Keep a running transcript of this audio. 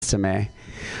1st of May.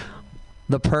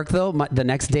 The perk, though, the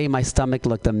next day, my stomach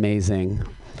looked amazing.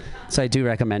 So I do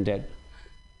recommend it.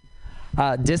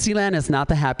 Disneyland is not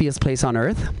the happiest place on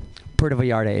earth. Puerto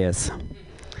Vallarta is.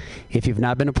 If you've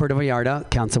not been to Puerto Vallarta,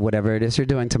 cancel whatever it is you're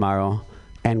doing tomorrow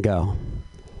and go.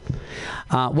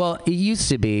 Well, it used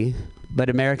to be, but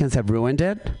Americans have ruined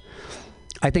it.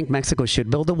 I think Mexico should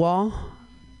build a wall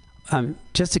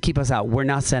just to keep us out. We're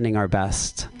not sending our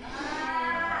best.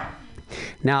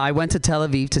 Now, I went to Tel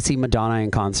Aviv to see Madonna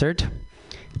in concert.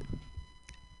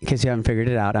 In case you haven't figured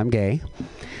it out, I'm gay.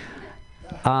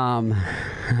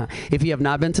 If you have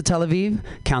not been to Tel Aviv,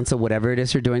 cancel whatever it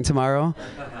is you're doing tomorrow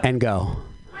and go.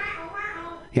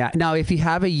 Yeah. Now, if you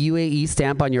have a UAE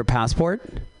stamp on your passport,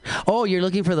 oh, you're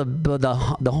looking for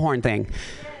the horn thing.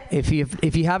 If you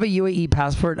have a UAE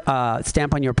passport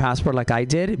stamp on your passport like I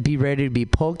did, be ready to be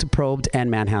poked, probed, and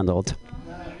manhandled.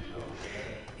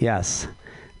 Yes.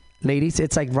 Ladies,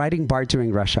 it's like riding BART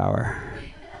during rush hour.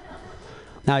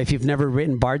 Now, if you've never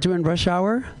ridden BART during rush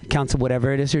hour, cancel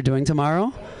whatever it is you're doing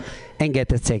tomorrow and get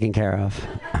this taken care of.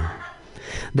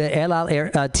 The El Al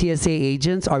TSA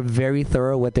agents are very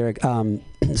thorough with their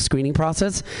screening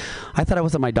process. I thought I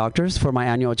was at my doctor's for my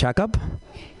annual checkup.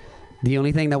 The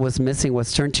only thing that was missing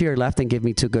was turn to your left and give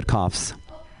me 2 good coughs.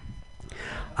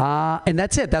 And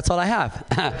that's it. That's all I have.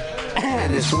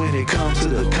 As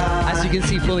you can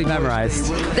see, fully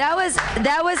memorized. That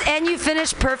was, and you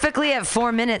finished perfectly at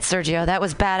 4 minutes, Sergio. That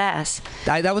was badass.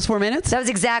 That was 4 minutes? That was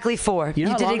exactly 4. You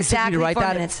know did exactly 4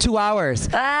 minutes. 2 hours.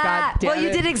 Well, you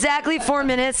did exactly 4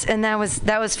 minutes, and that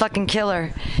was fucking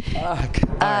killer.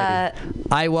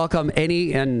 I welcome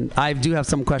any, and I do have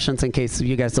some questions in case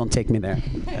you guys don't take me there.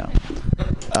 Yeah.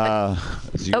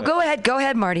 Go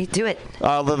ahead, Marty. Do it.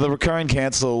 The recurring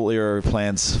cancel your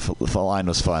plans line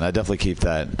was fun. I definitely keep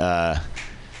that.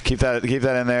 Keep that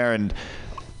in there and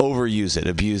overuse it,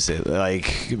 abuse it.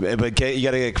 But you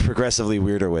got to get progressively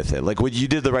weirder with it. Like when you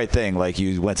did the right thing, like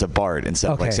you went to BART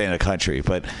instead of like staying in a country,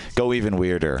 but go even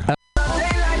weirder.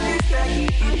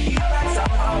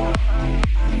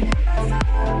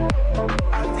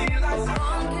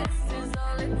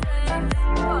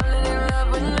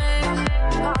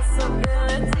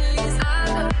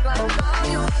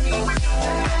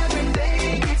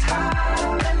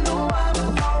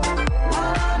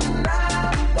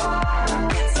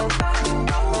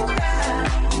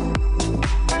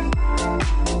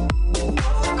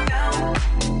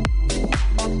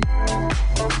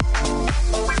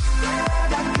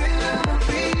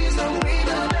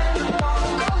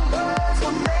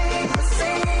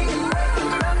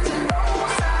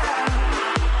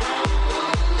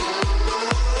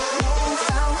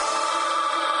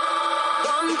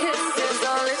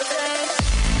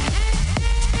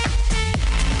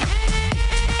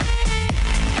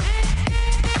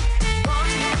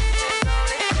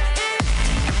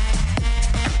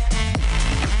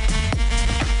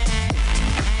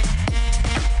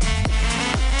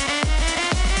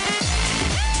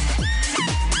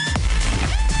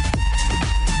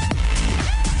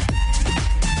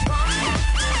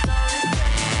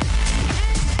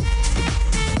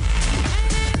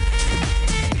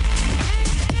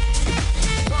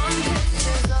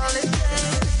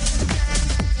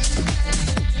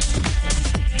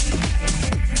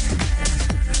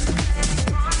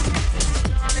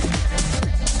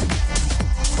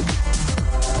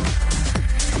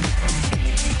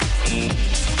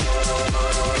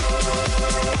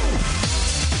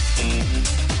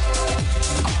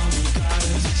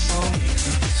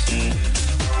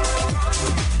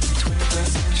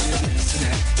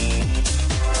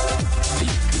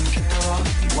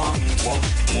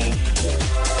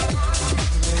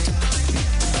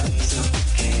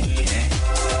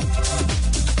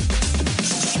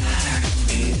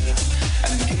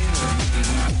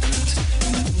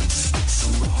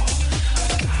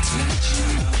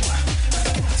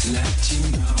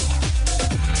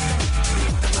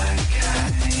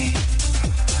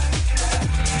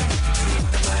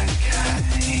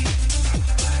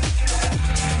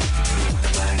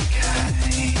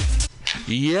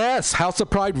 Yes, House of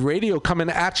Pride Radio coming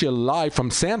at you live from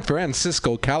San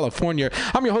Francisco, California.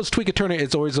 I'm your host, Tweaker Turner.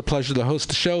 It's always a pleasure to host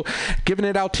the show, giving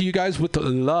it out to you guys with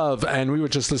love. And we were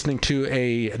just listening to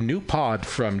a new pod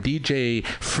from DJ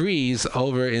Freeze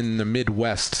over in the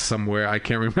Midwest somewhere. I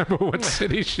can't remember what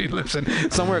city she lives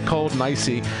in. Somewhere cold and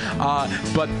icy.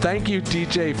 But thank you,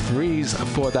 DJ Freeze,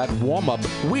 for that warm-up.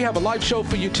 We have a live show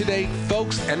for you today,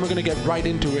 folks, and we're going to get right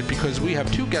into it because we have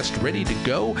 2 guests ready to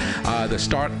go. The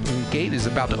starting gate is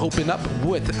about to open up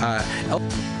with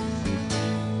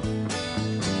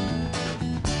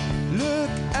Look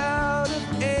out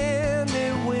of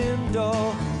any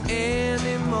window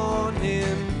anymore.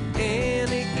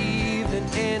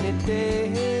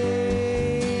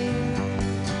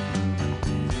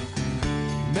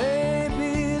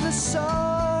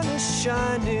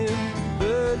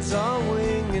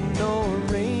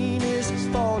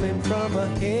 a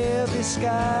heavy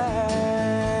sky.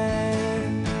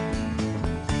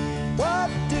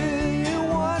 What do you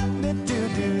want me to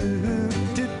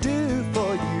do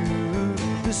for you,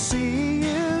 to see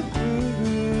you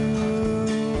through?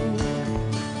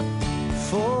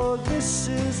 For this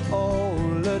is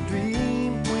all a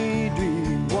dream we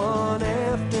dreamed one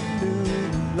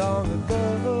afternoon long ago.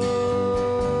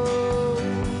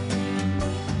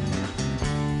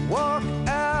 Walk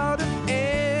out of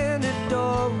any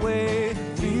doorway,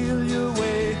 feel your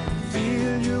way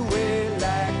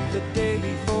like the day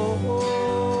before.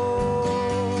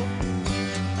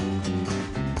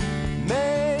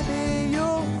 Maybe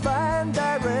you'll find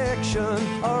direction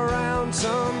around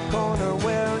some corner.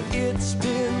 Well, it's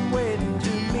been waiting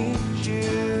to meet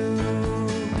you.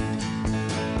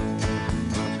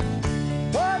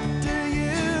 What do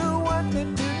you want me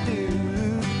to do,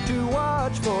 to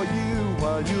watch for you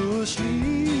while you're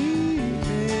sleeping?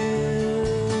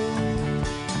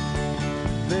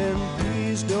 Then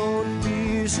please don't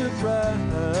be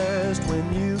surprised when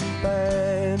you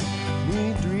find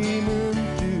me dreaming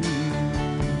too.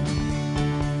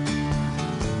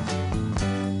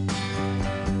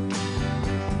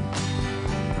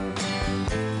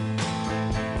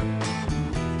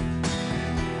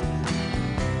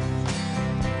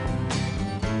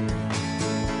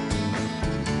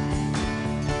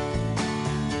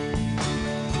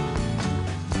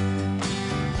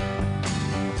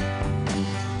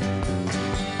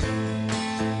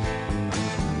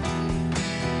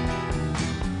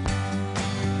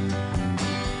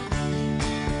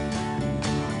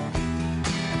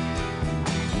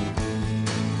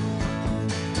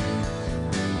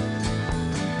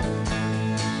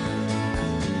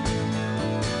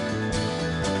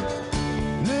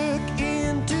 Look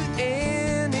into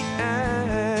any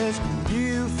eyes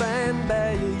you find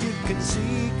value, you can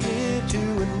see clear to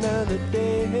another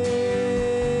day.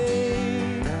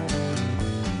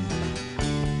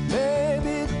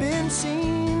 Maybe it's been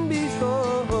seen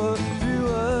before through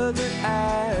other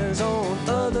eyes on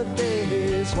other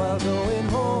days while going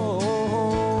home.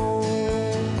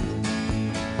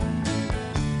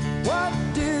 What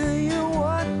do you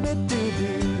want me to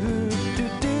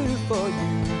do for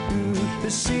you, to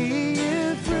see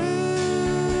you through?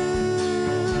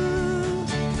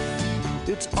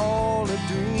 It's all a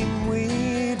dream we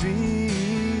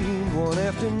dreamed one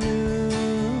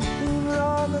afternoon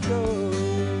long ago.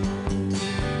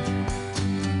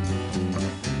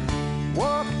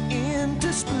 Walk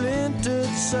into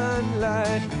splintered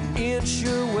sunlight, inch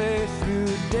your way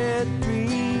through dead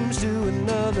dreams to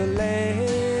another land.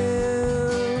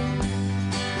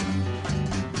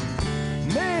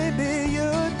 Maybe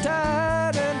you're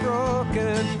tired and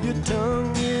broken, your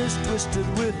tongue is twisted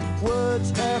with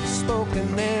words half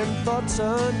spoken and thoughts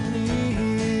unclear.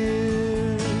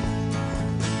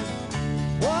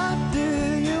 What do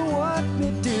you want me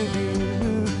to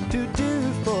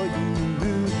do for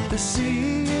you, to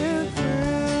see you through?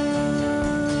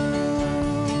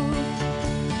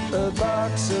 A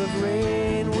box of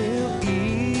rain will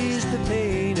ease the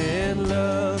pain, and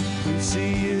love will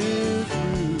see you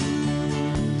through.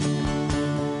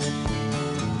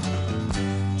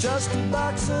 Just a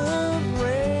box of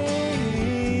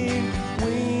rain,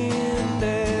 wind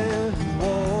and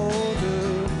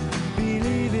water.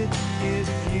 Believe it if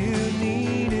you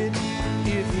need it.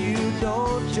 If you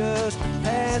don't, just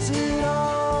pass it on.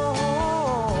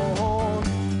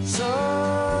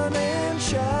 Sun and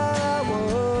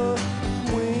shower,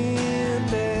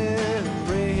 wind and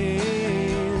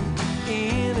rain,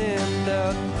 in and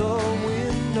out the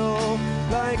window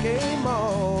like a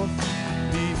moth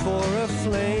before a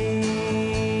flame.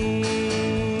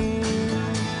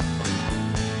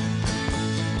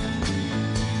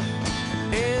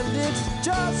 And it's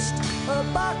just a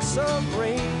box of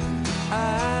rain.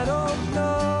 I don't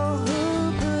know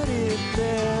who put it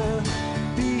there.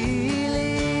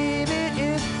 Believe it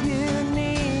if you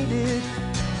need it,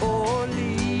 or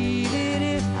leave it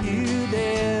if you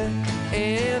dare.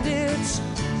 And it's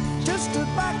just a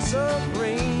box of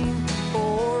rain,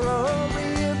 or a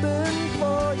ribbon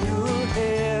for your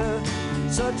hair.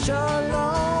 Such a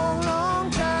long, long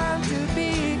time to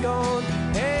be gone,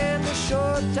 and a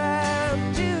short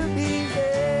time to be there.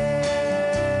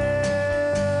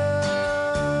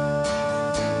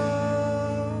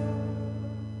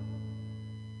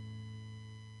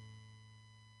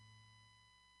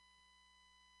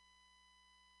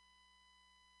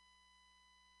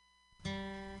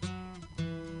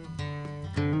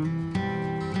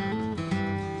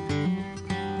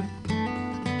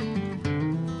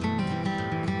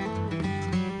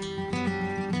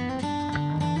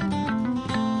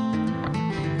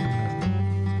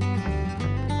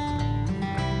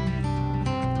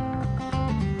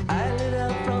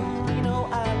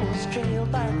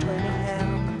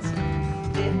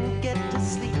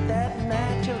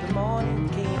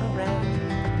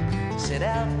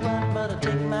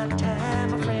 take my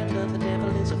time. A friend of the devil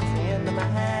is a friend of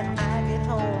mine. I get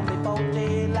home before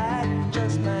daylight,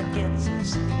 just might get some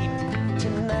sleep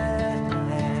tonight.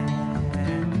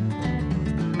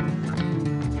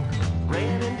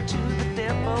 Ran into the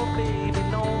devil, baby,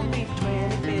 loaned me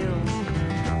 20 bills.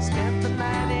 Spent the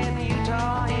night in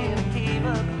Utah in a cave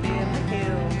up in the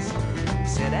hills.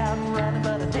 Set out running,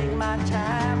 but I take my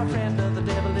time. A friend of the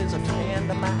devil is a friend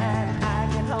of mine. I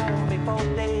get home before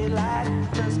daylight,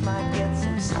 just might get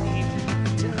some sleep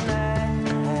tonight.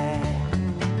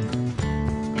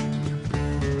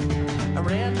 I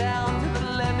ran down to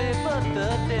the levee, but the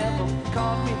devil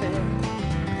caught me there.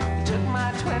 He took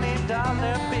my $20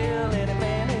 bill and it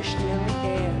vanished in the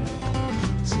air.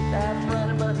 Stop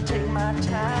running, but I take my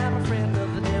time. A friend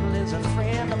of the devil is a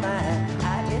friend of mine.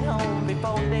 I get home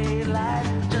before daylight,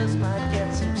 just might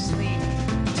get some sleep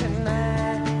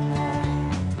tonight.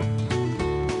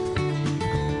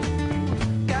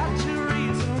 Got 2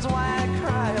 reasons why I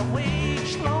cry away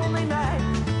each lonely night.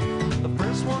 The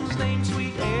first one's named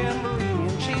Sweet Anne Marie,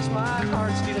 and she's my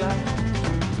heart's delight.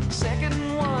 Second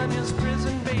one is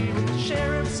prison baby, the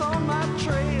sheriff's on my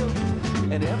trail.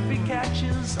 And if he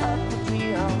catches up with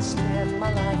me, I'll spend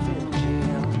my life in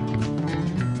jail.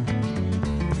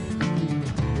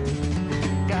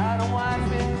 Got a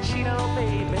wife in Chino,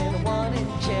 baby, and one in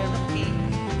Cherokee.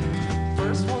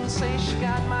 First one says she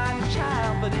got my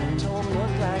child, but it don't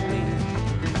look like me.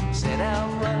 Set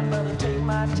out running, but I take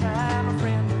my time. A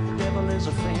friend of the devil is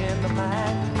a friend of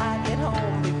mine. I get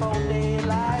home before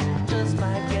daylight, just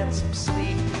might get some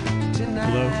sleep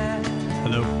tonight.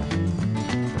 Hello.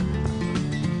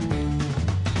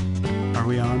 Are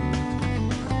we on?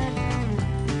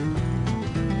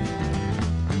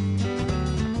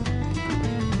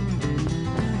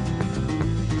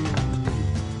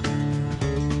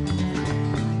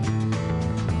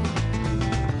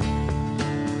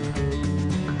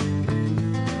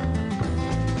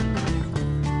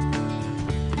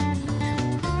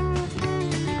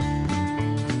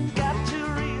 Got 2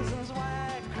 reasons why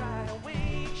I cry away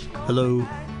each lonely Hello.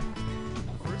 night.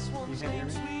 First one's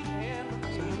named Sweet Anne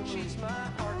Marie, she's my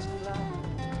heart's delight.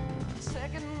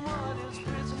 Second one is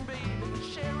prison baby, the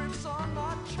sheriff's on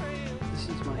my trail. This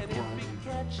is my And if he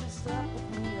catches up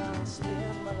with me, I'll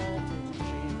spend my life in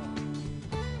jail.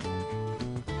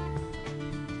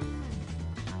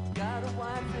 Got a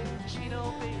wife in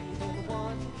Chino, baby, and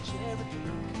one in Cherokee.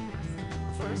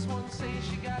 First one says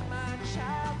she got my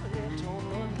child, but it don't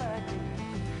look like me.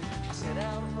 Set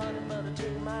out running, but I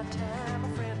took my time. A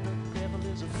friend of the devil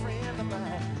is a friend of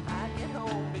mine. I get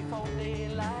home before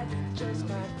daylight, just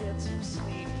might get some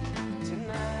sleep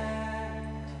tonight.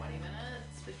 20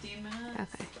 minutes, 15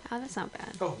 minutes. Okay. Oh, that's not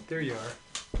bad. Oh, there you are.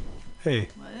 Hey.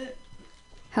 What?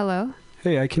 Hello?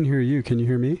 Hey, I can hear you. Can you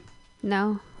hear me?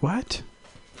 No. What?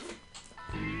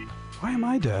 Why am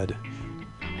I dead?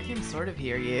 I can sort of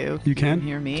hear you. You can?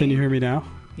 hear me? Can you hear me now?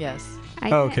 Yes.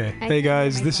 Oh, okay. Hey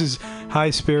guys, this is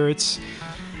HighSpirits.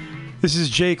 This is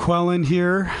Jay Quellen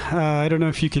here. I don't know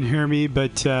if you can hear me,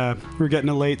 but we're getting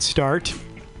a late start.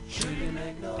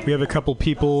 We have a couple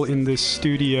people in this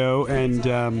studio, and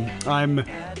I'm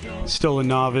still a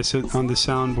novice on the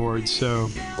soundboard, so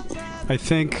I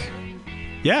think,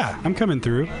 yeah, I'm coming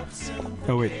through.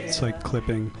 Oh wait, it's like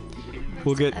clipping.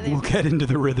 We'll get into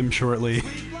the rhythm shortly.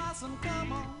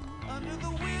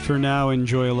 For now,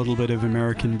 enjoy a little bit of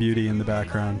American Beauty in the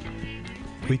background.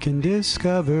 We can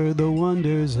discover the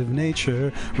wonders of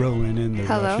nature, rolling in the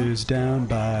Hello? rushes down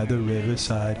by the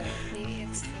riverside.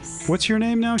 What's your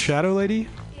name now, Shadow Lady?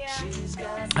 Yeah.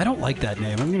 I don't like that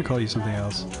name. I'm going to call you something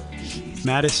else.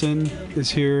 Madison is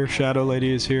here, Shadow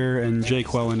Lady is here, and Jake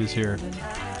Quellen is here.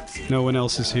 No one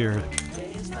else is here.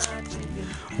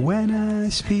 When I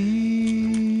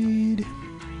speed...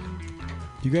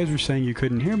 You guys were saying you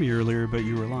couldn't hear me earlier, but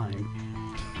you were lying.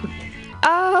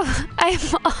 Oh, I'm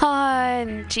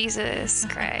on. Jesus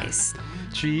Christ.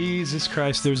 Jesus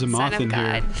Christ, there's a moth Son of in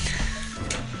God. here.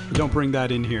 Don't bring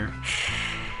that in here.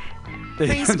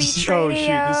 Free Speech Oh, Radio.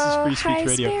 shoot, this is Free Speech High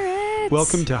Radio. Spirits.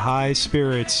 Welcome to High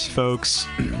Spirits, folks.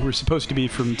 We're supposed to be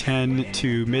from 10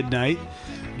 to midnight.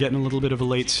 Getting a little bit of a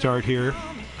late start here.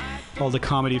 All the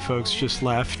comedy folks just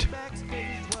left.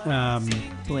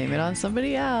 Blame it on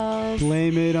somebody else.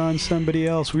 Blame it on somebody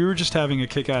else. We were just having a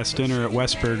kick-ass dinner at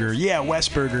Westburger. Yeah,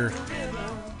 Westburger.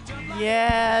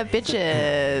 Yeah,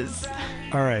 bitches.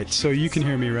 All right, so you can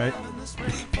hear me, right?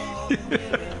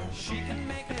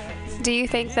 Do you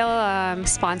think they'll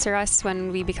sponsor us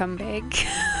when we become big?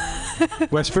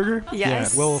 Westburger?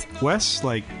 Yes. Yeah, well, Wes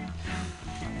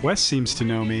seems to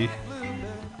know me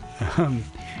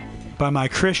by my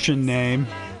Christian name.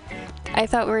 I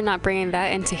thought we were not bringing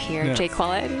that into here, Yeah. Jake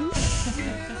Quellen.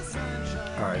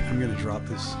 All right, I'm gonna drop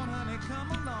this.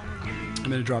 I'm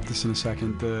gonna drop this in a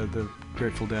second. The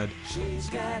Grateful Dead.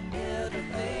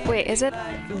 Wait, is it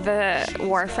the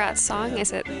Wharf Rat song?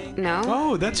 Is it? No?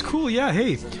 Oh, that's cool. Yeah.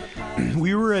 Hey,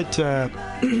 we were at.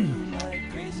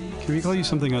 Can we call you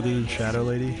something other than Shadow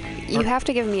Lady? You have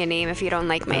to give me a name if you don't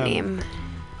like my name.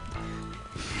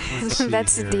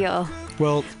 That's the deal.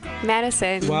 Well,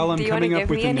 Madison, while I'm do you want to coming up give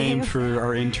with me a a name for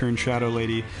our intern Shadow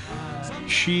Lady,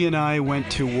 she and I went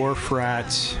to Wharf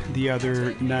Rats the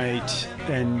other night,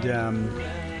 and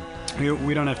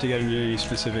we don't have to get into any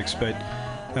specifics, but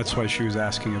that's why she was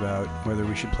asking about whether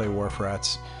we should play Wharf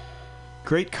Rats.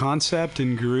 Great concept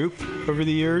and group over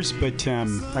the years, but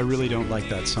I really don't like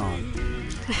that song.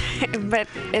 But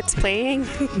it's playing?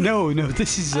 No,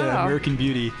 this is American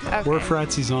Beauty. Okay. Wharf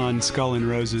Rats is on Skull and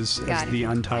Roses, Got as it. the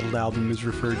untitled album is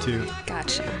referred to.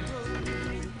 Gotcha.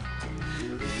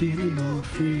 Feeling more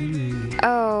freely.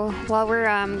 Oh, while we're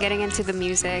getting into the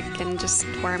music and just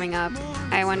warming up,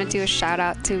 I want to do a shout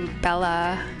out to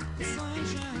Bella.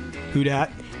 Who dat?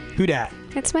 Who dat?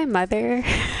 It's my mother.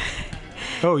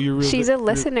 Oh, you're really. She's a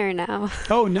listener now.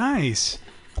 Oh, nice.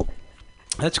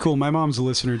 That's cool. My mom's a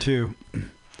listener too.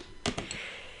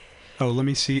 Oh, let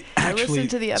me see. I listened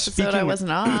to the episode I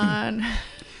wasn't on.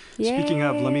 Speaking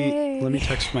of, let me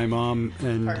text my mom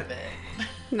and. Part of it.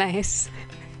 Nice.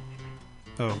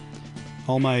 Oh,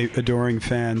 all my adoring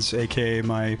fans, aka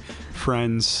my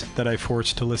friends that I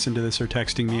forced to listen to this, are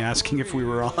texting me asking if we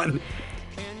were on.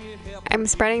 I'm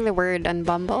spreading the word on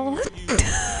Bumble.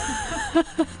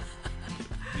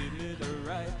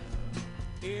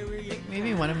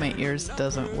 Maybe one of my ears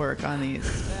doesn't work on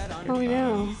these. Oh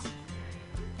no.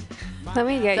 Let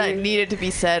me get That you. needed to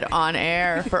be said on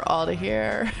air for all to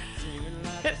hear.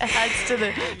 It adds to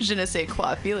the je ne sais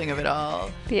quoi feeling of it all.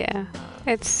 Yeah.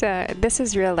 It's this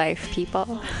is real life,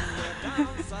 people.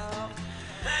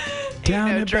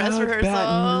 Down no dress about rehearsal.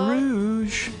 Baton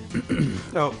Rouge.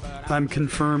 Oh, I'm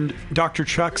confirmed. Dr.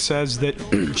 Chuck says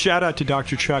that. Shout out to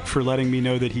Dr. Chuck for letting me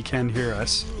know that he can hear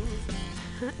us.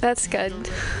 That's good.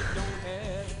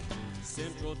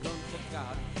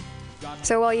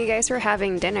 So while you guys were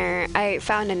having dinner, I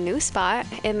found a new spot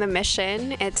in the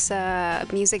Mission. It's a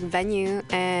music venue,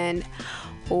 and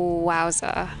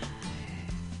wowza.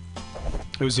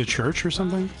 It was a church or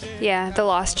something? Yeah, the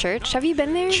Lost Church. Have you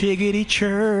been there? Chiggity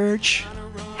Church.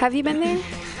 Have you been there?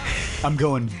 I'm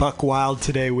going buck wild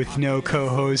today with no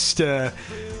co-host.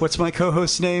 What's my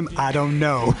co-host's name? I don't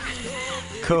know.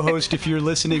 Co-host, if you're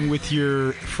listening with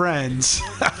your friends,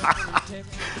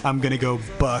 I'm going to go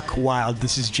buck wild.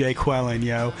 This is Jay Quellen,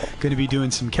 yo. Going to be doing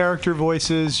some character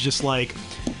voices, just like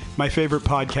my favorite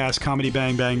podcast, Comedy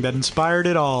Bang Bang, that inspired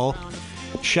it all.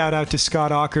 Shout out to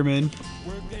Scott Aukerman.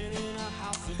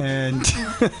 And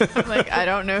Like, I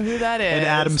don't know who that is. and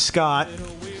Adam Scott.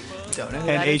 Don't know who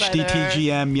And that is either.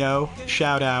 HDTGM, yo.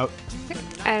 Shout out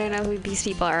I don't know who these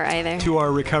people are either. to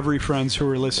our recovery friends who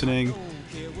are listening.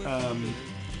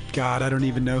 God, I don't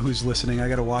even know who's listening. I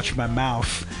got to watch my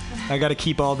mouth. I got to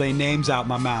keep all they names out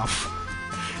my mouth.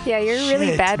 Yeah, you're really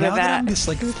Shit, bad now with that that. I'm just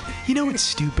like, you know what's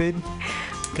stupid,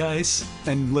 guys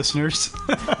and listeners?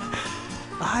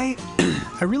 I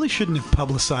really shouldn't have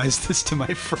publicized this to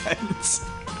my friends.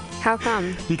 How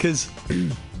come? Because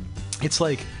it's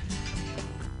like,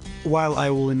 while I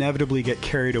will inevitably get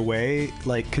carried away,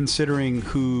 like considering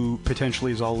who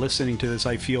potentially is all listening to this,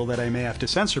 I feel that I may have to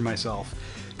censor myself.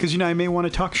 Because, you know, I may want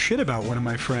to talk shit about one of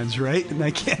my friends, right? And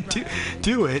I can't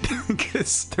do it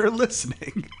because they're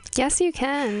listening. Yes, you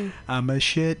can. I'm a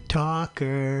shit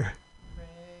talker.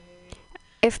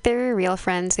 If they're real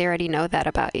friends, they already know that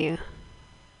about you.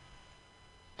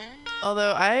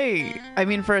 Although I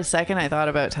mean, for a second I thought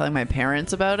about telling my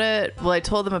parents about it. Well, I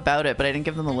told them about it, but I didn't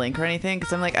give them the link or anything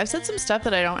because I'm like, I've said some stuff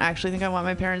that I don't actually think I want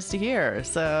my parents to hear.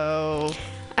 So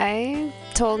I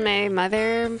told my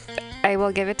mother I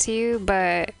will give it to you,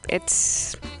 but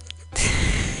it's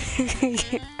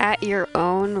at your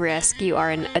own risk. You are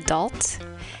an adult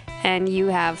and you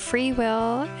have free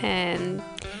will and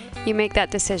you make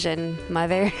that decision,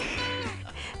 mother.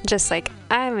 Just like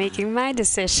I'm making my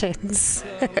decisions.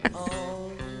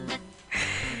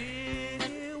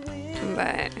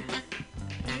 But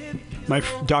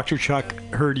Dr. Chuck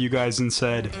heard you guys and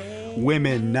said,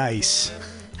 women nice.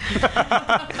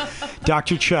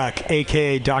 Dr. Chuck,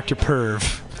 a.k.a. Dr.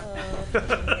 Perv.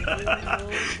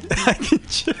 I can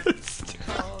just...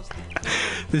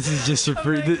 This is just a...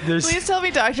 There's, please tell me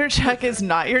Dr. Chuck is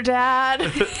not your dad.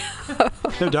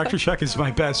 no, Dr. Chuck is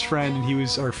my best friend, and he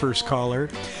was our first caller.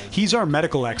 He's our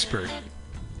medical expert.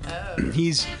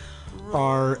 He's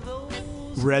our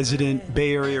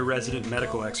Bay Area resident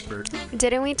medical expert.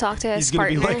 Didn't we talk to his He's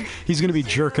gonna partner? he's gonna be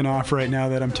jerking off right now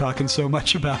that I'm talking so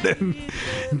much about him.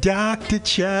 Dr.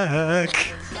 Chuck.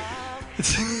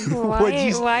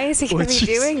 Why is he going to be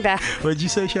doing that? What'd you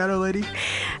say, Shadow Lady?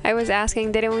 I was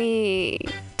asking, didn't we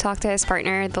talk to his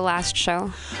partner the last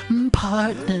show?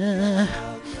 Partner.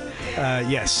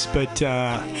 Yes, but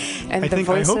And I the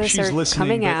hope voices she's are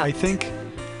listening. coming But out.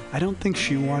 I don't think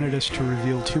she wanted us to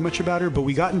reveal too much about her. But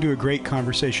we got into a great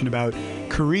conversation about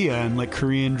Korea and like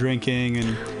Korean drinking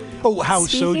and how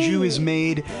soju is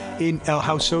made in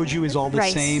how soju is all the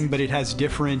Right. same, but it has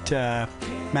different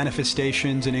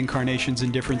manifestations and incarnations in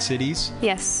different cities.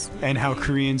 Yes. And how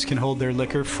Koreans can hold their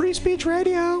liquor. Free speech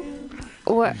radio.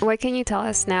 What can you tell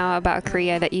us now about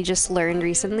Korea that you just learned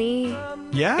recently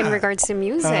Yeah. in regards to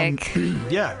music?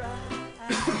 Yeah.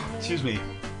 Excuse me.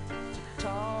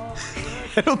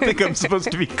 I don't think I'm supposed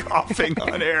to be coughing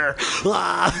on air.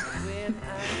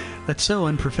 That's so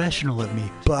unprofessional of me.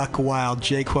 Buck Wild,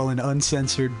 Jake Wellen,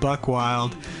 uncensored Buck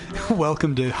Wild.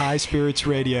 Welcome to High Spirits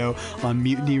Radio on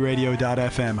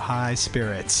MutinyRadio.fm. High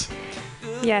Spirits.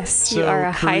 Yes, you are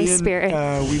a high Korean, spirit.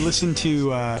 We listened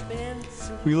to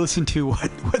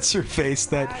what's her face,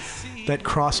 that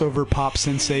crossover pop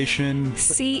sensation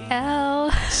CL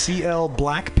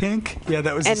Blackpink. Yeah,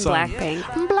 that was the and song. Blackpink.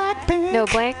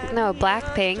 No,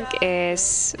 Blackpink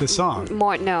is The song.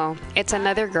 it's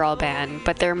another girl band,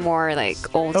 but they're more like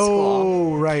old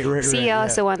school. Oh, right. CL yeah.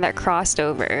 is the one that crossed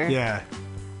over. Yeah.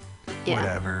 Yeah.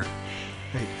 Whatever.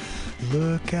 Hey,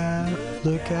 look out,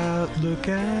 the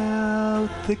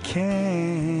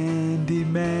Candyman.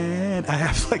 I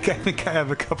think I have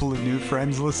a couple of new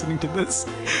friends listening to this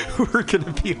who are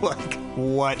gonna be like,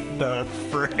 what the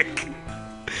frick?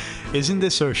 Isn't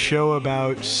this a show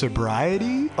about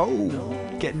sobriety? Oh,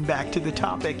 getting back to the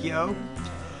topic, yo.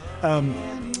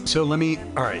 So all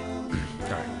right.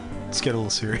 Let's get a little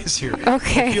serious here.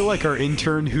 Okay. I feel like our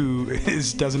intern who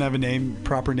doesn't have a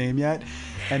proper name yet,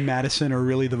 and Madison are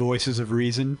really the voices of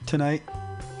reason tonight.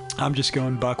 I'm just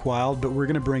going buck wild, but we're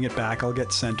going to bring it back. I'll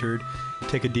get centered.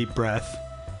 Take a deep breath.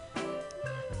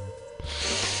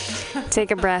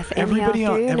 Take a breath. Inhale through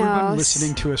your Everyone nose.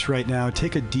 listening to us right now,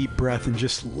 take a deep breath and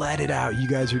just let it out. You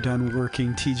guys are done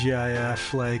working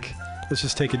TGIF. Let's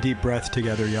just take a deep breath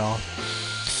together, y'all.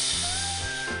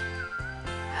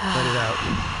 Let it out.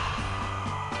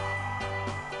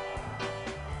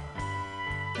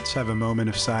 Let's have a moment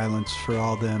of silence for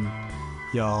all them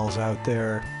y'alls out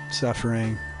there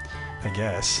suffering, I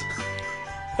guess.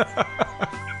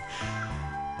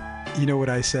 You know what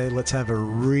I say? Let's have a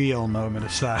real moment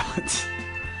of silence.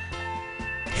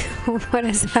 What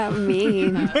does that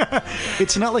mean?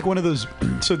 It's not like one of those...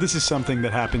 So this is something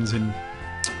that happens in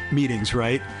meetings,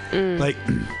 right? Like,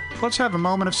 let's have a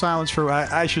moment of silence for...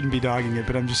 I shouldn't be dogging it,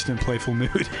 but I'm just in a playful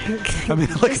mood. I'm in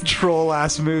like a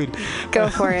troll-ass mood. Go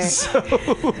for it.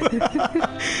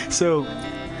 So...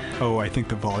 Oh, I think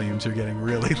the volumes are getting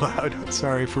really loud.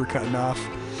 Sorry if we're cutting off.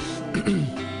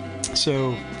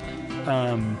 So...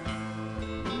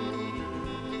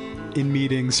 in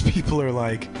meetings, people are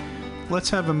like, let's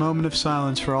have a moment of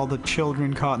silence for all the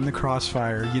children caught in the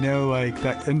crossfire, like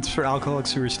that, and for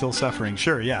alcoholics who are still suffering.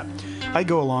 Sure, yeah, I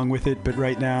go along with it, but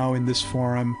right now in this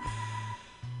forum,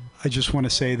 I just want to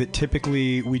say that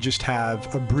typically we just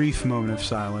have a brief moment of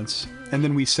silence, and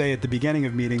then we say at the beginning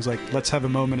of meetings, like, let's have a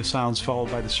moment of silence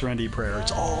followed by the Serenity Prayer.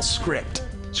 It's all script.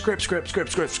 Script,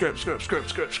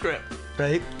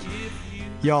 right?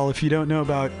 Y'all, if you don't know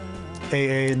about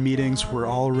AA and meetings, we're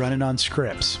all running on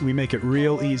scripts. We make it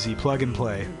real easy, plug and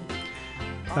play.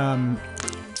 And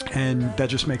that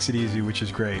just makes it easy, which is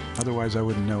great. Otherwise, I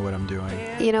wouldn't know what I'm doing.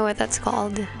 You know what that's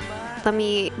called? Let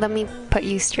me put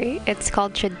you straight. It's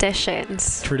called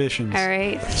traditions. Traditions. All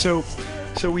right. So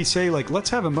we say, like, let's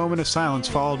have a moment of silence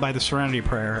followed by the Serenity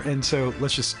Prayer. And so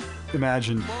let's just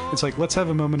imagine. It's like, let's have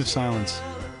a moment of silence.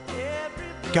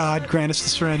 God grant us the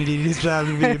serenity.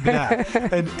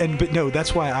 But no,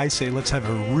 that's why I say let's have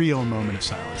a real moment of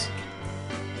silence.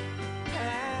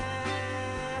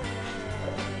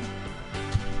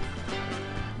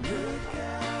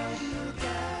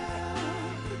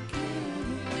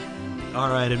 All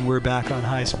right, and we're back on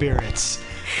High Spirits.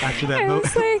 After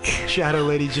that Shadow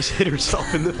Lady just hit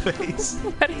herself in the face.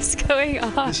 What is going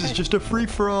on? This is just a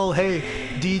free-for-all. Hey,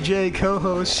 DJ,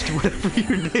 co-host, whatever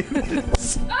your name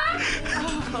is.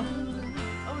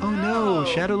 Oh no,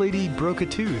 Shadow Lady broke a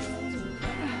tooth.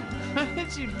 What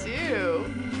did you do?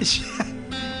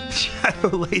 Shadow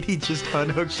Lady just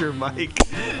unhooked her mic.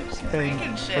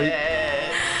 Freaking shit.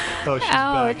 Oh, she's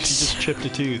Ouch. back. She just chipped a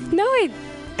tooth. No,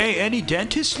 Hey, any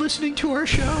dentists listening to our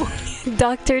show?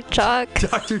 Dr. Chuck.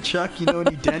 Dr. Chuck, you know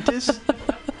any dentists?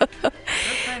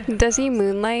 Does he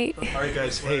moonlight? All right,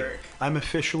 guys. Hey, I'm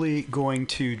officially going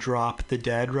to drop the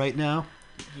dead right now.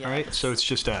 Yes. All right, so it's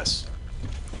just us.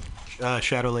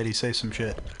 Shadow Lady, say some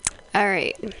shit. All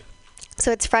right.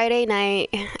 So it's Friday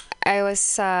night. I was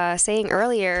saying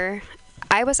earlier,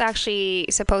 I was actually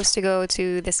supposed to go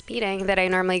to this meeting that I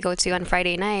normally go to on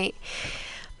Friday night,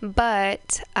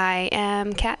 but I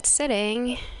am cat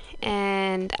sitting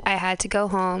and I had to go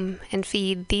home and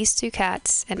feed these 2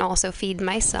 cats and also feed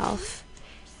myself.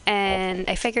 And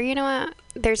I figure, you know what?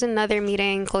 There's another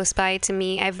meeting close by to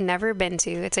me I've never been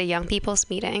to. It's a young people's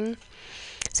meeting.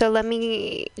 So let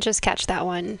me just catch that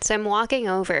one. So I'm walking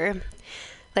over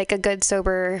like a good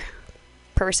sober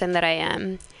person that I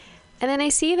am. And then I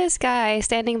see this guy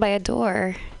standing by a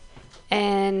door.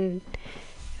 And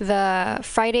the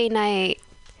Friday night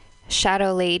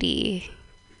Shadow Lady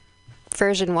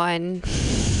version 1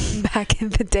 back in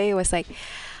the day was like,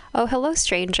 "Oh, hello,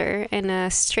 stranger, in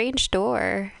a strange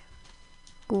door.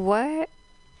 What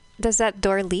does that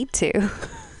door lead to?"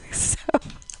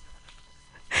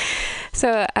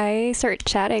 So I start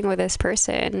chatting with this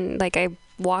person. Like, I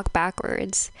walk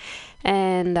backwards,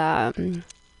 and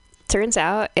turns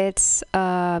out it's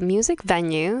a music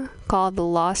venue called the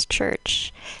Lost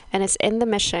Church, and it's in the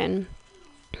Mission.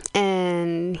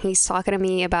 And he's talking to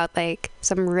me about like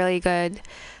some really good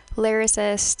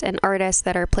lyricists and artists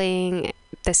that are playing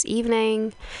this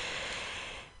evening,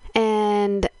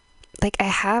 and like I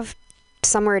have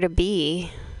somewhere to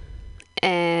be,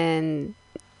 and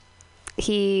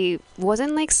he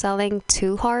wasn't like selling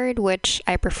too hard, which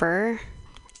I prefer.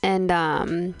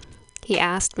 And he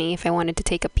asked me if I wanted to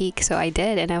take a peek, so I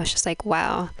did, and I was just like,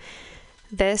 wow,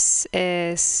 this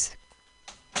is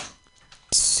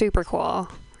super cool.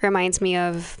 Reminds me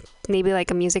of maybe like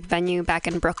a music venue back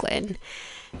in Brooklyn.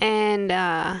 And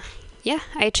yeah,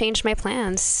 I changed my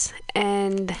plans,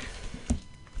 and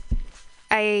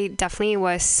I definitely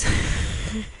was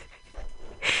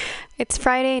it's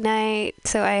Friday night,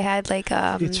 so I had like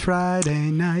It's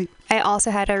Friday night. I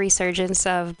also had a resurgence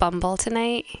of Bumble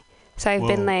tonight. So I've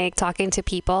been like talking to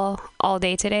people all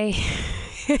day today.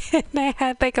 And I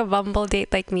had like a Bumble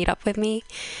date like meet up with me,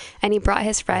 and he brought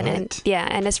his friend. And yeah,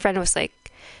 and his friend was like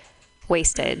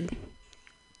wasted.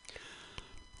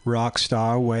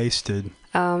 Rockstar wasted.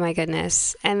 Oh my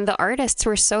goodness. And the artists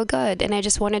were so good, and I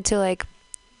just wanted to like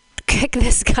kick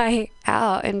this guy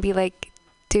out and be like,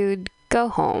 dude, go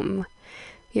home.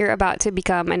 You're about to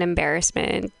become an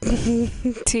embarrassment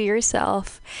to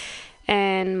yourself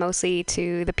and mostly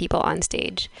to the people on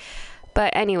stage.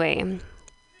 But anyway,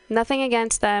 nothing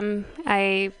against them.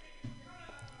 I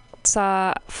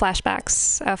saw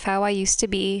flashbacks of how I used to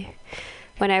be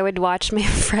when I would watch my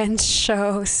friends'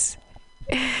 shows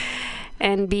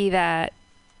and be that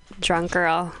drunk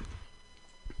girl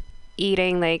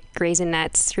eating like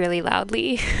Raisinets really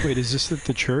loudly. Wait, is this at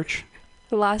the church?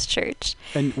 Lost Church.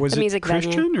 And was the it music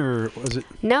Christian venue. or was it?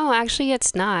 No, actually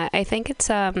it's not. I think it's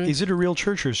Is it a real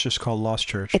church or it's just called Lost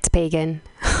Church? it's pagan.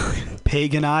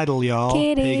 Pagan idol, y'all.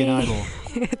 Kidding. Pagan idol.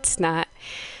 It's not.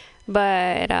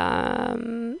 But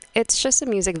it's just a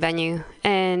music venue,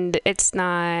 and it's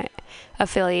not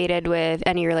affiliated with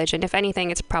any religion. If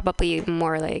anything, it's probably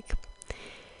more like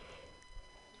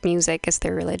music is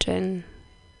their religion,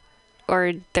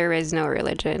 or there is no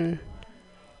religion.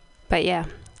 But yeah,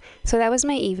 so that was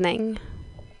my evening.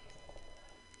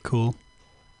 Cool.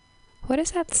 What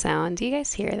is that sound? Do you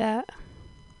guys hear that?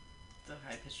 The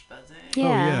high-pitched buzzing. Yeah. Oh,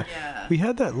 yeah. Yeah. We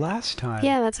had that last time.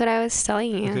 Yeah, that's what I was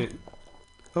telling you. Okay.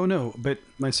 Oh, no, but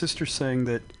my sister's saying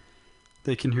that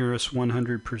they can hear us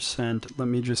 100%. Let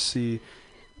me just see.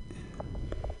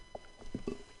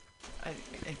 I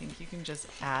think you can just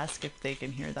ask if they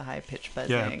can hear the high-pitched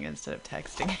buzzing instead of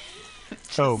texting.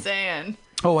 Just saying.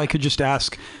 Oh, I could just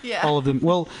ask Yeah. all of them.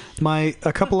 Well,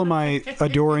 a couple of my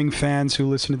adoring fans who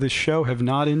listen to this show have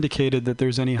not indicated that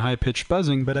there's any high-pitched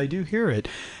buzzing, but I do hear it.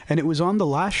 And it was on the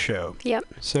last show. Yep.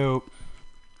 So,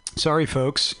 sorry,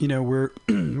 folks. You know, we're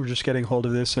we're just getting hold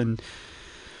of this, and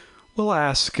we'll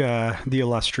ask the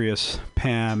illustrious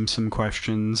Pam some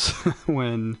questions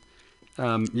when,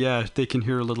 they can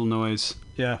hear a little noise.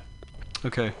 Yeah.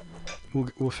 Okay.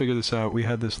 We'll figure this out. We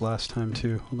had this last time,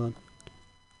 too. Hold on.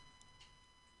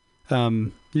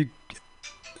 You,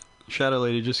 Shadow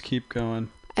Lady, just keep going.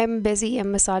 I'm busy.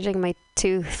 I'm massaging my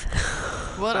tooth.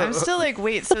 Well, I'm still like,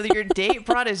 wait, so your date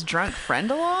brought his drunk friend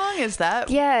along? Is that?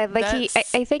 Yeah, like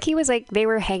I think he was like, they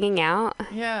were hanging out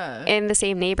in the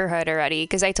same neighborhood already.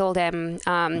 Because I told him,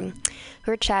 we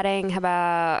were chatting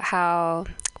about how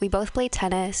we both play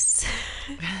tennis.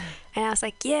 And I was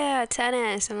like, yeah,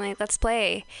 tennis. I'm like, let's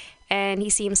play. and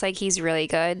he seems like he's really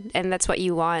good, and that's what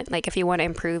you want. Like, if you want to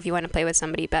improve, you want to play with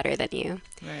somebody better than you.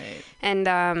 Right.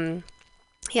 And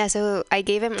yeah, so I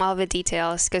gave him all the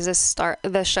details because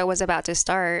the show was about to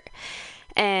start,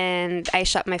 and I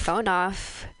shut my phone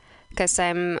off because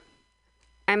I'm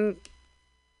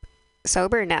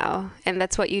sober now, and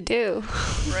that's what you do.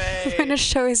 Right. When a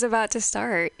show is about to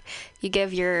start, you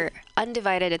give your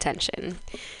undivided attention.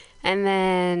 And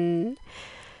then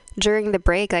during the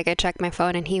break, like, I checked my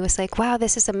phone, and he was like, wow,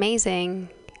 this is amazing.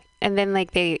 And then,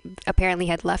 like, they apparently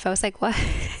had left. I was like, what?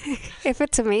 If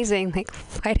it's amazing, like,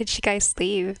 why did you guys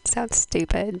leave? It sounds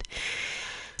stupid.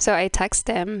 So I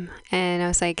texted him, and I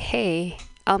was like, hey,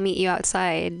 I'll meet you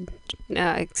outside,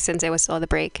 since it was still the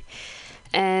break.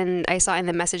 And I saw in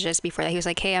the messages before that he was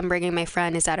like, hey, I'm bringing my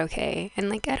friend. Is that okay? And,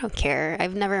 like, I don't care.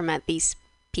 I've never met these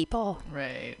people.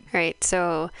 Right. Right.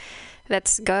 So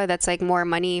that's good. That's, like, more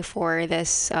money for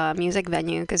this music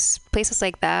venue, because places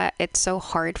like that, it's so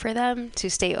hard for them to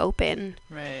stay open.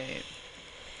 Right.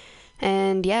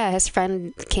 And yeah, his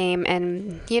friend came,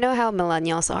 and you know how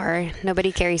millennials are.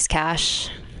 Nobody carries cash.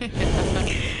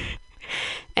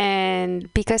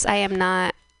 And because I am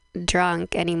not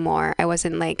drunk anymore, I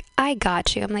wasn't like, I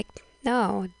got you. I'm like,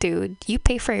 no, dude, you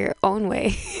pay for your own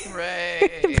way.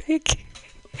 Right. Like,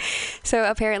 so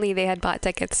apparently they had bought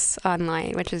tickets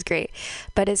online, which is great.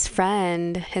 But his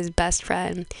friend, his best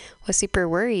friend, was super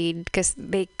worried because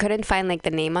they couldn't find, like,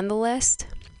 the name on the list.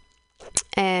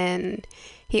 And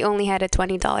he only had a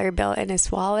 $20 bill in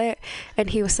his wallet. And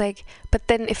he was like, but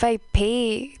then if I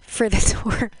pay for the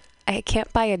tour, I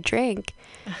can't buy a drink.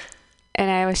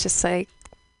 And I was just like,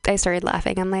 I started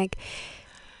laughing. I'm like,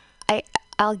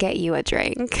 I'll get you a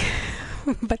drink.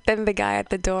 But then the guy at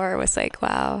the door was like,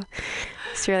 wow,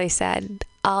 it's really sad.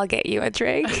 I'll get you a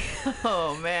drink.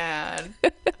 Oh, man.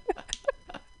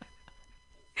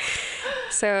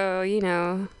 So, you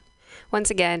know,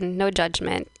 once again, no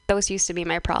judgment. Those used to be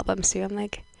my problems too. I'm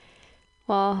like,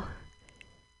 well,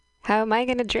 how am I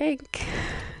going to drink?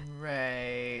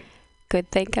 Right. Good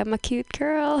thing I'm a cute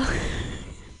girl.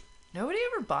 Nobody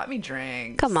ever bought me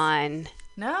drinks. Come on.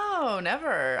 No,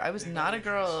 never. I was not a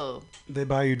girl. They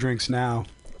buy you drinks now.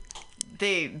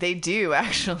 They do,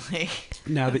 actually.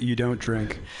 Now that you don't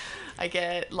drink. I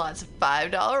get lots of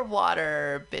 $5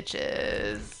 water,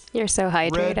 bitches. You're so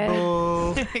hydrated. Red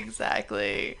Bull.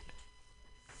 Exactly.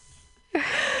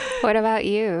 What about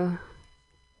you?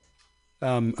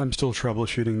 I'm still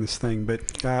troubleshooting this thing,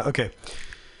 but okay.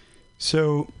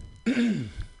 So,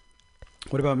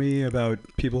 what about me? About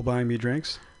people buying me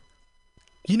drinks?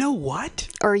 You know what?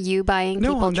 Or you buying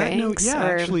No, people on that note, drinks? yeah,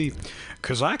 or... actually,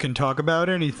 because I can talk about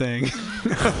anything.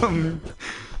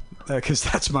 Because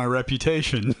that's my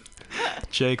reputation.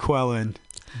 Jay Quellen,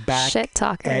 back Shit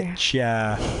talker. at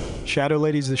ya. Shadow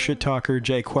Lady's the shit talker.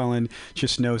 Jay Quellen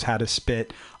just knows how to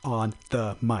spit on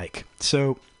the mic.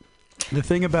 So the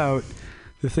thing about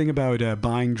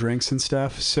buying drinks and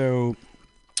stuff. So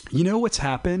you know what's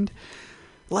happened?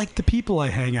 Like the people I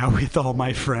hang out with, all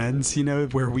my friends, you know,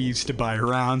 where we used to buy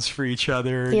rounds for each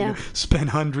other, Yeah. you know,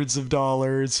 spend hundreds of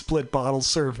dollars, split bottle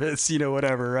service, you know,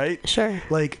 whatever, right? Sure.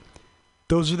 Like,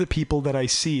 those are the people that I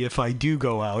see if I do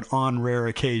go out on rare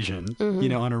occasion, Mm-hmm. you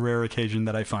know, on a rare occasion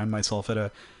that I find myself at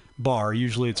a bar.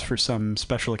 Usually it's for some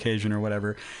special occasion or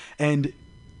whatever. And,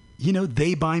 you know,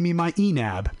 they buy me my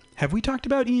ENAB. Have we talked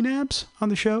about ENABs on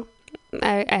the show?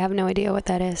 I have no idea what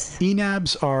that is.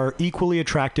 ENABs are equally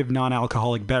attractive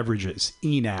non-alcoholic beverages.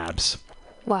 ENABs.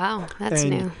 Wow, that's And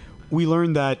new. we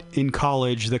learned that in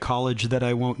college, the college that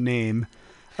I won't name.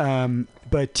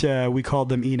 But we called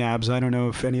them ENABs. I don't know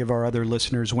if any of our other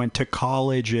listeners went to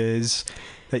colleges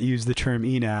that use the term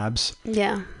ENABs.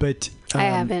 Yeah. But I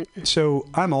haven't. So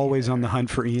I'm always on the hunt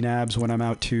for ENABs when I'm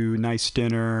out to nice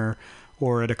dinner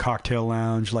or at a cocktail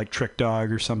lounge like Trick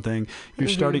Dog or something. You're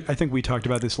starting, I think we talked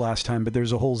about this last time, but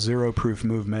there's a whole zero proof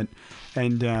movement.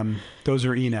 And those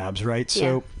are ENABs, right?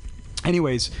 So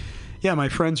anyways, yeah, my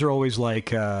friends are always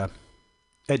like at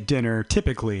dinner,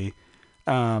 typically,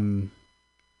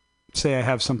 say I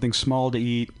have something small to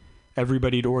eat.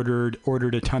 Everybody'd ordered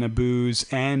a ton of booze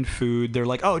and food. They're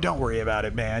like, oh, don't worry about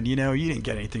it, man. You know, you didn't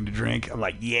get anything to drink. I'm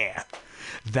like, yeah,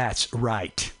 that's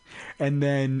right. And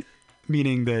then,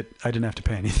 meaning that I didn't have to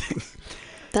pay anything.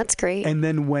 That's great. And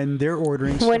then when they're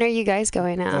ordering... When are you guys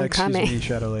going out? I'm excuse coming. me,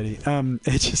 Shadow Lady.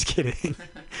 Just kidding.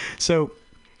 So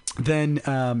then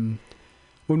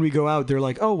when we go out, they're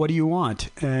like, oh, what do you want?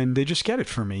 And they just get it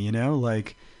for me, you know?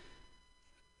 Like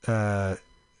a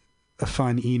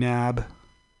fun ENAB,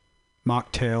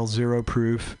 mocktail, zero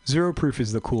proof. Zero proof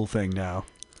is the cool thing now.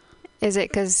 Is it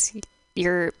because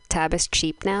your tab is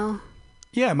cheap now?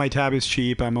 yeah, my tab is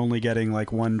cheap. I'm only getting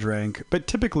like one drink. But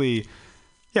typically,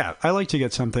 yeah, I like to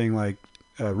get something like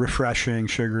refreshing,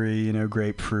 sugary,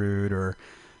 grapefruit or,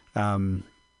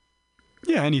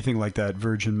 anything like that.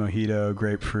 Virgin mojito,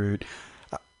 grapefruit.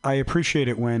 I appreciate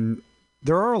it when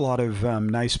there are a lot of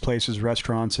nice places,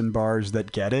 restaurants and bars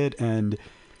that get it. And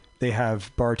they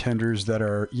have bartenders that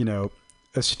are,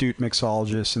 astute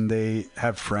mixologists, and they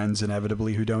have friends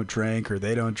inevitably who don't drink or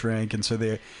they don't drink. And so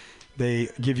they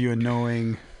give you a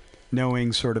knowing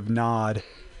sort of nod.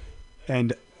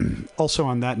 And also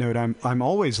on that note, I'm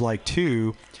always like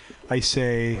too, I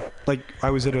say, like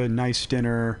I was at a nice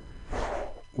dinner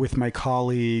with my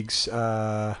colleagues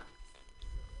on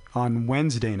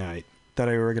Wednesday night that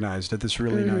I organized at this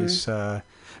really nice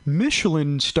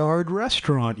Michelin starred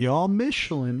restaurant, y'all.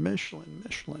 Michelin.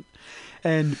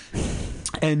 And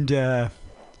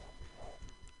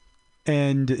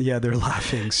yeah, they're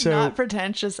laughing. So not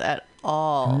pretentious at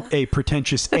all.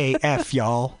 Pretentious AF,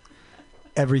 y'all.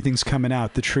 Everything's coming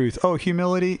out. The truth. Oh,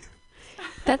 humility.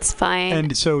 That's fine.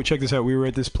 And so check this out. We were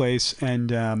at this place,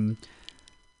 and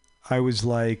I was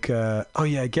like, "Oh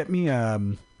yeah, get me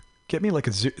like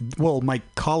my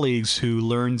colleagues who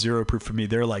learn zero proof from me,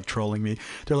 they're like trolling me.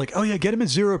 They're like, "Oh yeah, get him a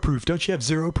zero proof. Don't you have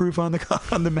zero proof on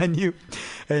the menu?"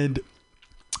 And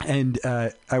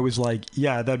I was like,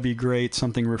 "Yeah, that'd be great.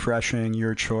 Something refreshing,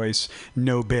 your choice.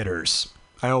 No bitters."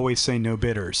 I always say no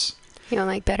bitters. You don't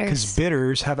like bitters? Because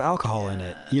bitters have alcohol in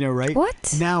it. Right?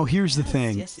 What? Now, here's the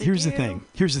thing. Yes, Here's the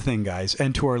thing, guys.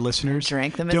 And to our listeners.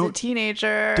 Drank them as a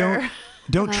teenager.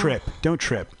 Don't trip. Don't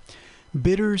trip.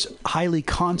 Bitters, highly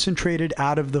concentrated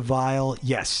out of the vial.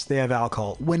 Yes, they have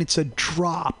alcohol. When it's a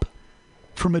drop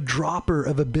from a dropper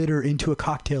of a bitter into a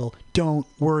cocktail, don't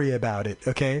worry about it,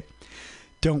 okay?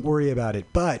 Don't worry about it.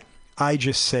 But I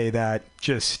just say that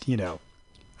just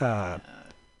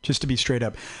to be straight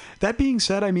up. That being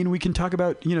said, I mean, we can talk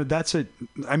about, you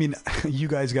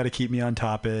guys got to keep me on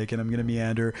topic and I'm going to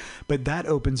meander, but that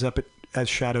opens up, as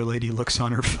Shadow Lady looks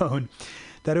on her phone,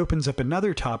 that opens up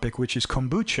another topic, which is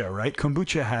kombucha, right?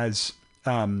 Kombucha has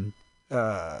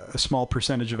a small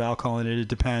percentage of alcohol in it. It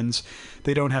depends.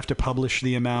 They don't have to publish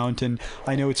the amount. And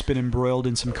I know it's been embroiled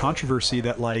in some controversy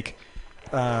that like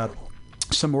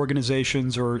some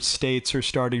organizations or states are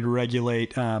starting to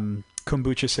regulate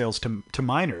kombucha sales to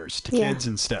minors, to kids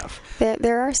and stuff.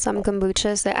 There are some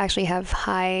kombuchas that actually have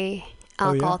high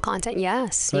alcohol content.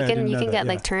 Yes, you can get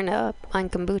like turned up on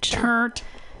kombucha.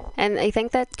 And I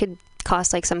think that could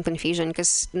cause like some confusion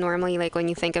because normally like when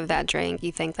you think of that drink,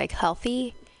 you think like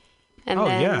healthy,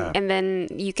 and then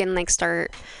you can like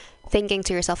start thinking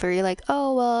to yourself, or you're like,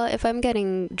 oh well, if I'm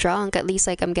getting drunk, at least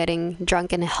like I'm getting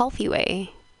drunk in a healthy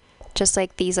way, just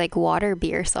like these like water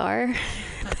beers are.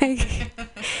 Like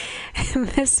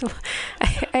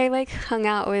I like hung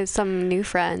out with some new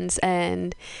friends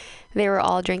and they were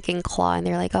all drinking Claw and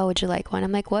they're like, oh, would you like one?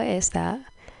 I'm like, what is that?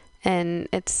 And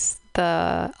it's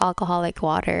the alcoholic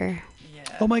water. Yeah.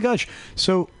 Oh my gosh.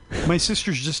 So my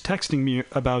sister's just texting me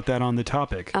about that on the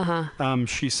topic.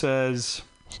 She says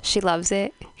she loves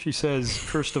it. She says,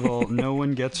 first of all, no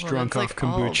one gets drunk off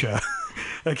kombucha.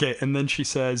 Okay. And then she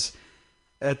says,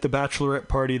 at the bachelorette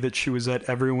party that she was at,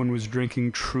 everyone was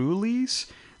drinking Trulies.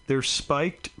 They're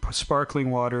spiked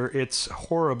sparkling water. It's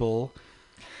horrible.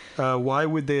 Why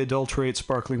would they adulterate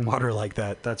sparkling water like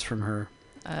that? That's from her.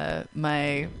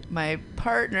 My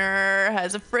partner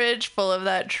has a fridge full of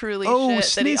that Truly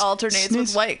shit that he alternates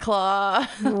with White Claw.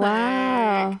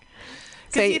 Wow.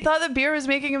 Because he thought the beer was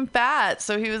making him fat,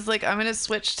 so he was like, "I'm gonna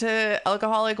switch to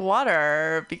alcoholic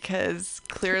water because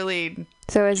clearly."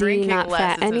 So is he not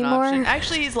fat anymore?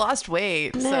 Actually, he's lost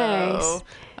weight, nice. So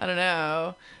I don't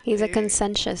know. He's a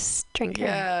conscientious drinker.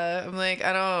 Yeah, I'm like,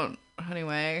 I don't.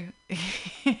 Anyway,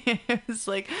 it's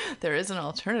like there is an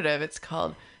alternative. It's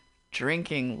called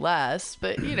drinking less,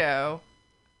 but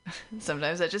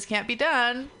sometimes that just can't be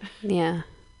done. Yeah.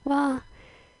 Well,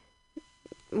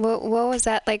 what was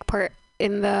that like part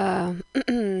in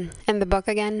the book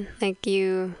again? Like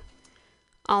you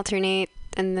alternate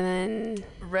and then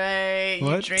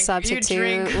What?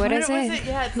 Substitute. What is it?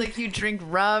 Yeah, it's like you drink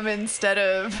rum instead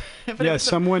of. Yeah,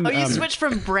 someone. You switch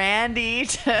from brandy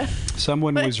to.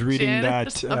 Someone was reading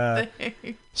that.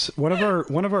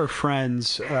 One of our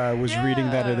friends was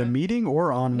reading that at a meeting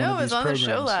or on one of these programs.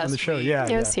 No, it was on the show last week. On the show, yeah.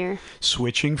 It was here.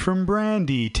 Switching from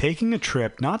brandy, taking a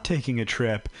trip, not taking a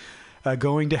trip,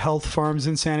 going to health farms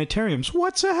and sanitariums.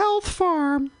 What's a health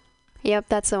farm? Yep,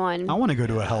 that's the one. I want to go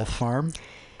to a health farm.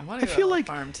 I feel like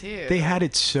farm too. They had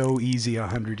it so easy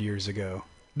 100 years ago.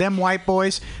 Them white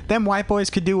boys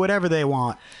could do whatever they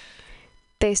want.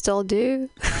 They still do.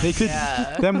 They could.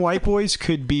 Them white boys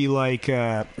could be like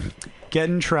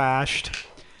getting trashed,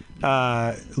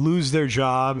 lose their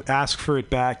job, ask for it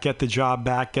back, get the job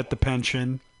back, get the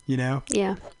pension. You know?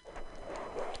 Yeah.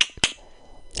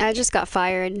 I just got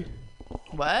fired.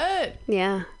 What?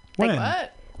 Yeah. When?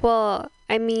 What? Well,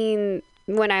 I mean,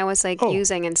 when I was like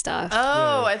using and stuff.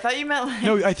 Oh, I thought you meant like.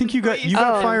 No, I think you got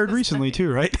fired recently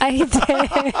too, right? I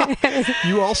did.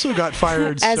 You also got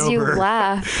fired As sober. you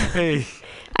laugh. Hey.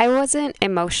 I wasn't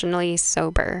emotionally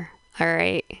sober. All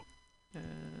right.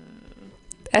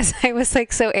 As I was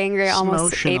like so angry, I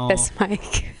almost ate this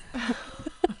mic.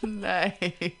 Nice.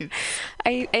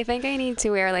 I think I need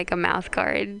to wear like a mouth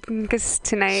guard because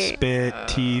tonight. Spit,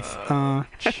 teeth. Well,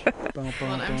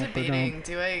 I'm debating.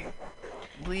 Do I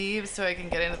leave so I can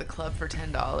get into the club for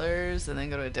 $10 and then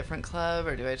go to a different club,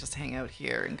 or do I just hang out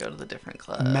here and go to the different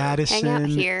club? Madison hang out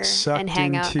here and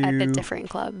hang out at the different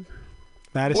club.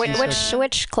 Madison.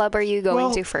 Which club are you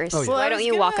going to first? Oh, yeah. Why don't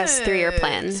you walk us through your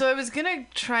plan? So I was gonna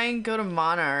try and go to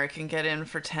Monarch and get in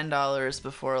for $10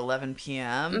 before 11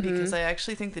 p.m. because I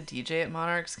actually think the DJ at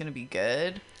Monarch's gonna be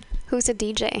good. Who's a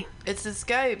DJ? It's this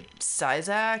guy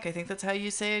Sizak. I think that's how you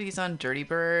say it. He's on Dirty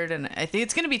Bird, and I think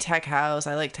it's gonna be tech house.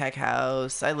 I like tech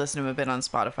house. I listened to him a bit on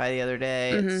Spotify the other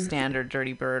day. It's standard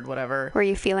Dirty Bird, whatever. Were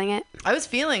you feeling it? I was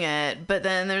feeling it, but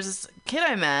then there's this kid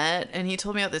I met, and he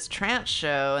told me about this trance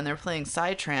show, and they're playing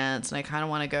psytrance, and I kind of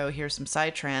want to go hear some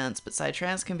psytrance, but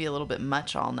psytrance can be a little bit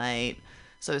much all night.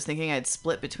 So I was thinking I'd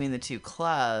split between the two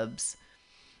clubs.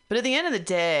 But at the end of the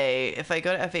day, if I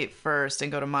go to F8 first and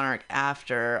go to Monarch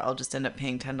after, I'll just end up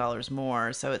paying $10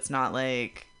 more. So it's not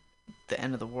like the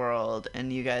end of the world.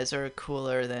 And you guys are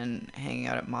cooler than hanging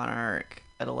out at Monarch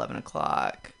at 11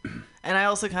 o'clock. And I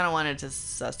also kind of wanted to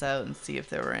suss out and see if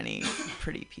there were any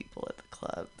pretty people at the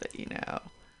club. But, you know.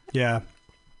 Yeah.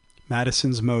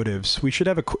 Madison's Motives. We should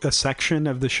have a section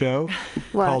of the show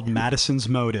called Madison's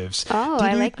Motives. Oh,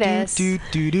 I like this.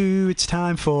 It's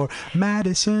time for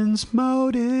Madison's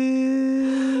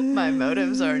Motives. My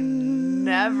motives are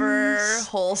never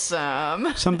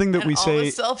wholesome. Something that we say.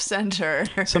 Always self-centered.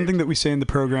 Something that we say in the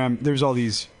program. There's all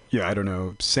these, I don't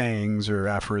know, sayings or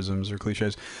aphorisms or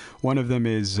cliches. One of them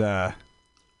is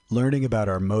learning about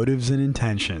our motives and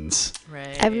intentions.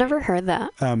 Right. I've never heard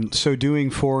that. So doing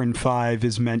 4 and 5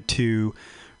 is meant to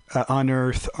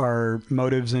unearth our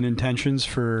motives and intentions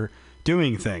for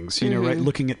doing things, right?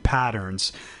 Looking at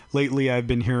patterns. Lately, I've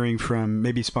been hearing from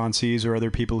maybe sponsees or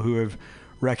other people who have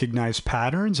recognized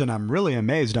patterns, and I'm really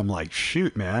amazed. I'm like,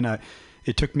 shoot, man,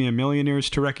 it took me a million years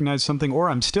to recognize something, or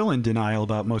I'm still in denial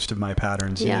about most of my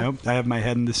patterns, you know? I have my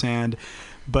head in the sand.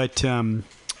 But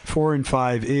 4 and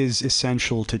 5 is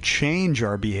essential to change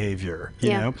our behavior, you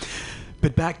know?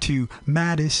 But back to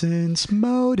Madison's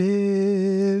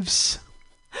motives.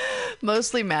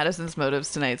 Mostly Madison's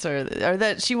motives tonight are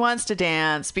that she wants to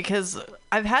dance, because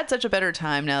I've had such a better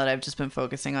time now that I've just been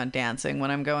focusing on dancing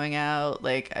when I'm going out.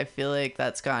 Like, I feel like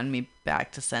that's gotten me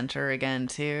back to center again,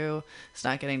 too. It's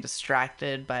not getting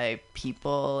distracted by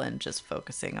people and just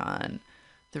focusing on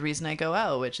the reason I go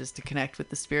out, which is to connect with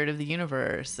the spirit of the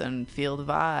universe and feel the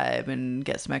vibe and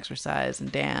get some exercise and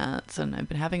dance. And I've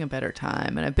been having a better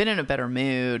time, and I've been in a better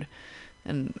mood.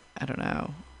 And I don't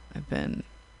know, I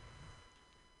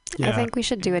think we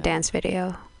should do a dance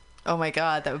video. Oh my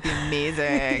God, that would be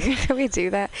amazing. Can we do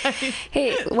that?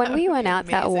 Hey, when we went out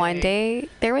that one day,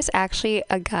 there was actually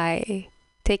a guy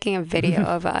taking a video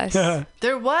of us.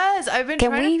 There was. I've been Can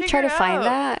trying we to try to figure find out.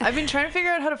 that? I've been trying to figure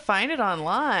out how to find it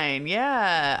online.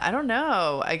 Yeah. I don't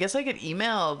know. I guess I could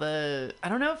email I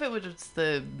don't know if it was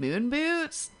the Moon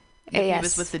Boots. If he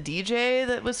was with the DJ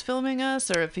that was filming us,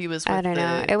 or if he was with I don't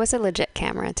know. It was a legit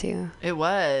camera too. It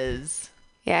was.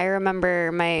 Yeah, I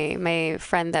remember my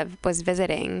friend that was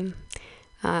visiting.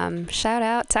 Shout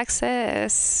out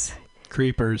Texas.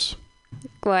 Creepers.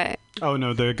 What? Oh,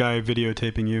 no, the guy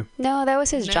videotaping you. No, that was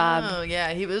his job. Oh,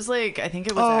 yeah. He was like, I think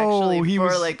it was actually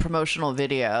for like promotional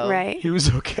video. Right. He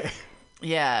was okay.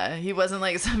 Yeah. He wasn't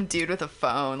like some dude with a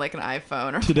phone, like an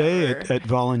iPhone or Today whatever. at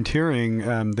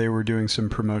volunteering, they were doing some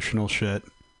promotional shit.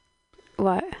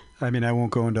 What? I mean, I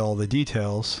won't go into all the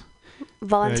details.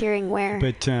 Volunteering where?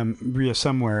 But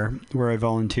somewhere where I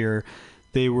volunteer,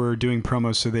 they were doing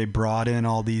promos, so they brought in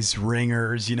all these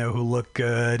ringers, who look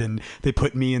good, and they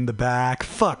put me in the back.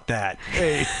 Fuck that.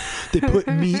 Hey, they put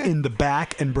me in the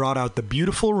back and brought out the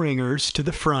beautiful ringers to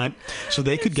the front so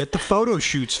they could get the photo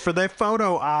shoots for their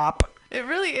photo op. It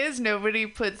really is. Nobody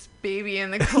puts baby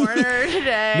in the corner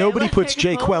today. Nobody puts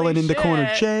Jay holy Quellen in the corner.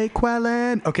 shit. Jay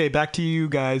Quellen. Okay, back to you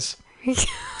guys.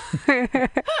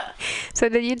 So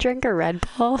did you drink a Red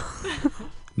Bull?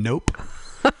 Nope.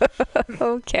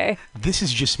 Okay. This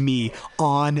is just me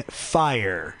on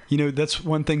fire. You know, that's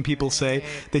one thing people say.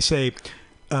 They say,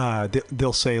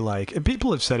 they'll say like, and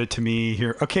people have said it to me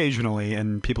here occasionally,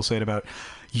 and people say it about,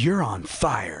 you're on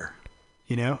fire.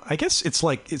 You know, I guess it's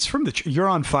like, it's from you're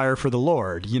on fire for the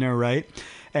Lord, you know, right?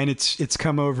 And it's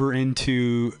come over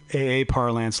into AA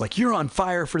parlance, like you're on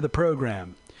fire for the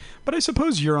program. But I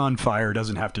suppose you're on fire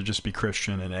doesn't have to just be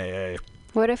Christian in AA.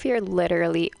 What if you're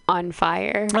literally on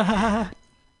fire?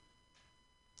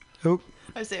 Oh.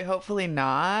 I say hopefully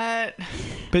not.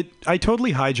 But I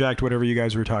totally hijacked whatever you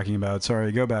guys were talking about.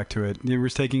 Sorry, go back to it. You were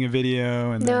taking a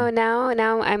video and No, then...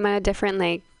 now I'm on a different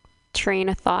like train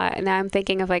of thought. Now I'm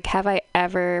thinking of like, have I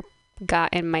ever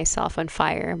gotten myself on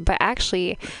fire? But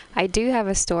actually, I do have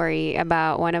a story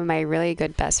about one of my really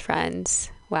good best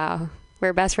friends. Wow.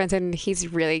 We're best friends and he's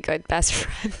really good best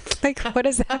friend. Like, what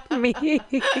does that mean?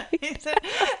 He's an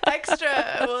extra.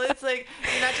 Well, it's like,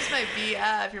 you're not just my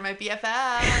BF, you're my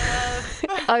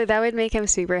BFF. Oh, that would make him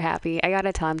super happy. I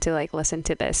gotta tell him to like listen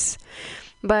to this.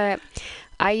 But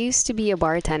I used to be a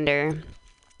bartender,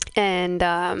 and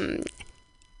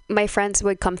my friends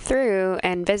would come through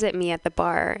and visit me at the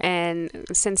bar. And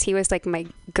since he was like my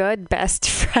good best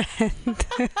friend,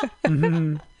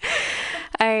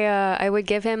 I would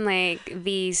give him like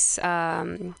these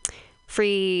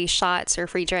free shots or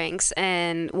free drinks,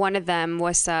 and one of them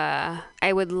was I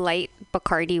would light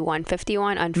Bacardi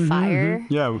 151 on fire.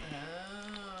 Yeah.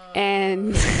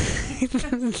 And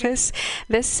this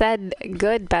said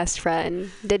good best friend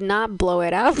did not blow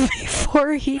it out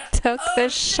before he took the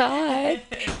shot.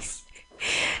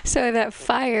 So that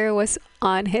fire was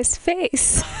on his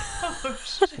face. Oh,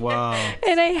 shit. Wow.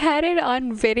 And I had it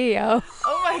on video.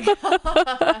 Oh my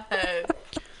god.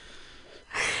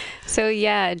 So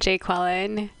yeah, Jake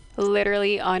Quellen,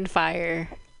 literally on fire.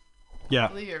 Yeah.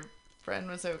 Hopefully your friend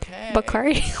was okay.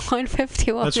 Bacardi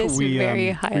 151 That's what is we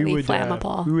very highly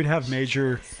flammable. We would have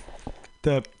major...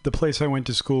 The place I went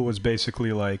to school was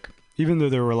basically like, even though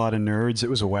there were a lot of nerds, it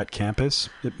was a wet campus.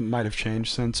 It might have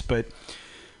changed since, but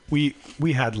we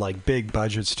had like big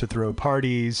budgets to throw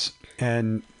parties,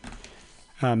 and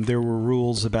there were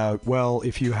rules about, well,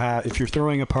 if you're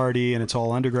throwing a party and it's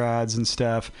all undergrads and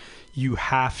stuff, you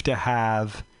have to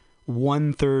have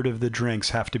 1/3 of the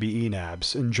drinks have to be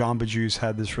ENABs. And Jamba Juice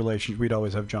had this relation. We'd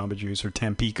always have Jamba Juice or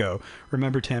Tampico.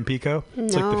 Remember Tampico?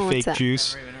 It's like the fake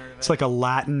juice. It's like a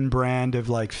Latin brand of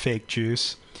like fake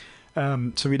juice.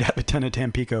 So we'd have a ton of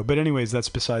Tampico. But anyways, that's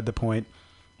beside the point.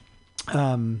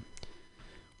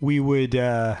 We would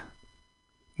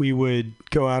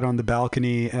go out on the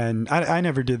balcony, and I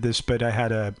never did this, but I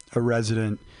had a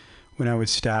resident when I was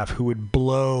staff who would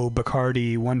blow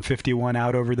Bacardi 151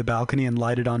 out over the balcony and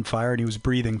light it on fire, and he was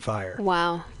breathing fire.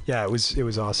 Wow. Yeah, it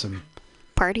was awesome.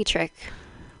 Party trick.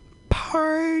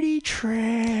 Party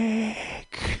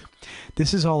trick.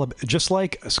 This is all just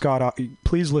like Scott.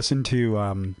 Please listen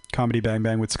to Comedy Bang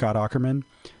Bang with Scott Aukerman,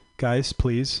 guys.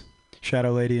 Please,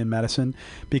 Shadow Lady and Medicine,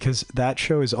 because that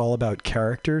show is all about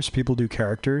characters. People do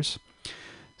characters,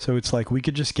 so it's like we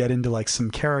could just get into like some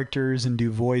characters and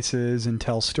do voices and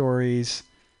tell stories.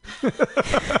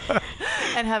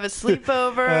 And have a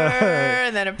sleepover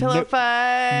and then a pillow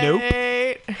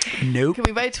fight. Nope. Can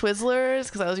we buy Twizzlers?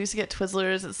 Because I always used to get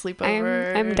Twizzlers at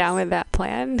sleepovers. I'm down with that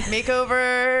plan.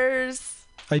 Makeovers.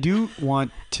 I do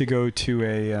want to go to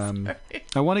a.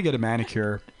 I want to get a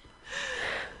manicure.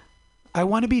 I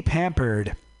want to be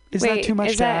pampered. Is that too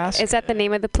much to ask? Is that the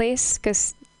name of the place?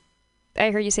 Because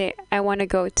I heard you say, I want to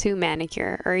go to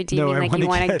manicure. Or do you mean like you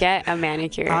want to get a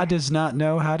manicure? I does not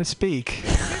know how to speak.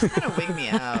 Pedicures kind of wig me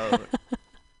out.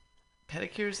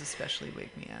 Pedicures especially wig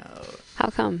me out. How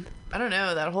come? I don't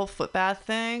know. That whole foot bath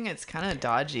thing, it's kind of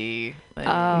dodgy. Like,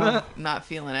 not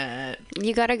feeling it.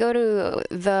 You got to go to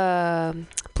the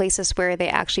places where they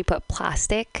actually put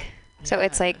plastic. So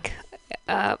it's like,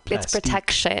 it's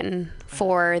protection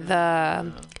for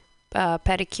the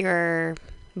pedicure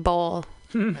bowl.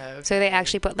 Okay. So they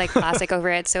actually put like plastic over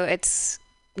it. So it's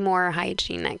more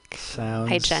hygienic.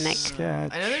 Hygienic. I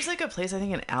know there's like a place I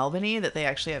think in Albany that they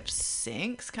actually have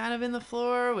sinks kind of in the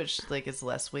floor, which like is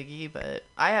less wiggy, but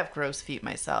I have gross feet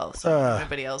myself, so if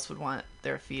anybody else would want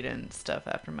their feet and stuff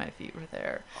after my feet were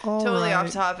there. Totally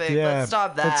off topic. Yeah, let's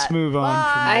stop that. Let's move on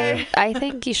from there. I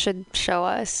think you should show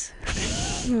us.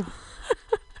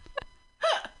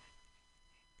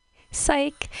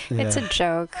 Psych. It's a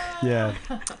joke. Yeah.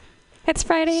 It's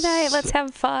Friday night. Let's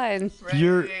have fun.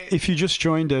 Right. If you just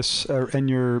joined us,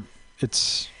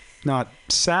 it's not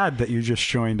sad that you just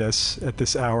joined us at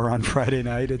this hour on Friday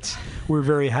night. We're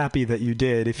very happy that you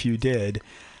did, if you did.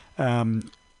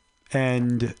 And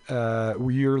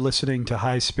you're listening to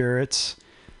HighSpirits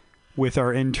with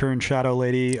our intern Shadow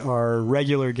Lady, our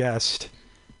regular guest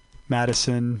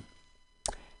Madison,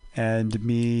 and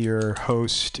me, your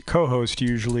co-host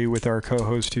usually, with our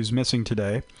co-host who's missing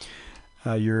today.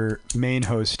 Your main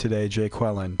host today, Jay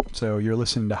Quellen. So you're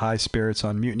listening to High Spirits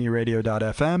on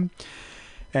MutinyRadio.fm.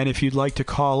 And if you'd like to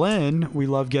call in, we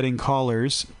love getting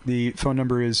callers. The phone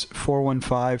number is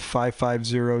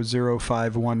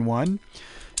 415-550-0511.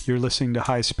 You're listening to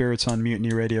High Spirits on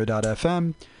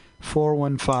MutinyRadio.fm.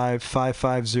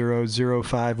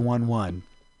 415-550-0511.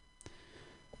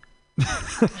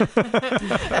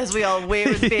 As we all wait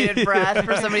with bated breath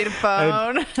for somebody to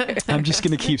phone. I'm just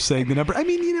going to keep saying the number. I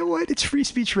mean, you know what? It's free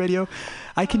speech radio.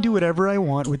 I can do whatever I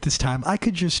want with this time. I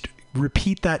could just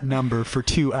repeat that number for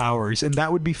 2 hours, and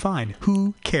that would be fine.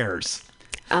 Who cares?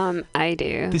 I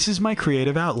do. This is my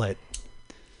creative outlet.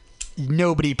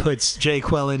 Nobody puts Jay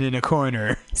Quellen in a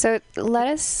corner. So let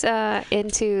us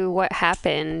into what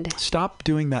happened. Stop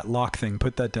doing that lock thing.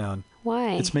 Put that down.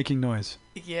 Why? It's making noise.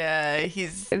 Yeah,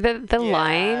 he's... The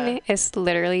line is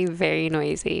literally very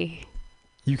noisy.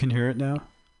 You can hear it now?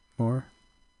 More?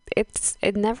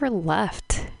 It never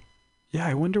left. Yeah,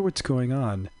 I wonder what's going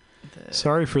on.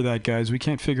 Sorry for that, guys. We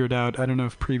can't figure it out. I don't know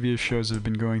if previous shows have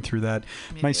been going through that.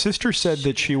 My sister said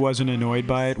that she wasn't annoyed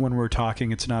by it when we're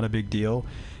talking. It's not a big deal.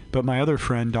 But my other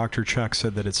friend, Dr. Chuck,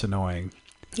 said that it's annoying.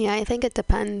 Yeah, I think it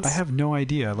depends. I have no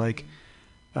idea.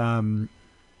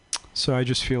 So I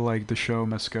just feel like the show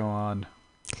must go on.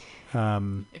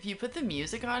 If you put the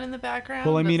music on in the background,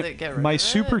 well, I mean, does it get rid my of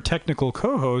super it? technical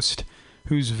co-host,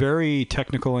 who's very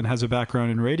technical and has a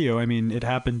background in radio, I mean, it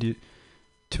happened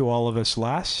to all of us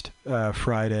last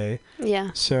Friday.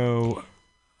 Yeah. So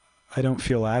I don't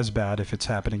feel as bad if it's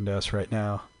happening to us right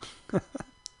now.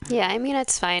 Yeah, I mean,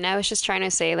 it's fine. I was just trying to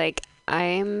say, like,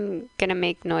 I'm going to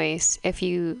make noise if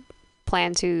you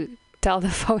plan to tell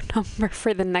the phone number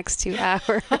for the next 2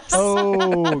 hours.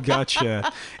 Oh,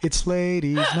 gotcha. It's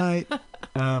ladies' night.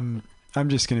 I'm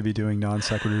just going to be doing non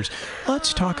sequiturs.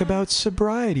 Let's talk about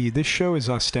sobriety. This show is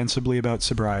ostensibly about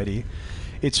sobriety.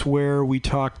 It's where we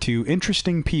talk to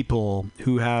interesting people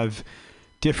who have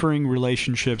differing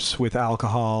relationships with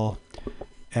alcohol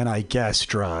and, I guess,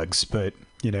 drugs, but,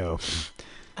 you know...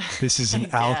 This is an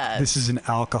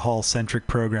alcohol-centric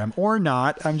program. Or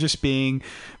not. I'm just being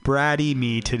bratty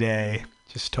me today.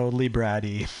 Just totally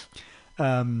bratty.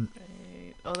 Right.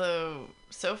 Although,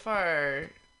 so far,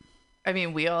 I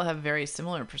mean, we all have very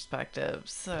similar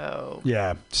perspectives, so...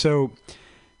 Yeah. So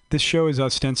this show is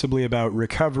ostensibly about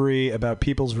recovery, about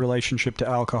people's relationship to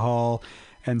alcohol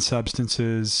and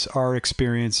substances, our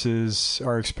experiences,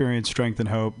 our experience, strength, and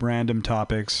hope, random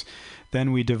topics.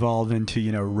 Then we devolve into,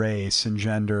 race and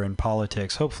gender and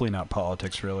politics. Hopefully not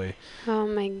politics, really. Oh,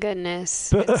 my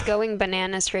goodness. It's going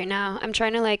bananas right now. I'm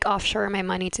trying to, offshore my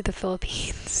money to the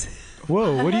Philippines.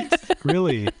 Whoa, what do you...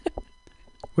 Really?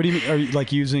 What do you mean? Are you,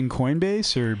 using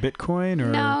Coinbase or Bitcoin or...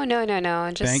 No.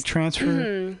 Just bank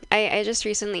transfer? I just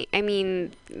recently... I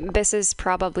mean, this is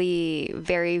probably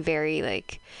very, very,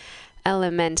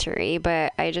 elementary,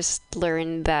 but I just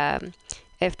learned that...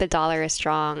 If the dollar is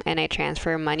strong and I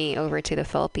transfer money over to the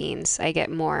Philippines, I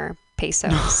get more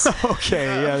pesos. Okay,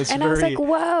 yeah, that's and I was like,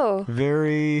 whoa.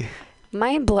 Very...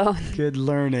 Mind blown. Good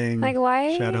learning.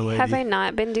 Why Shadow Lady. have I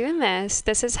not been doing this?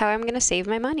 This is how I'm going to save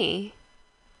my money.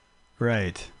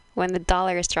 Right. When the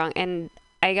dollar is strong. And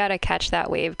I got to catch that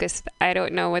wave because I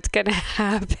don't know what's going to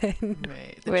happen.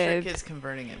 Right. The trick is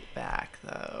converting it back,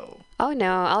 though. Oh,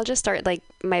 no. I'll just start,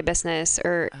 my business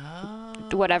or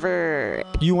whatever.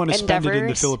 You want to spend endeavors. it in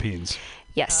the Philippines?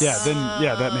 Yes. Yeah, then,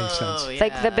 that makes sense.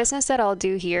 Yeah. The business that I'll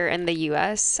do here in the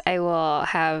U.S., I will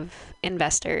have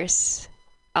investors.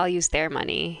 I'll use their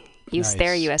money, use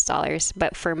their U.S. dollars.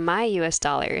 But for my U.S.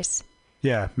 dollars...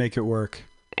 Yeah, make it work.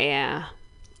 Yeah.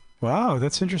 Wow,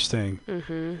 that's interesting.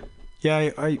 Mm-hmm.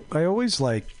 Yeah, I always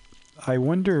I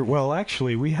wonder, well,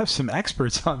 actually, we have some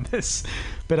experts on this,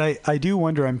 but I do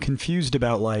wonder, I'm confused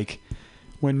about,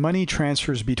 when money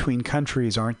transfers between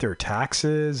countries, aren't there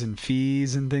taxes and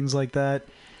fees and things like that?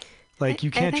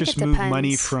 You can't just move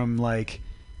money from,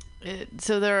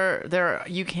 So there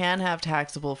you can have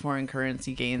taxable foreign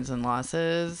currency gains and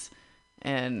losses,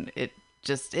 and it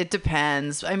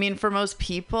depends. I mean, for most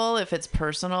people, if it's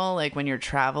personal, when you're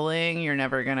traveling, you're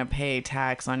never going to pay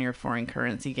tax on your foreign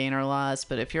currency gain or loss.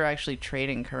 But if you're actually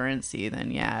trading currency, then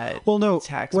yeah. Well, no, it's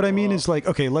taxable. what I mean is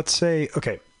let's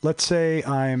say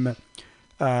I'm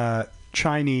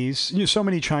Chinese, so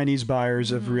many Chinese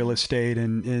buyers of real estate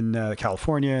in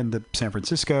California and the San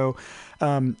Francisco.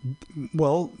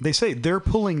 Well, they say they're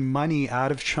pulling money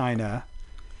out of China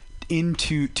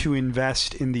to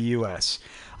invest in the U.S.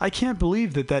 I can't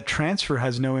believe that transfer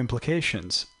has no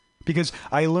implications. Because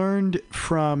I learned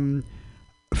from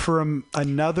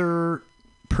another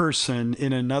person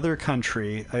in another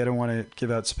country, I don't want to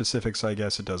give out specifics, I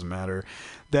guess it doesn't matter,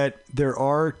 that there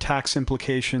are tax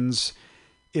implications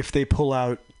if they pull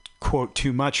out, quote,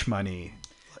 too much money.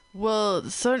 Well,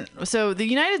 so the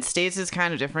United States is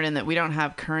kind of different in that we don't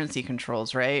have currency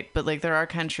controls, right? But like there are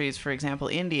countries, for example,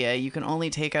 India, you can only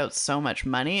take out so much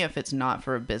money if it's not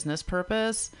for a business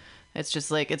purpose. It's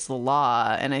just like it's the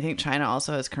law. And I think China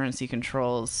also has currency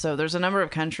controls. So there's a number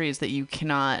of countries that you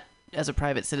cannot, as a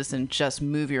private citizen, just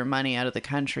move your money out of the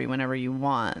country whenever you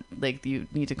want. Like you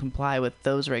need to comply with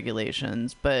those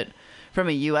regulations. But from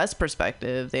a U.S.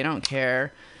 perspective, they don't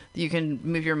care. You can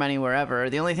move your money wherever.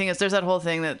 The only thing is there's that whole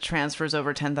thing that transfers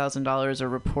over $10,000 are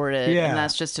reported. Yeah. And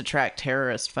that's just to track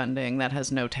terrorist funding. That has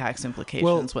no tax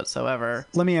implications whatsoever.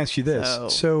 Let me ask you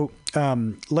this. So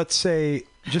let's say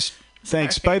just...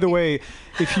 Thanks. By the way,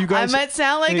 if you guys... I might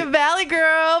sound like a valley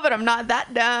girl, but I'm not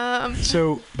that dumb.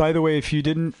 So, by the way, if you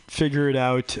didn't figure it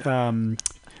out,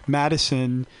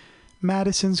 Madison's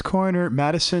Corner,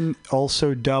 Madison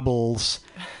also doubles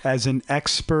as an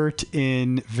expert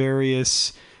in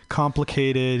various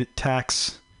complicated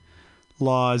tax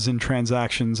laws and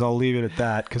transactions. I'll leave it at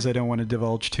that because I don't want to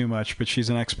divulge too much, but she's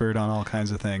an expert on all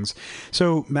kinds of things.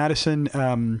 So, Madison,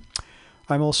 I'm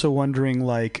also wondering,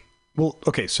 like... Well,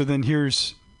 okay, so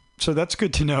that's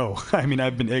good to know. I mean,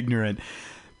 I've been ignorant.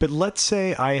 But let's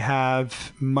say I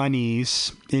have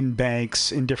monies in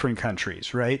banks in different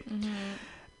countries, right? Mm-hmm.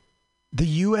 The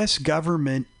U.S.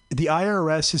 government, the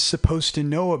IRS is supposed to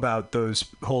know about those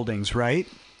holdings, right?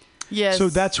 Yes. So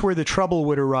that's where the trouble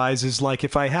would arise is like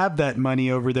if I have that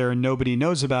money over there and nobody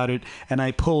knows about it and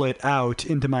I pull it out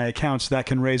into my accounts, that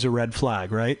can raise a red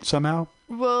flag, right? Somehow?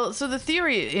 Well, so the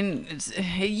theory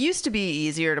it used to be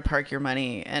easier to park your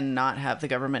money and not have the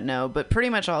government know, but pretty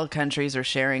much all countries are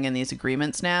sharing in these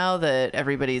agreements now that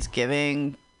everybody's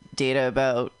giving data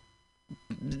about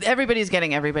everybody's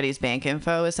getting everybody's bank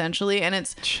info essentially, and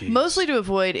it's mostly to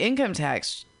avoid income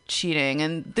tax cheating.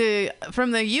 And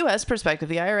from the U.S. perspective,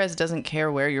 the IRS doesn't care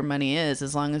where your money is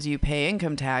as long as you pay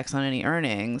income tax on any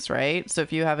earnings, right? So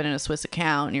if you have it in a Swiss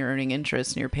account and you're earning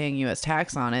interest and you're paying U.S.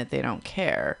 tax on it, they don't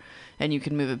care. And you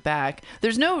can move it back.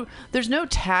 There's no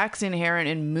tax inherent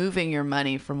in moving your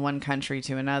money from one country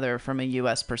to another from a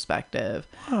U.S. perspective.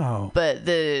 Oh. But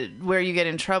where you get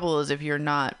in trouble is if you're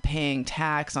not paying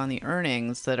tax on the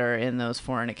earnings that are in those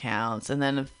foreign accounts. And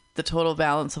then if the total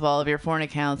balance of all of your foreign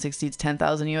accounts exceeds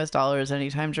 $10,000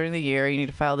 anytime during the year, you need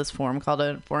to file this form called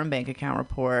a foreign bank account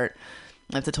report.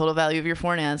 If the total value of your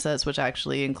foreign assets, which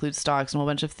actually includes stocks and a whole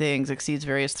bunch of things, exceeds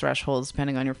various thresholds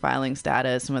depending on your filing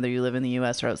status and whether you live in the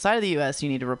U.S. or outside of the U.S., you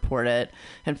need to report it.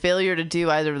 And failure to do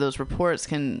either of those reports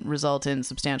can result in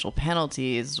substantial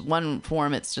penalties. One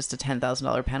form, it's just a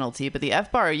 $10,000 penalty. But the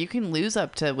FBAR, you can lose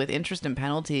up to, with interest and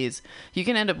penalties, you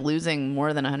can end up losing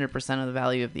more than 100% of the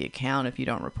value of the account if you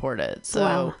don't report it. So.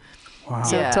 Wow. Wow.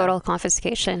 So total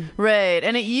confiscation. Right.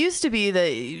 And it used to be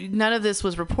that none of this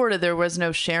was reported. There was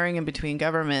no sharing in between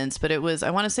governments, but it was, I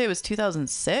want to say it was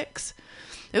 2006.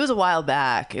 It was a while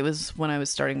back. It was when I was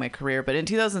starting my career. But in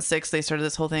 2006, they started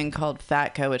this whole thing called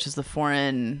FATCA, which is the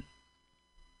Foreign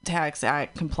Tax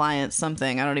Act Compliance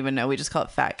something. I don't even know. We just call it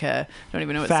FATCA. I don't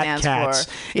even know what it stands for.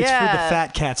 It's for the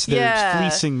fat cats. They're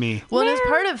fleecing me. Well, as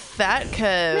part of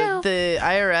FATCA, the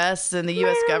IRS and the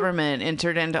U.S. government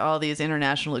entered into all these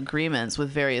international agreements with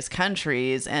various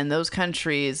countries. And those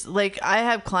countries, like I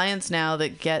have clients now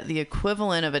that get the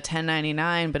equivalent of a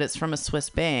 1099, but it's from a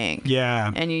Swiss bank.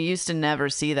 Yeah. And you used to never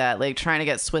see that. Like trying to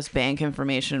get Swiss bank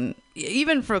information,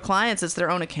 even for clients, it's their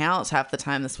own accounts. Half the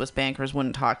time the Swiss bankers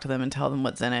wouldn't talk to them and tell them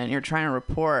what's in it. And you're trying to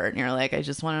report and you're like, I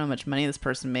just want to know how much money this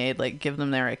person made. Like give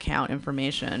them their account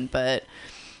information. But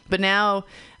now,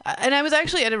 and I was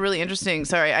actually at a really interesting,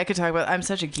 sorry, I could talk about, I'm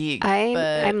such a geek.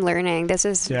 I'm learning. This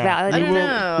is valid. I don't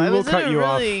know. We will cut you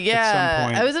off at some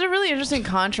point. I was at a really interesting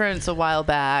conference a while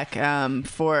back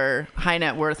for high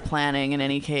net worth planning in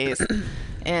any case.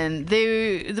 And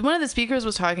one of the speakers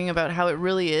was talking about how it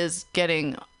really is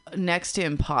getting next to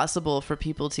impossible for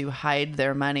people to hide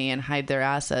their money and hide their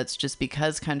assets just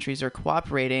because countries are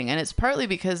cooperating. And it's partly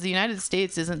because the United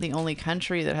States isn't the only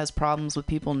country that has problems with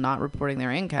people not reporting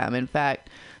their income. In fact,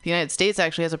 the United States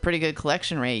actually has a pretty good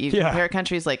collection rate. You compare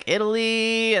countries like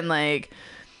Italy and like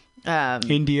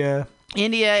India,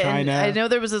 China. And I know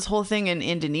there was this whole thing in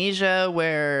Indonesia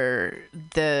where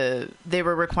they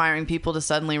were requiring people to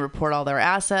suddenly report all their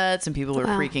assets, and people were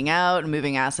freaking out and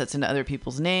moving assets into other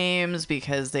people's names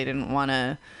because they didn't want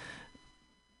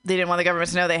the government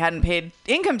to know they hadn't paid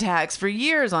income tax for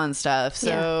years on stuff.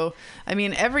 So, I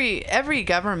mean, every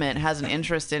government has an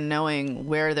interest in knowing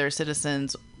where their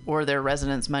citizens or their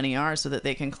residents' money are so that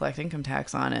they can collect income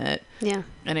tax on it. Yeah.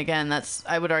 And again,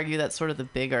 I would argue that's sort of the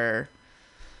bigger,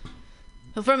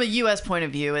 from a U.S. point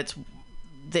of view, it's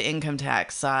the income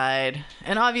tax side.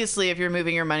 And obviously, if you're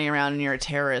moving your money around and you're a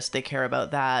terrorist, they care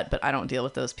about that. But I don't deal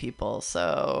with those people.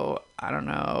 So I don't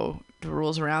know the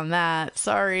rules around that.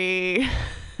 Sorry.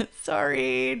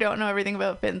 Sorry. Don't know everything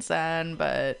about FinCEN,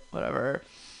 but whatever.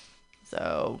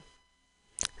 So.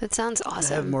 That sounds I have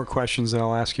awesome. more questions that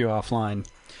I'll ask you offline.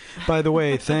 By the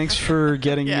way, thanks for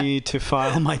getting me to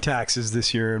file my taxes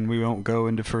this year, and we won't go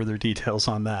into further details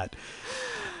on that.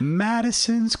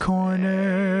 Madison's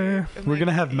Corner. We're going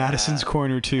to have Madison's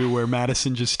Corner, too, where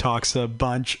Madison just talks a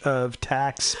bunch of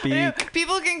tax speak.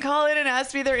 People can call in and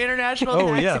ask me their international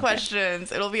tax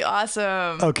questions. It'll be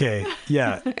awesome. Okay,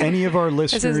 yeah. Any of our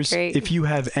This is listeners, great. if you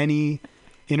have any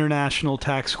international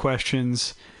tax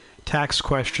questions,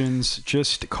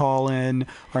 just call in.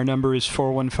 Our number is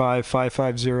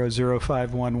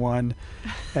 415-550-0511,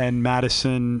 and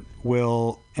Madison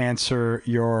will answer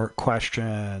your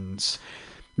questions.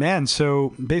 Man,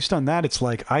 so based on that, it's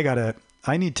like I've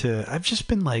just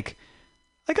been like,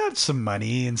 I got some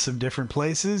money in some different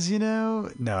places, No,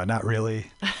 not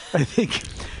really. I think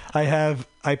I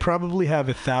probably have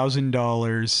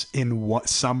 $1,000 in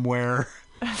somewhere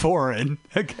foreign.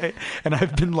 Okay. And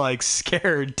I've been like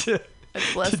scared to.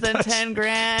 It's less than 10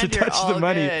 grand. To touch all the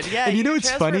money. Good. Yeah, and you know can what's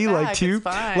transfer funny, it like back, too, it's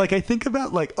fine. like I think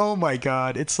about like, oh my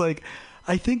God, it's like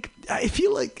I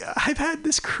feel like I've had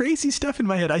this crazy stuff in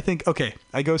my head. I think, okay,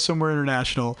 I go somewhere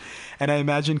international and I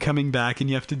imagine coming back and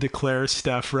you have to declare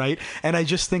stuff, right? And I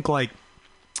just think like,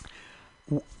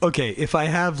 okay, if I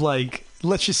have like,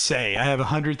 let's just say I have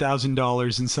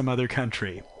 $100,000 in some other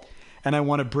country and I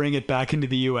want to bring it back into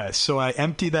the U.S. So I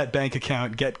empty that bank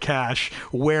account, get cash,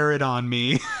 wear it on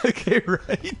me, okay,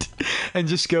 right? And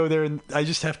just go there, and I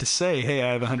just have to say, hey,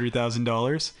 I have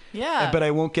 $100,000. Yeah. But I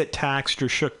won't get taxed or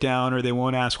shook down, or they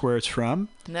won't ask where it's from.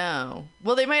 No.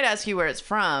 Well, they might ask you where it's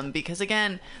from because,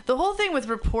 again, the whole thing with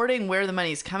reporting where the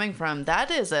money's coming from,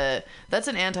 that's an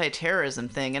anti-terrorism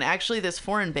thing. And actually, this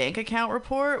foreign bank account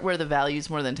report where the value's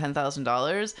more than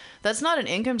 $10,000, that's not an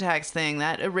income tax thing.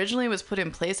 That originally was put in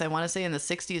place, I want to say, in the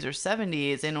 60s or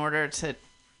 70s in order to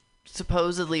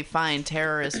supposedly find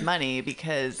terrorist money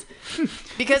because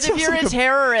if you're a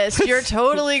terrorist, you're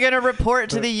totally going to report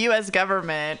to the U.S.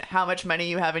 government how much money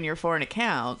you have in your foreign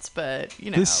accounts. But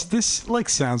this like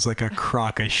sounds like a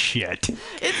crock of shit.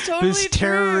 It's totally this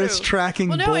terrorist true. tracking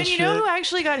bullshit. bullshit. And you know who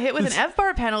actually got hit with an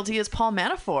FBAR penalty is Paul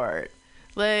Manafort.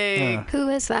 Like who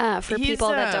is that for people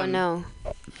that don't know?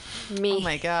 Me. Oh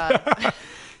my God. I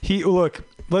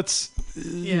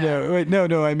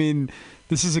mean,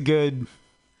 this is a good.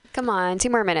 Come on, 2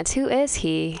 more minutes. Who is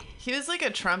he? He was like a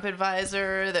Trump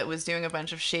advisor that was doing a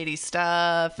bunch of shady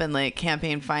stuff and like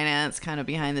campaign finance kind of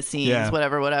behind the scenes,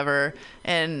 whatever.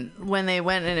 And when they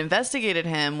went and investigated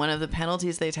him, one of the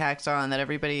penalties they tacked on that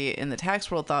everybody in the tax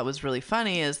world thought was really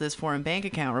funny is this foreign bank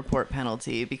account report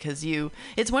penalty, because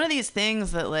it's one of these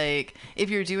things that like, if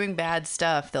you're doing bad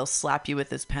stuff, they'll slap you with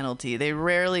this penalty. They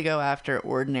rarely go after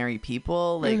ordinary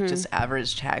people, like just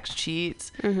average tax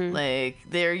cheats. Like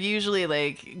they're usually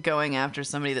like going after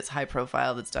somebody that's high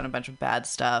profile, that's done a bunch of bad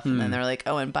stuff, and then they're like,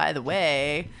 oh, and by the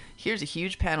way, here's a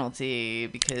huge penalty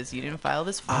because you didn't file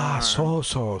this form.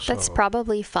 So. That's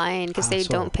probably fine because they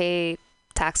don't pay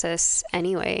taxes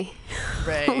anyway.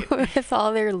 Right. With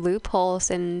all their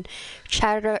loopholes and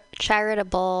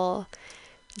charitable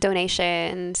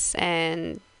donations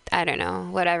and I don't know,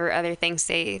 whatever other things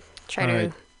they try to.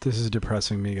 Right. This is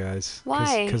depressing me, guys.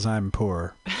 Why? Because I'm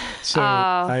poor.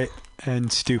 So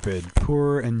and stupid,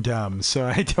 poor and dumb. So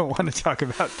I don't want to talk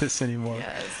about this anymore.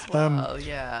 Yes, well,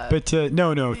 yeah. But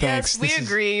no, thanks. Yes, we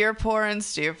agree. You're poor and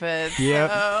stupid. Yeah.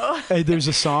 So. Hey, there's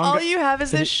a song. All you have is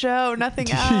this show,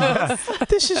 nothing else.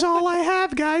 This is all I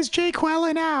have, guys. Jake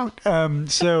Wellen out.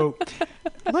 So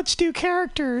let's do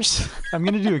characters. I'm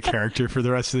gonna do a character for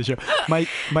the rest of the show.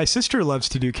 My sister loves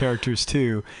to do characters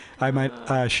too. I might.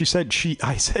 I said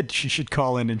she should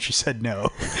call in, and she said no.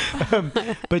 No,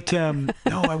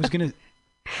 I was gonna.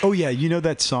 Oh yeah, you know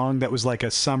that song that was like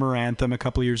a summer anthem a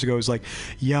couple of years ago? It was like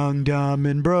Young, Dumb,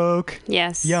 and Broke.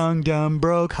 Yes. Young, Dumb,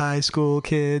 Broke high school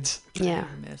kids. Yeah.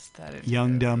 I missed that.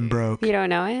 Young, Dumb, Broke. You don't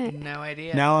know it? No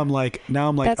idea. Now I'm like.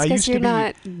 That's I because used to you're be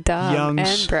not dumb young,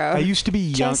 and broke. I used to be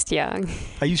young. Just young.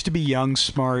 I used to be young,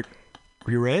 smart,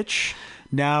 rich.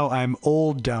 Now I'm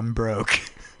old, dumb, broke.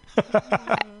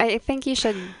 I think you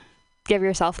should give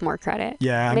yourself more credit.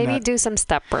 Yeah. Maybe do some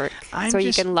step work so you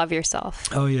just- can love yourself.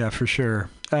 Oh yeah, for sure.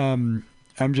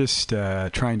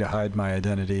 trying to hide my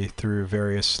identity through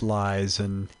various lies,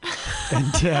 and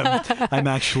I'm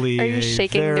actually Are you a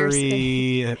shaking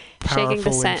very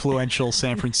powerful, scent? influential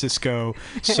San Francisco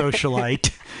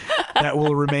socialite that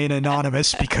will remain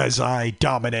anonymous because I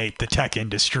dominate the tech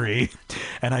industry,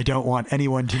 and I don't want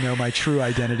anyone to know my true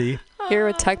identity. You're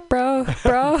a tech bro?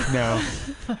 No.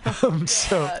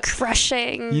 So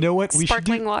Crushing. you know what we should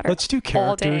sparkling do? water Let's do all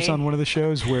characters day. on one of the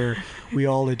shows where we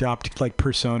all adopt like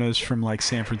personas from like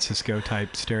San Francisco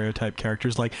type stereotype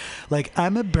characters. Like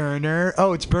I'm a burner.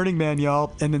 Oh, it's Burning Man,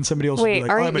 y'all. And then somebody else will be Wait,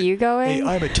 like, aren't you going? Hey,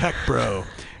 I'm a tech bro.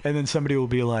 And then somebody will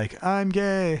be like, I'm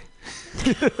gay.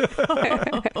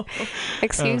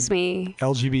 Excuse me.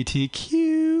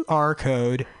 LGBTQR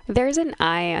code. There's an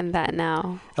I on that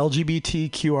now.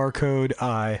 LGBTQR code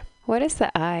I. What is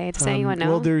the I? Does anyone know?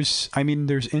 Well, there's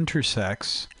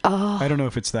intersex. Oh, I don't know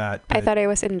if it's that. I but- thought I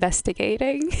was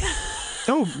investigating.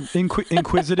 Oh,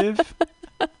 inquisitive,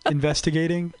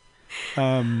 investigating.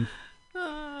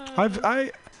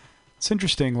 It's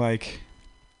interesting. Like,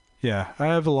 yeah, I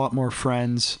have a lot more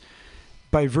friends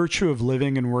by virtue of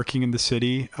living and working in the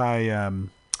city. I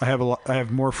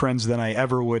have more friends than I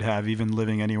ever would have, even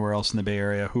living anywhere else in the Bay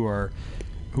Area, who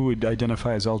would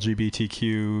identify as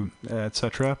LGBTQ,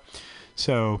 etc.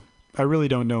 So I really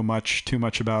don't know too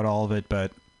much about all of it,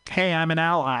 but hey, I'm an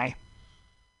ally.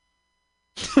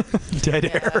 Dead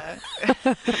air.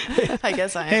 I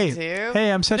guess I am too.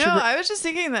 Hey, I'm such No, a. I was just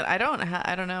thinking that I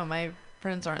don't know. My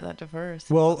friends aren't that diverse.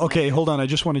 Well, okay, hold on. I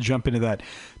just want to jump into that.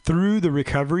 Through the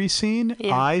recovery scene,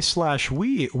 Yeah.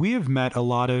 we have met a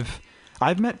lot of.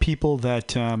 I've met people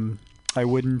that I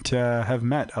wouldn't have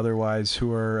met otherwise,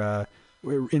 who are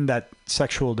in that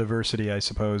sexual diversity, I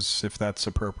suppose, if that's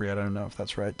appropriate. I don't know if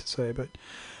that's right to say, but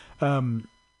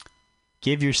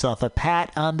Give yourself a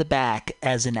pat on the back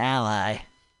as an ally.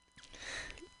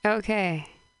 Okay.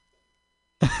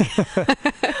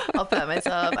 I'll pat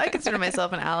myself. I consider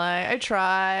myself an ally. I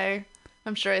try.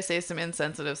 I'm sure I say some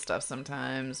insensitive stuff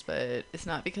sometimes, but it's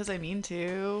not because I mean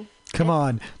to. come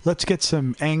on, let's get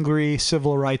some angry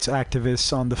civil rights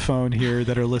activists on the phone here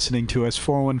that are listening to us.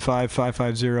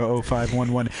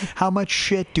 415-550-0511. How much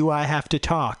shit do I have to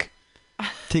talk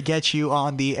to get you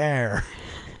on the air?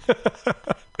 I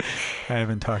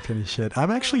haven't talked any shit.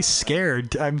 I'm actually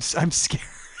scared. I'm scared.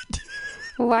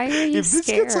 Why are you If this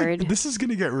scared? gets like, this is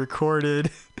gonna get recorded,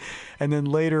 and then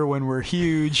later when we're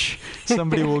huge,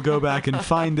 somebody will go back and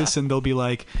find this, and they'll be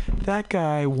like, "That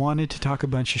guy wanted to talk a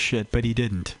bunch of shit, but he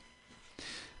didn't."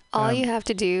 All you have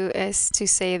to do is to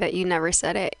say that you never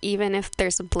said it, even if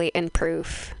there's blatant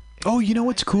proof. Oh, you know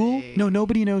what's cool? No,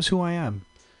 nobody knows who I am.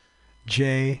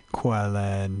 Jay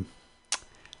Quellen.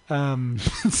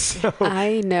 So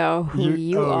I know who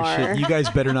you are. Shit, you guys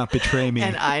better not betray me.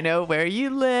 And I know where you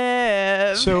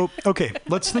live. So, okay,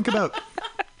 let's think about.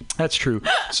 That's true.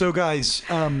 So, guys,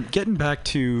 getting back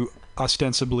to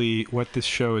ostensibly what this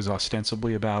show is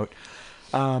ostensibly about.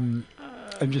 I'm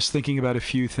just thinking about a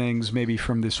few things maybe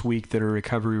from this week that are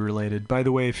recovery related. By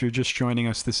the way, if you're just joining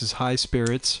us, this is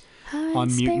HighSpirits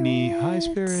on Mutiny.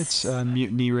 HighSpirits on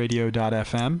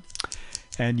MutinyRadio.fm.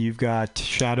 And you've got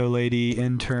Shadow Lady,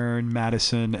 Intern,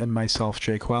 Madison, and myself,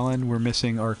 Jay Quellen. We're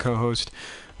missing our co-host,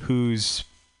 whose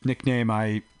nickname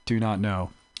I do not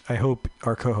know. I hope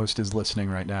our co-host is listening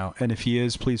right now. And if he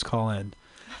is, please call in.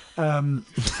 You're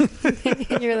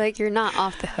not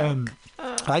off the hook.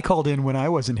 I called in when I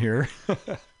wasn't here.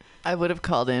 I would have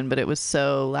called in, but it was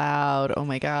so loud. Oh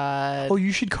my god. Oh,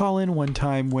 you should call in one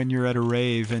time when you're at a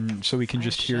rave, and so we can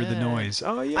just hear the noise.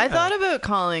 Oh yeah. I thought about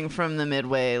calling from the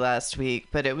Midway last week,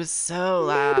 but it was so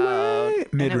loud. And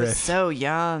it was Midriff. so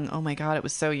young. Oh my god, it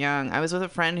was so young. I was with a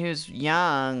friend who's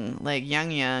young, like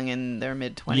young, in their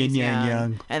mid-20s. Yin yang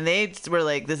young. And they were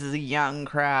like, this is a young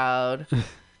crowd.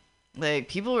 Like,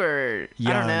 people were, I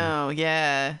Young. don't know,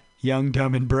 yeah. Young,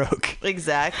 dumb, and broke.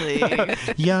 Exactly.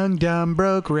 Young, dumb,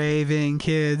 broke, raving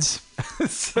kids.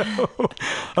 So,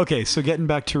 okay, so getting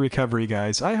back to recovery,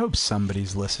 guys. I hope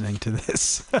somebody's listening to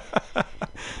this.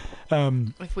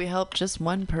 If we help just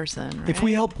one person, right? If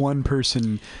we help one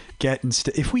person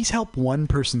if we help one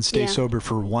person stay Yeah. sober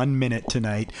for 1 minute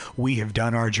tonight, we have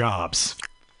done our jobs.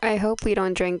 I hope we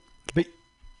don't drink. But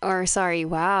Or sorry,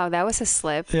 wow, that was a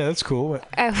slip. yeah, that's cool.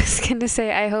 I was gonna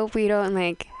say I hope we don't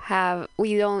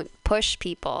we don't push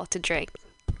people to drink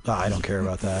I don't care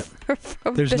about that.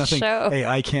 from There's the nothing. show. Hey,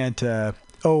 I can't.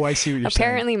 Oh, I see what you're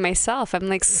Apparently myself, I'm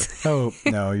like saying. Oh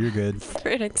no, you're good.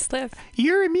 and slip.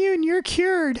 You're immune. You're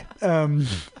cured.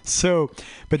 So,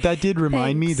 but that did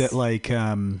remind me that like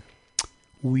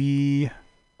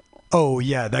Oh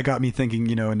yeah, that got me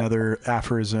thinking. Another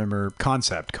aphorism or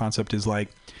concept. Concept is like,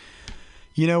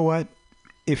 you know what?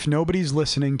 if nobody's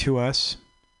listening to us,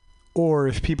 or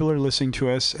if people are listening to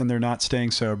us and they're not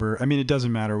staying sober, I mean, it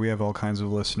doesn't matter. We have all kinds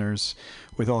of listeners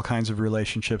with all kinds of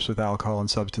relationships with alcohol and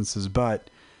substances, but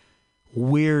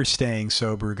we're staying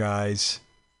sober, guys,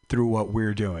 through what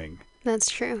we're doing. That's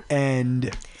true.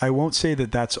 And I won't say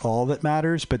that that's all that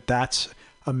matters, but that's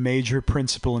a major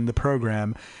principle in the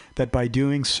program, that by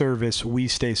doing service, we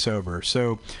stay sober.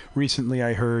 So recently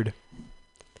I heard,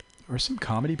 are some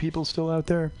comedy people still out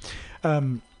there?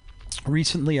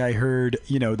 Recently I heard,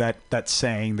 that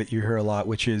saying that you hear a lot,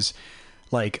 which is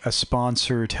like a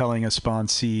sponsor telling a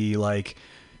sponsee, like,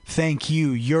 thank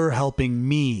you, you're helping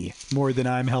me more than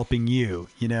I'm helping you,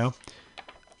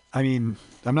 I mean,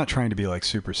 I'm not trying to be like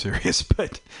super serious,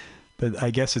 but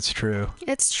I guess it's true.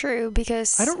 It's true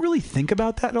because I don't really think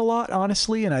about that a lot,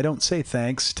 honestly, and I don't say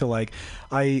thanks to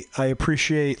I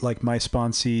appreciate like my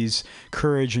sponsees'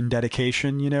 courage and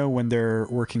dedication, when they're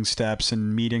working steps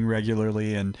and meeting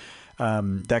regularly and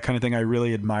that kind of thing. I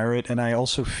really admire it, and I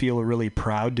also feel really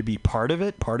proud to be part of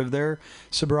it, part of their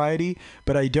sobriety,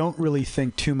 but I don't really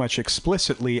think too much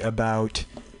explicitly about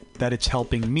that it's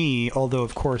helping me, although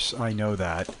of course I know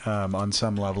that on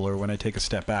some level, or when I take a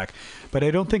step back, but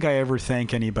I don't think I ever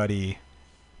thank anybody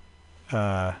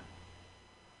for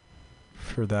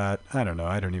that. I don't know.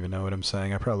 I don't even know what I'm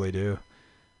saying. I probably do.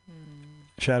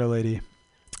 Shadow Lady.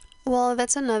 Well,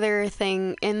 that's another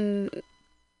thing in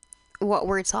what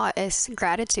we're taught is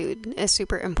gratitude is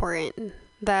super important.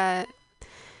 That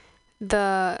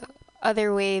the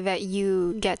other way that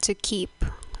you get to keep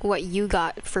what you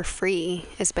got for free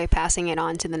is by passing it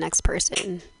on to the next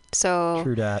person. So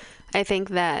True that. I think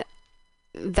that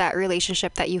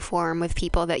relationship that you form with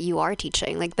people that you are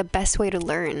teaching, like the best way to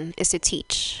learn is to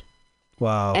teach.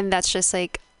 Wow. And that's just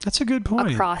like that's a good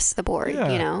point. Across the board,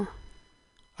 Yeah.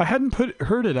 I hadn't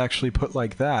heard it actually put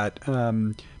like that,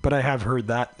 but I have heard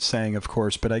that saying, of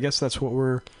course. But I guess that's what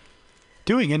we're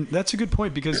doing, and that's a good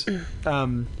point because,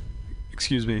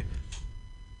 excuse me.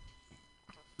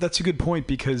 That's a good point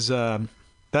because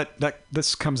that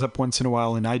this comes up once in a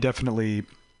while, and I definitely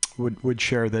would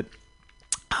share that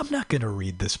I'm not going to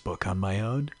read this book on my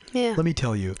own. Yeah. Let me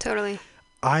tell you. Totally.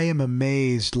 I am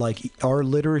amazed. Like, our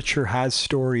literature has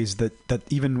stories that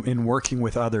even in working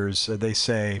with others, they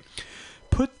say,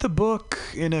 put the book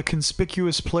in a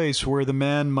conspicuous place where your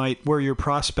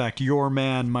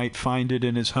man might find it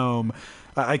in his home.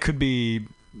 I could be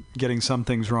getting some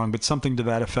things wrong, but something to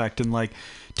that effect. And like,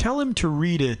 tell him to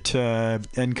read it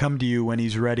and come to you when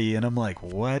he's ready. And I'm like,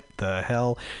 what the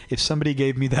hell? If somebody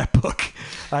gave me that book,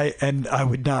 I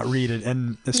would not read it.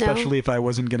 And especially if I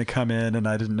wasn't going to come in and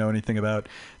I didn't know anything about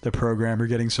the program or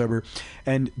getting sober.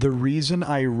 And the reason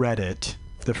I read it,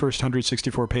 the first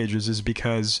 164 pages, is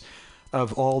because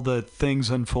of all the things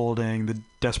unfolding, the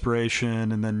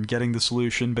desperation, and then getting the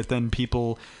solution, but then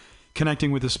people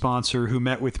connecting with a sponsor who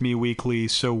met with me weekly.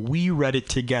 So we read it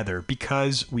together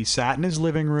because we sat in his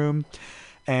living room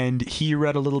and he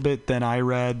read a little bit, then I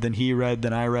read, then he read,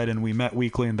 then I read, and we met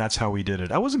weekly, and that's how we did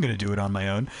it. I wasn't going to do it on my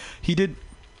own.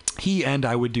 He and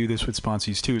I would do this with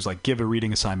sponsees too, is like give a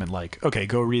reading assignment, like, okay,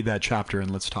 go read that chapter and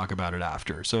let's talk about it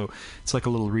after. So it's like a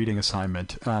little reading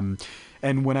assignment.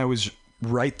 And when I was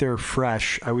right there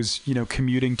fresh, I was,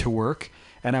 commuting to work,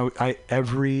 and I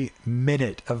every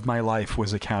minute of my life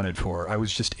was accounted for. I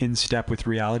was just in step with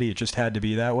reality. It just had to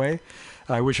be that way.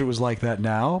 I wish it was like that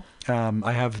now.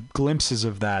 I have glimpses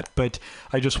of that, but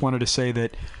I just wanted to say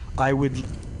that I would,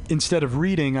 instead of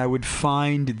reading, I would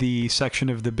find the section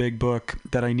of the big book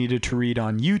that I needed to read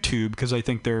on YouTube, because I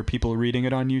think there are people reading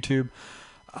it on YouTube.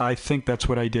 I think that's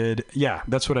what I did. Yeah,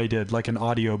 that's what I did, like an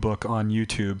audio book on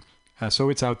YouTube.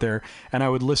 So it's out there, and I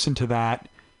would listen to that,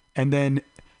 and then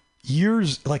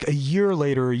years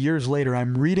later,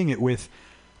 I'm reading it with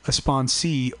a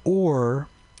sponsee, or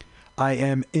I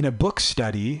am in a book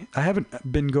study. I haven't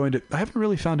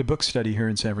really found a book study here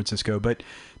in San Francisco, but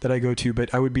that I go to,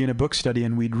 but I would be in a book study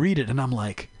and we'd read it, and I'm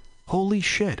like, holy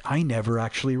shit, I never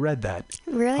actually read that.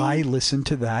 Really? I listened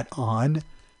to that on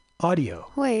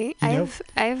audio. Wait,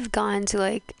 I've gone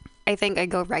to I think I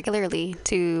go regularly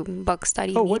to book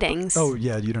study meetings.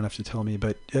 Yeah, you don't have to tell me,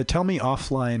 but tell me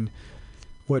offline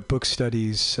what book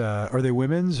studies, are they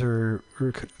women's or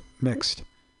mixed?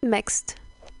 Mixed.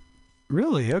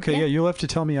 Really? Okay, yeah, you'll have to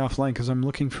tell me offline, because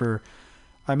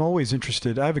I'm always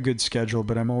interested. I have a good schedule,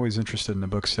 but I'm always interested in a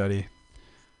book study.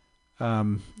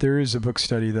 There is a book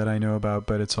study that I know about,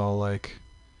 but it's all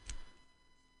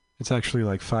it's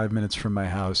actually 5 minutes from my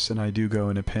house, and I do go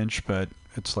in a pinch, but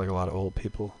it's like a lot of old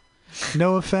people.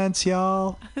 No offense,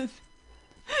 y'all.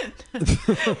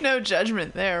 No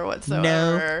judgment there whatsoever.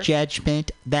 No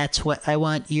judgment. That's what I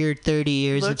want your 30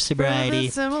 years Look of sobriety. for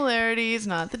the similarities,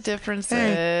 not the differences.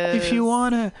 Hey, if you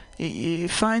want to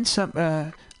find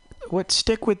some,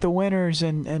 stick with the winners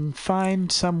and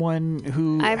find someone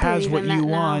who I has believe what in that you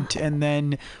now. want, and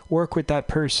then work with that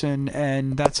person,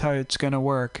 and that's how it's going to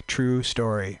work. True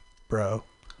story, bro.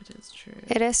 It is true.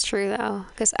 It is true though,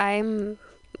 because I'm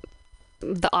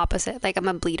the opposite. Like I'm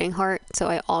a bleeding heart, so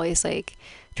I always like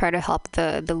try to help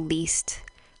the least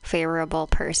favorable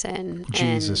person.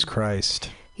 Jesus And Christ.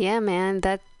 yeah, man,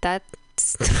 that's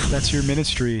That's your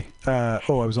ministry. I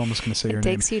was almost going to say your it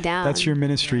name. takes you down. That's your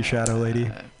ministry, Shadow Lady.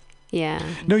 Yeah.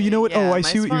 No, you know what? Yeah, I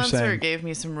see what you're My sponsor saying. gave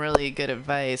me some really good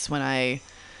advice when I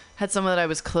had someone that I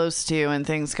was close to, and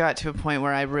things got to a point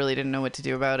where I really didn't know what to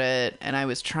do about it, and I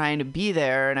was trying to be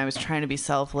there, and I was trying to be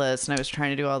selfless, and I was trying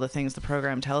to do all the things the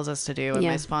program tells us to do, and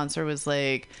Yeah. my sponsor was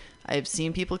like, I've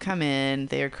seen people come in,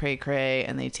 they are cray-cray,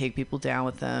 and they take people down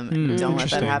with them, and don't let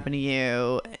that interesting. happen to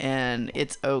you, and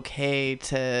it's okay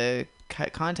to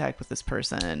cut contact with this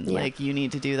person. Yeah. Like, you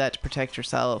need to do that to protect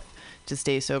yourself, to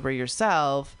stay sober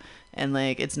yourself. And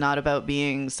like, it's not about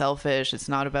being selfish. It's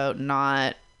not about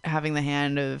not having the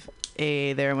hand of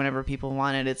AA there whenever people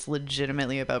want it. It's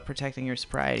legitimately about protecting your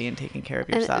sobriety and taking care of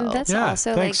yourself. And that's Yeah,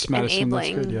 also thanks, like Madison. That's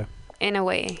enabling good, yeah. in a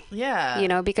way. yeah. You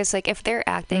know, because like if they're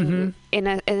acting in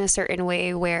a certain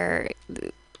way where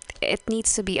it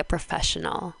needs to be a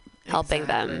professional helping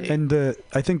them. Exactly. And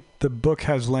I think the book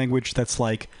has language that's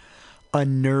like a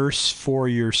nurse for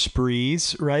your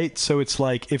sprees, right? So it's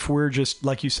like, if we're just,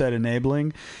 like you said,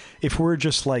 enabling, if we're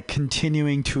just like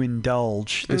continuing to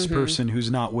indulge this person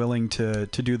who's not willing to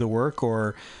do the work,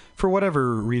 or for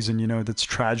whatever reason, you know, that's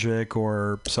tragic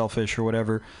or selfish or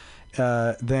whatever,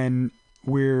 then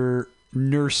we're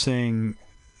nursing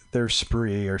their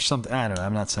spree or something. I don't know.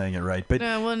 I'm not saying it right, but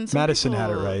No, well, and some Madison had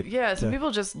it people- right. Yeah, some Yeah.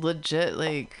 people just legit,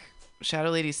 like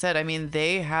Shadow Lady said, I mean,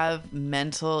 they have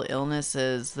mental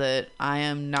illnesses that I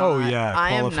am not. Oh, yeah,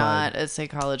 I am qualified. not a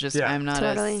psychologist. Yeah. I'm not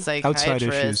Totally. a Outside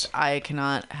psychiatrist. issues. I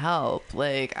cannot help.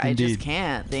 Like, I Indeed. just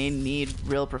can't. They need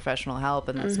real professional help,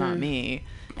 and that's not me.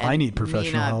 And I need me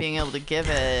professional not help. being able to give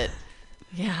it,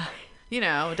 yeah, you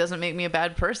know, it doesn't make me a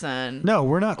bad person. No,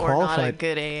 we're not Or not a qualified.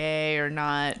 good AA, or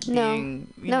not No, being.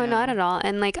 you no, know. not at all.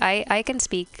 And like I can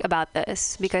speak about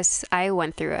this because I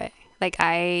went through it. Like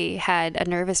I had a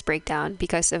nervous breakdown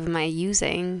because of my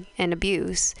using and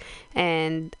abuse,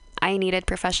 and I needed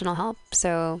professional help.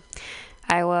 So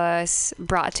I was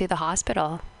brought to the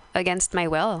hospital against my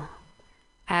will.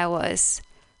 I was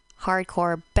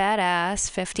hardcore badass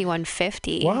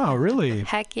 5150. Wow, really?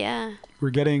 Heck yeah. We're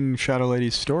getting Shadow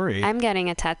Lady's story. I'm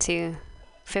getting a tattoo.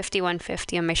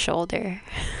 5150 on my shoulder.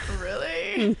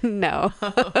 Really? No.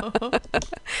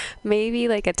 Maybe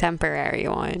like a temporary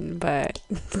one, but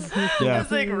Yeah. I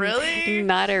was like, really?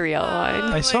 not a real one.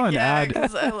 I saw an ad.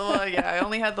 I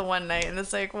only had the one night in the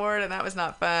psych ward, and that was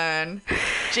not fun.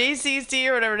 JCC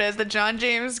or whatever it is, the John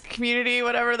James Community,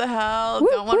 whatever the hell.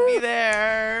 Whoop, Don't want to be whoop.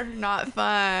 there. Not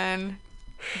fun.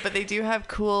 But they do have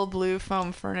cool blue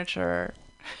foam furniture.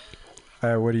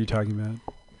 What are you talking about?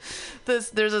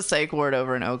 There's a psych ward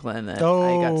over in Oakland that I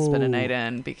got to spend a Oh. night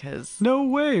in because. No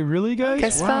way, really, guys?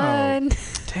 It's wow. fun.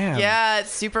 Damn. Yeah, it's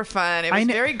super fun. It was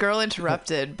very girl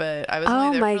interrupted, but I was Oh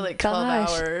only there my for like 12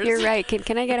 gosh. hours. You're right.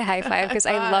 Can I get a high five? Because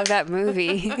I love that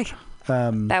movie.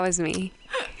 Um, That was me.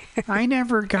 I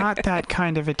never got that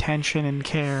kind of attention and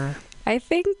care. I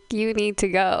think you need to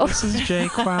go. This is Jay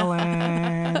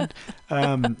Quellen.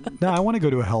 no, I want to go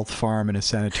to a health farm and a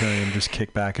sanitarium, and just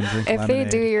kick back and drink If they lemonade.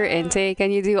 do your intake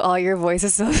and you do all your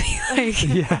voices, they'll be like,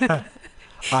 Yeah.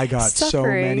 I got so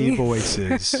many Suffering.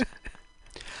 voices.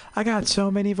 I got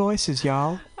so many voices,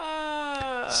 y'all.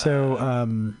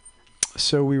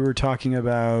 So we were talking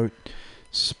about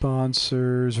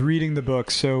sponsors, reading the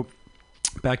book. So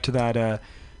back to that.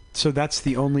 So that's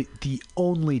the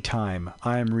only time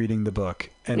I am reading the book,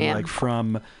 and Yeah. like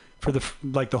for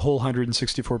the whole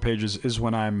 164 pages is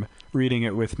when I'm reading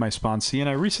it with my sponsee. And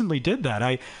I recently did that.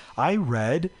 I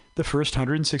read the first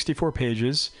 164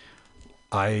 pages.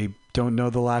 I don't know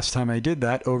the last time I did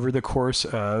that, over the course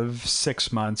of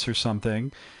 6 months or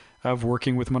something of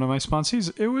working with one of my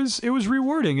sponsees. It was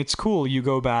rewarding. It's cool. You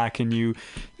go back and you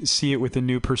see it with a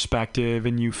new perspective,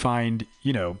 and you find,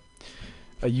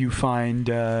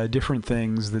 different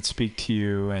things that speak to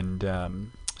you.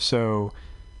 And so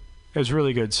it was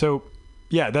really good. So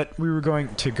yeah, that we were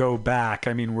going to go back.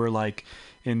 I mean, we're like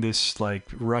in this like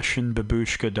Russian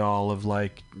babushka doll of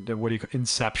like, what do you call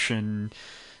Inception,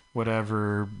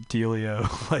 whatever dealio.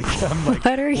 Like I'm like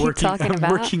What are you talking about?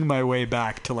 I'm working my way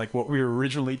back to like what we were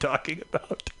originally talking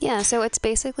about. Yeah, so it's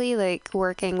basically like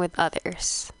working with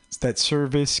others. That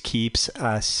service keeps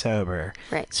us sober.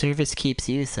 Right. Service keeps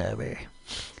you sober.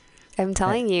 I'm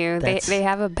telling you, that's- they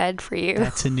have a bed for you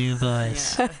That's a new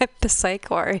voice. at the psych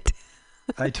ward.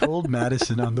 I told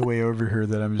Madison on the way over here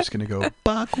that I'm just going to go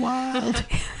buck wild.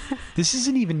 This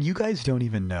isn't even, you guys don't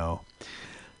even know.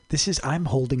 This is, I'm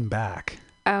holding back.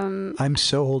 I'm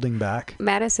so holding back.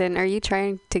 Madison, are you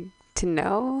trying to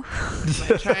know? Am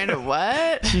I trying to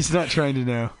what? She's not trying to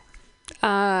know.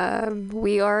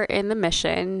 We are in the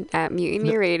mission at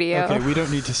Mutiny Radio. Okay, we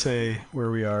don't need to say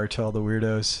where we are to all the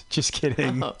weirdos. Just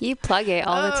kidding. Oh. You plug it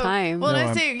all the time. Well, No,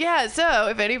 I'm saying, yeah, so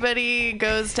if anybody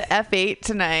goes to F8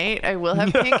 tonight, I will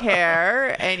have pink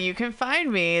hair, and you can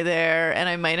find me there, and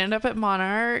I might end up at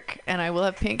Monarch, and I will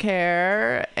have pink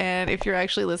hair, and if you're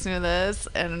actually listening to this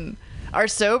and are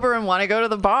sober and want to go to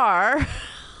the bar,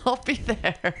 I'll be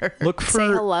there. Look for, Say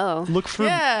hello. Look for,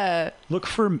 Yeah. look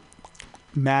for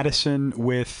Madison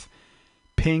with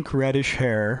pink reddish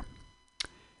hair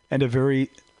and a very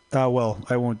well,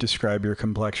 I won't describe your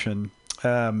complexion.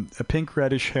 A pink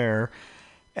reddish hair,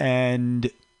 and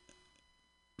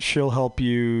she'll help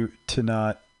you to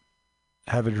not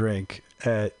have a drink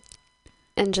at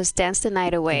And just dance the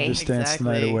night away. just dance the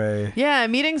night away. Yeah,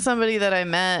 I'm meeting somebody that I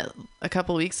met a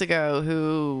couple weeks ago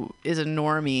who is a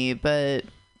normie, but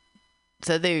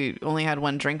said they only had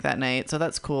one drink that night, so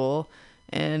that's cool.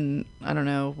 And I don't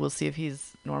know, we'll see if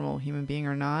he's a normal human being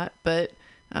or not. But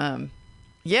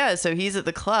yeah, so he's at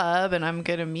the club, and I'm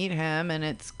gonna meet him, and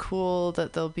it's cool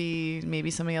that there'll be maybe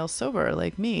somebody else sober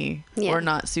like me, Yeah. or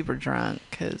not super drunk,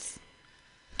 because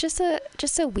Just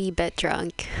a wee bit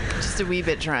drunk. just a wee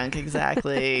bit drunk.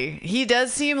 Exactly. He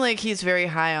does seem like he's very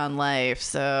high on life,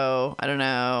 so I don't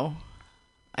know.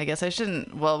 I guess I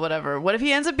shouldn't. Well, whatever. What if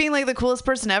he ends up being like the coolest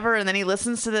person ever, and then he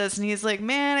listens to this and he's like,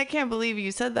 "Man, I can't believe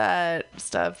you said that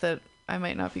stuff that I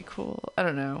might not be cool." I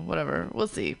don't know. Whatever. We'll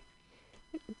see.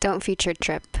 Don't future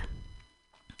trip.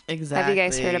 Exactly. Have you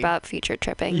guys heard about future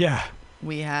tripping? Yeah.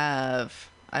 We have.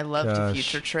 I love to Gosh.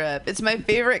 future trip. It's my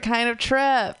favorite kind of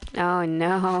trip. Oh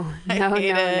no. I No,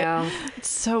 hate it. no. It's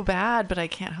so bad, but I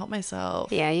can't help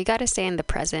myself. Yeah, you gotta stay in the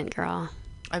present, girl.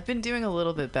 I've been doing a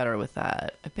little bit better with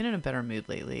that. I've been in a better mood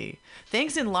lately.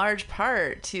 Thanks in large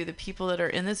part to the people that are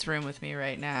in this room with me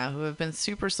right now who have been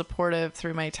super supportive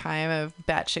through my time of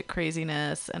batshit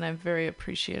craziness, and I'm very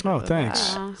appreciative Oh, of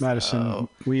thanks, that. Madison. So,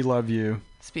 We love you.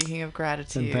 speaking of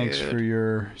gratitude. And thanks for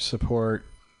your support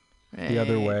the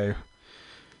other Right. way.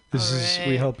 This All is, right.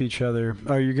 we help each other.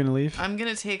 Oh, you're going to leave? I'm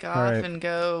going to take off right. and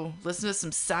go listen to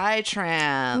some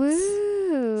psytrance.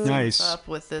 Woo. Nice. Up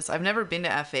with this. I've never been to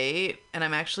F8, and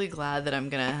I'm actually glad that I'm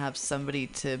going to have somebody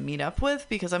to meet up with,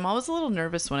 because I'm always a little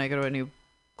nervous when I go to a new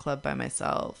club by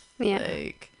myself. Yeah.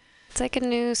 Like, It's like a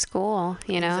new school,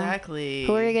 you know? exactly.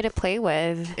 Who are you gonna play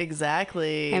with?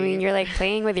 Exactly. I mean, you're like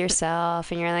playing with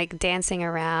yourself and you're like dancing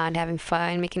around, having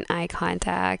fun, making eye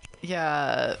contact.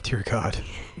 Yeah, Dear God.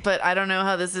 but I don't know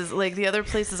how this is. Like, the other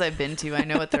places I've been to, I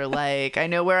know what they're like. I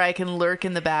know where I can lurk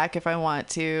in the back if I want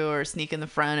to, or sneak in the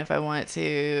front if I want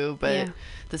to. But Yeah.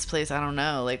 this place, I don't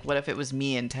know. Like, what if it was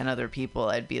me and 10 other people?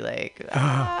 I'd be like,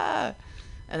 ah.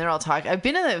 And they're all talking. I've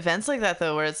been to events like that,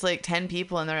 though, where it's like 10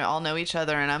 people and they all know each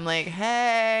other. And I'm like,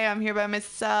 hey, I'm here by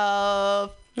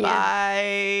myself.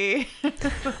 Bye. Bye.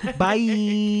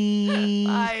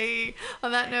 Bye.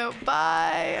 On that note,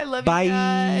 bye. I love Bye. you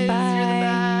guys. Bye. You're the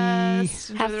best.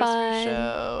 Enjoy Have the rest of fun. your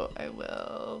show. I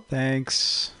will.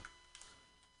 Thanks.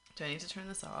 Do I need to turn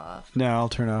this off? No, I'll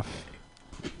turn off.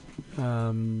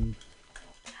 Bye.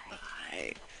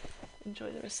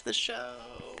 Enjoy the rest of the show.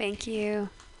 Thank you.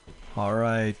 All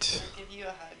right. I'll give you a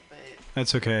hug, but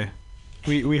That's okay.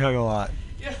 We hug a lot.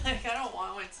 you're like, I don't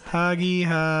want one to. Huggy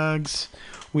hugs.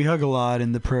 We hug a lot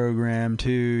in the program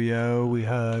too, yo. We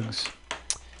hugs.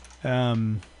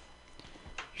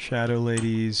 Shadow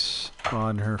Lady's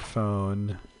on her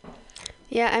phone.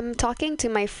 Yeah, I'm talking to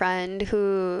my friend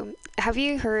who. Have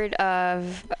you heard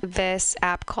of this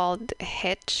app called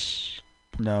Hitch?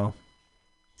 No.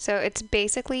 So it's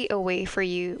basically a way for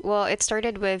you. Well, it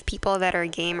started with people that are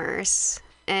gamers,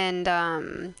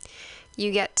 and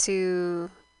you get to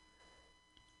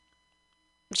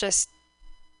just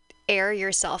air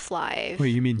yourself live. Wait,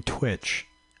 you mean Twitch?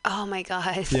 Oh my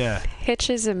god. Yeah. Hitch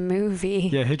is a movie.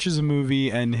 Yeah, Hitch is a movie,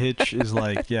 and Hitch is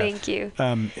like, yeah. Thank you.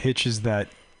 Hitch is that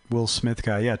Will Smith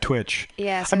guy. Yeah, Twitch.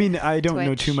 Yeah. I mean, I don't know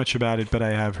Twitch. too much about it, but I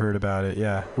have heard about it.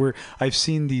 Yeah, I've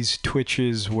seen these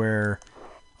Twitches where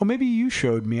Well, maybe you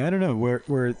showed me. I don't know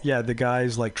where. Yeah, the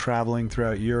guy's like traveling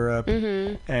throughout Europe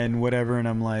and whatever, and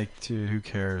I'm like, dude, who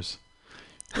cares?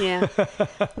 Yeah.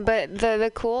 But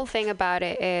the cool thing about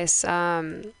it is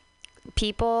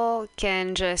people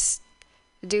can just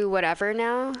do whatever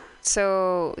now.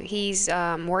 So he's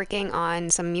working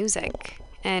on some music,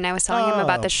 and I was telling him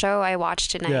about the show I watched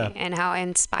tonight and how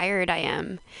inspired I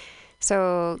am.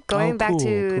 So going back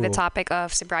to the topic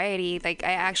of sobriety, like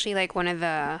I actually like one of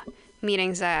the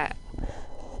meetings that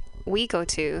we go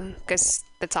to, because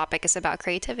the topic is about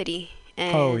creativity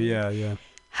and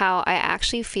how I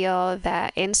actually feel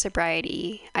that in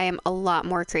sobriety I am a lot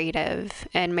more creative,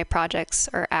 and my projects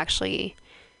are actually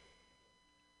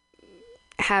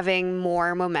having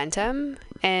more momentum,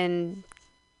 and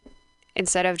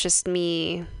instead of just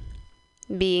me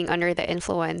being under the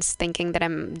influence thinking that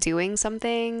I'm doing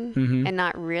something and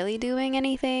not really doing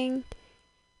anything.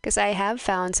 Because I have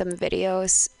found some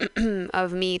videos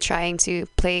of me trying to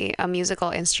play a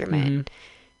musical instrument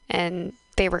and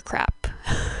they were crap.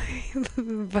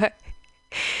 But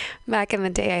back in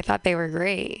the day, I thought they were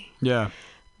great. Yeah.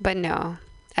 But no,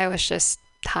 I was just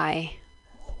high.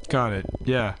 Got it.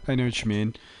 Yeah, I know what you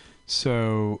mean.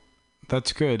 So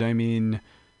that's good. I mean,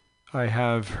 I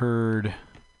have heard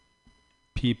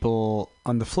people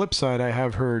on the flip side, I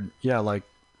have heard, like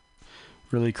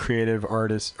really creative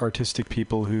artistic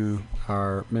people who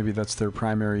are, maybe that's their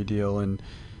primary deal, and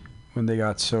when they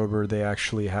got sober they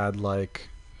actually had like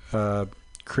a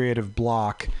creative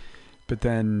block, but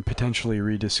then potentially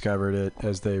rediscovered it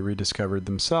as they rediscovered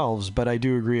themselves. But I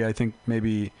do agree, I think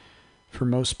maybe for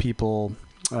most people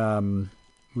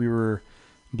we were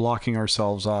blocking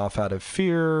ourselves off out of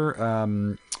fear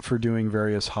for doing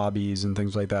various hobbies and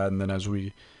things like that, and then as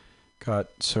we got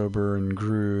sober and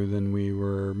grew, then we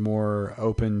were more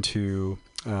open to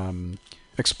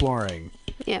exploring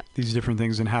these different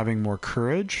things and having more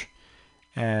courage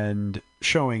and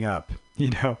showing up. You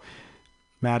know,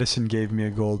 Madison gave me a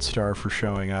gold star for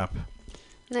showing up.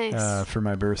 Nice. For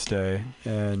my birthday,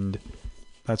 and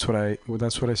that's what I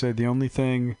said. The only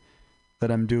thing that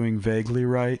I'm doing vaguely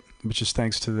right, which is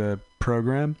thanks to the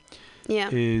program,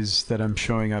 is that I'm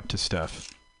showing up to stuff.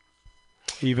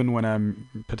 Even when I'm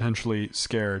potentially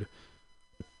scared.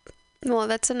 Well,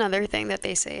 that's another thing that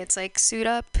they say. It's like suit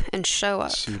up and show up.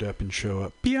 Suit up and show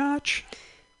up. Biatch.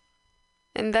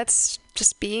 And that's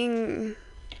just being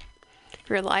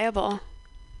reliable.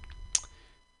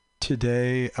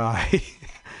 Today I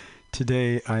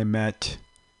met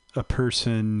a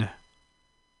person,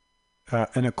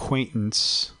 an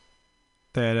acquaintance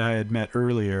that I had met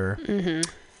earlier,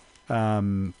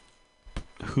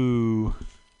 who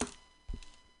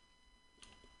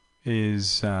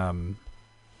is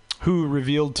who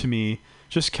revealed to me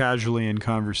just casually in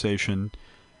conversation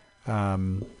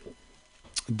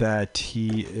that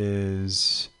he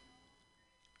is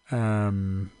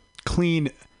clean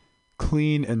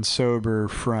and sober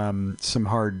from some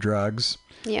hard drugs.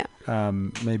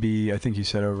 Maybe I think he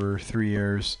said over 3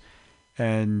 years.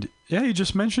 And he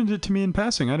just mentioned it to me in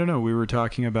passing. I don't know, we were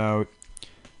talking about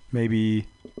maybe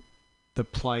the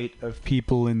plight of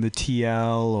people in the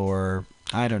TL, or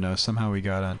I don't know, somehow we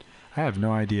got on. I have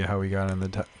no idea how we got on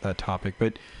that topic,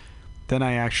 but then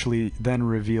I actually then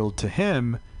revealed to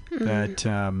him that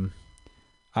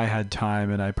I had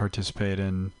time and I participate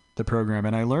in the program,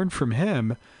 and I learned from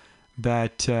him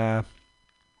that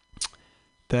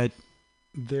that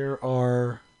there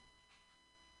are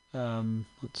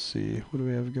let's see, what do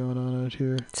we have going on out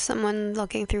here? Someone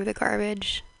looking through the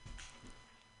garbage.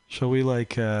 Shall we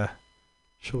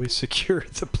secure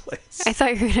the place? I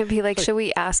thought you were going to be like, should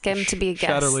we ask him to be a guest?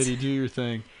 Shadow Lady, do your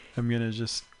thing. I'm going to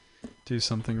just do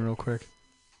something real quick.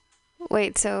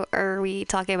 Wait, so are we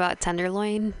talking about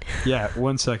Tenderloin? Yeah,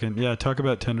 1 second. Yeah, talk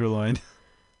about Tenderloin.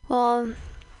 Well,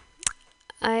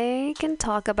 I can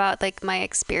talk about like my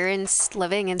experience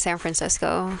living in San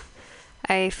Francisco.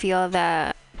 I feel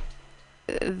that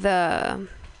the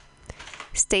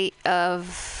state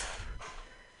of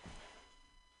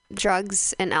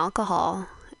drugs and alcohol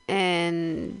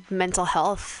and mental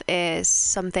health is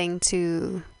something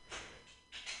to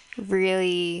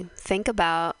really think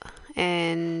about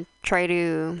and try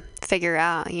to figure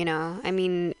out, you know. I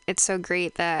mean, it's so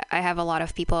great that I have a lot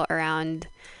of people around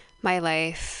my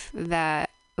life that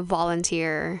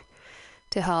volunteer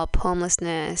to help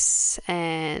homelessness,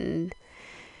 and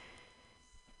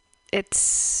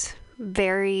it's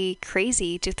very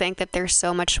crazy to think that there's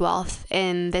so much wealth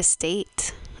in this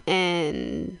state,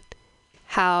 and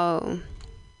how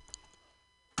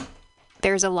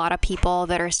there's a lot of people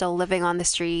that are still living on the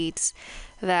streets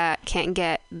that can't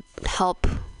get help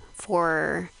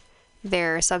for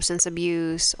their substance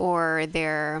abuse or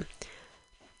their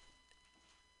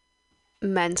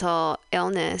mental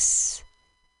illness.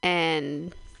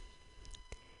 And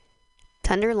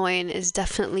Tenderloin is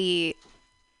definitely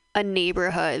a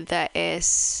neighborhood that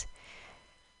is,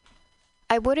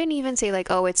 I wouldn't even say like,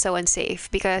 oh, it's so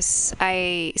unsafe, because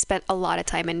I spent a lot of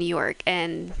time in New York,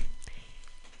 and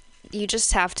you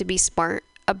just have to be smart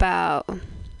about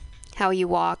how you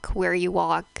walk, where you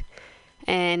walk,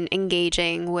 and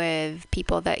engaging with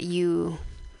people that you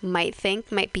might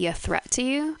think might be a threat to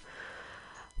you.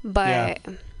 But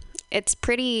it's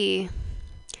pretty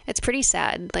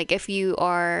sad. Like, if you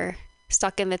are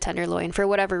stuck in the Tenderloin for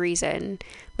whatever reason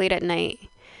late at night,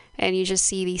 and you just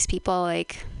see these people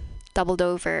like doubled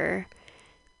over,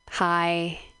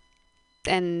 high,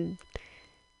 and,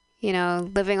 you know,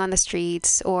 living on the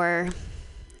streets, or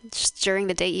just during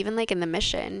the day, even like in the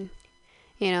Mission,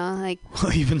 you know, like,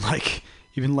 well, even like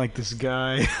this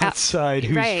guy outside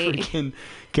who's freaking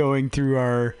going through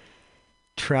our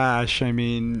trash. I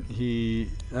mean,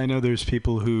 I know there's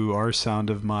people who are sound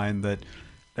of mind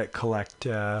that collect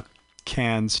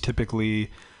cans, typically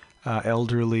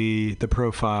elderly. The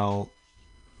profile,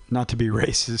 not to be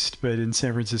racist, but in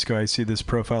San Francisco I see this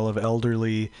profile of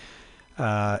elderly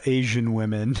Asian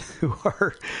women who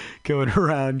are going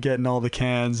around getting all the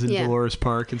cans in Dolores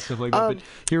Park and stuff like that. But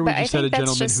here we just had a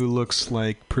gentleman who looks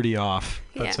like pretty off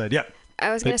outside. Yeah.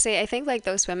 I was going to say, I think like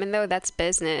those women, though, that's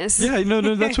business. Yeah, no,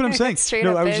 that's what I'm saying.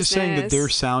 No, I was just saying that they're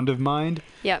sound of mind.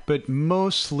 Yep. But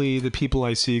mostly the people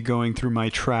I see going through my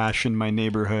trash in my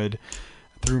neighborhood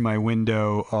through my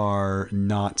window are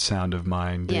not sound of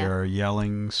mind. They are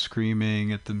yelling,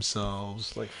 screaming at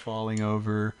themselves, like falling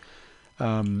over.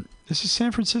 This is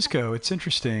San Francisco. It's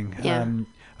interesting. Yeah.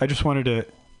 I just wanted to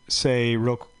say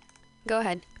Go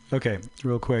ahead. Okay,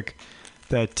 real quick,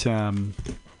 that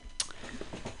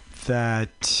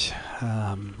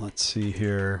let's see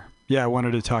here. Yeah, I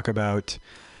wanted to talk about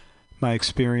my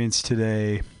experience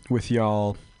today with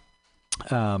y'all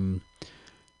in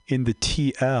the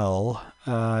TL.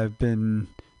 I've been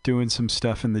doing some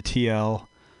stuff in the TL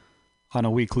on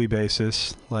a weekly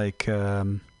basis, like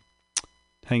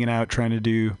hanging out, trying to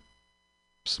do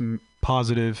some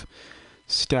positive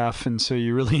stuff. And so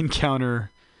you really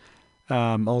encounter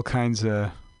all kinds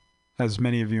of, as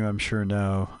many of you I'm sure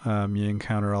know, you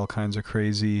encounter all kinds of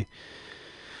crazy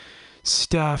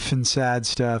stuff and sad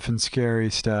stuff and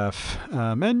scary stuff,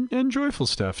 and joyful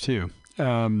stuff too,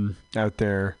 out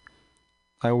there.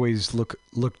 I always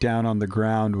look down on the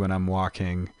ground when I'm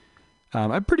walking.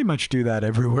 I pretty much do that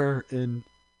everywhere in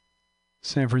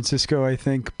San Francisco, I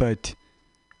think, but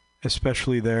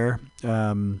especially there.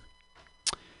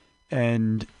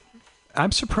 And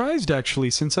I'm surprised, actually,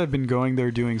 since I've been going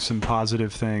there doing some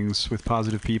positive things with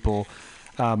positive people,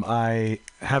 I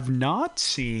have not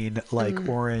seen like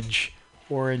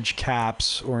orange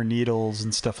caps or needles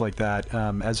and stuff like that,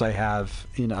 as I have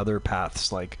in other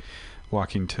paths, like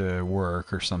walking to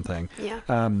work or something. Yeah.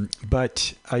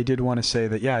 But I did want to say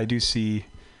that, I do see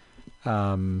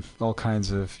all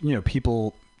kinds of,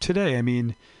 people today. I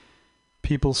mean,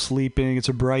 people sleeping. It's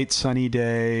a bright, sunny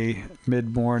day,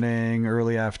 mid-morning,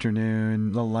 early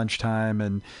afternoon, lunchtime,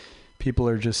 and people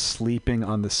are just sleeping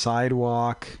on the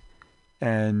sidewalk.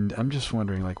 And I'm just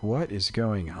wondering, like, what is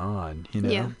going on?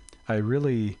 Yeah. I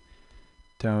really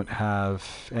don't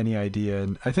have any idea.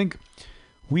 And I think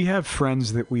we have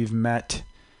friends that we've met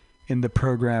in the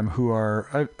program who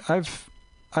are,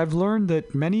 I've learned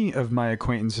that many of my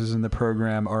acquaintances in the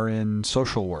program are in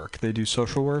social work. They do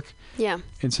social work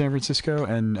in San Francisco.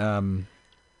 And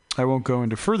I won't go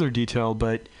into further detail,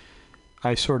 but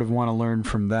I sort of want to learn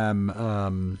from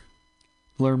them,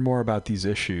 learn more about these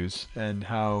issues and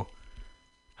how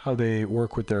they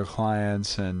work with their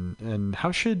clients, and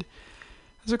how should,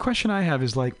 as a question I have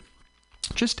is like,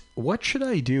 just what should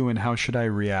I do and how should I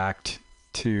react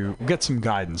to get some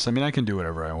guidance? I mean, I can do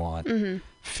whatever I want,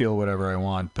 feel whatever I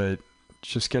want, but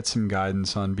just get some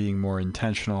guidance on being more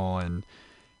intentional and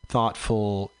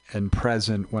thoughtful and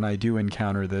present when I do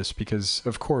encounter this, because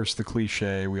of course the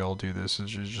cliche, we all do this,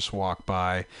 is just walk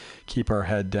by, keep our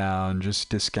head down, just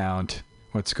discount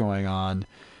what's going on.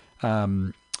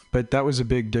 But that was a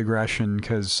big digression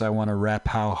because I want to rep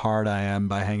how hard I am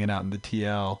by hanging out in the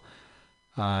TL.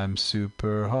 I'm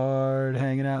super hard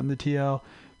hanging out in the TL.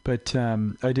 But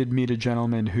I did meet a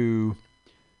gentleman who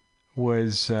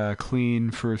was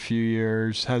clean for a few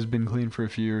years, has been clean for a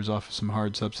few years off of some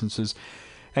hard substances.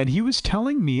 And he was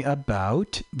telling me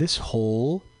about this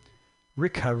whole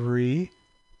recovery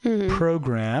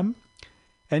program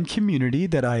and community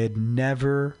that I had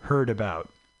never heard about.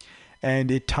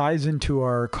 And it ties into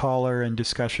our caller and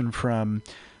discussion from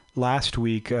last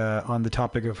week on the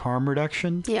topic of harm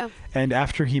reduction. Yeah. And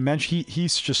after he mentioned,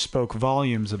 he's just spoke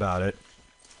volumes about it.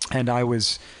 And I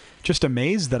was just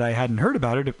amazed that I hadn't heard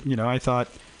about it. You know, I thought,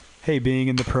 hey, being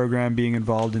in the program, being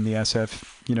involved in the SF,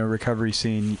 recovery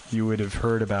scene, you would have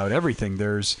heard about everything.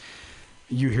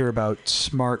 You hear about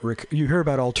you hear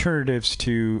about alternatives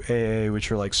to AA,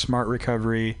 which are like smart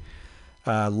recovery,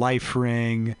 life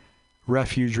ring,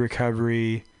 refuge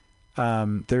recovery.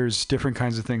 There's different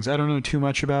kinds of things. I don't know too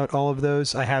much about all of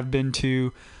those. I have been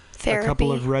to Therapy. a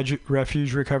couple of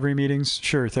refuge recovery meetings.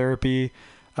 Sure, therapy.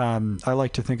 I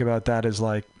like to think about that as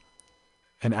like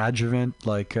an adjuvant,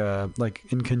 like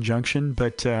in conjunction.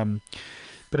 But I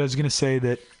was going to say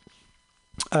that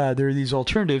there are these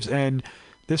alternatives, and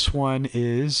this one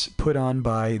is put on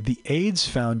by the AIDS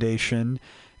Foundation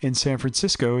in San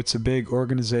Francisco. It's a big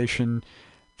organization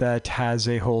that has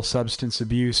a whole substance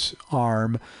abuse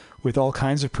arm with all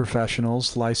kinds of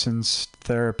professionals, licensed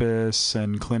therapists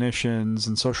and clinicians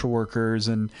and social workers,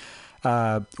 and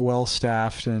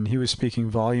well-staffed. And he was speaking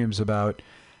volumes about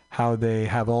how they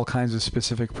have all kinds of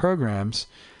specific programs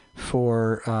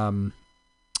for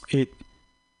it.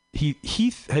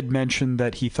 He had mentioned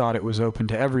that he thought it was open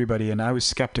to everybody, and I was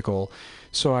skeptical.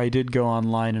 So I did go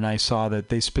online and I saw that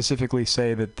they specifically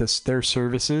say that their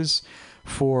services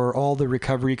for all the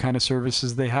recovery kind of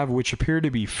services they have, which appear to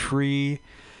be free,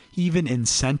 even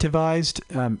incentivized.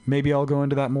 Maybe I'll go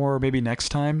into that more, maybe next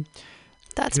time.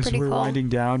 That's because pretty we're cool. winding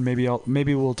down.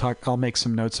 Maybe we'll talk. I'll make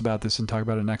some notes about this and talk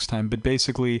about it next time. But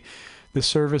basically, the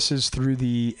services through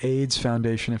the AIDS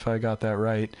Foundation, if I got that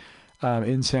right,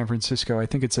 in San Francisco, I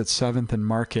think it's at 7th and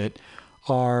Market,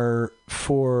 are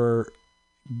for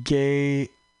gay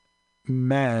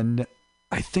men.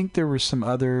 I think there were some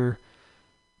other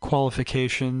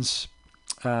qualifications,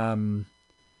 but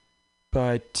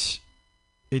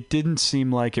it didn't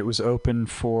seem like it was open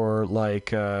for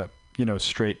like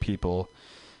straight people,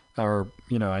 or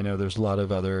I know there's a lot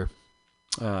of other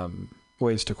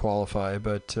ways to qualify,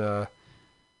 but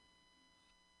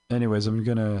anyways, I'm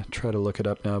gonna try to look it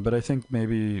up now, but I think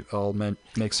maybe I'll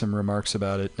make some remarks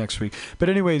about it next week. But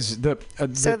anyways,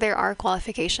 so there are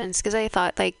qualifications, because I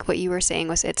thought like what you were saying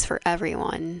was it's for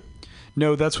everyone.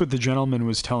 No, that's what the gentleman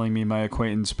was telling me, my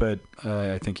acquaintance, but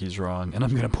I think he's wrong, and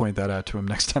I'm going to point that out to him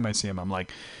next time I see him. I'm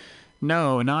like,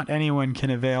 no, not anyone can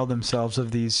avail themselves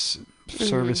of these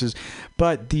services.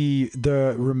 But the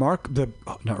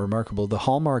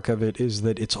hallmark of it is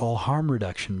that it's all harm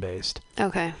reduction based.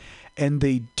 Okay. And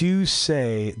they do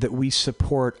say that we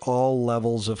support all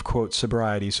levels of, quote,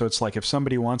 sobriety. So it's like if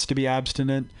somebody wants to be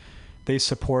abstinent, they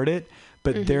support it.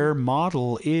 But their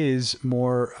model is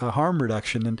more harm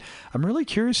reduction. And I'm really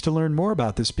curious to learn more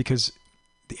about this, because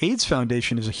the AIDS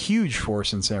Foundation is a huge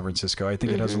force in San Francisco. I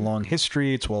think it has a long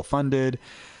history. It's well funded,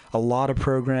 a lot of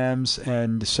programs.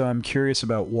 And so I'm curious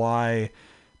about why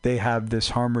they have this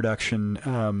harm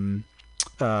reduction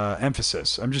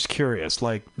emphasis. I'm just curious,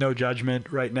 like no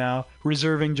judgment right now,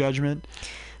 reserving judgment,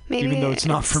 maybe even though it's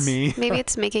not for me. Maybe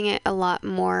it's making it a lot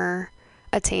more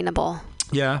attainable.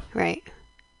 Yeah. Right.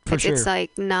 For sure. It's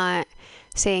like not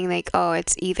saying like, oh,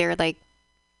 it's either like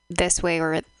this way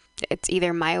or it's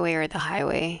either my way or the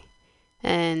highway.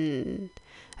 And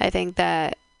I think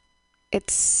that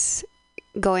it's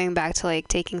going back to like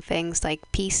taking things like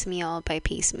piecemeal by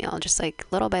piecemeal, just like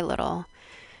little by little.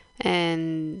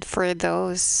 And for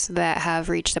those that have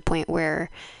reached the point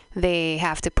where they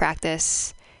have to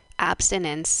practice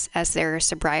abstinence as their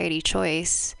sobriety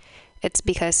choice, it's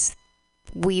because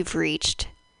we've reached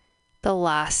the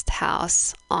last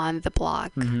house on the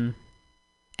block. And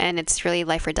it's really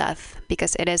life or death,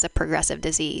 because it is a progressive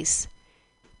disease.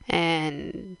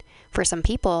 And for some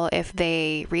people, if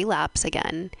they relapse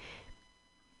again,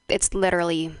 it's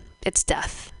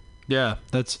death. Yeah,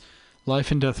 that's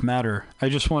life and death matter. I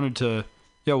just wanted to,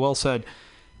 well said.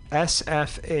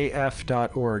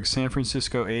 SFAF.org, San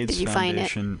Francisco AIDS Did you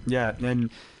Foundation. Find it? Yeah,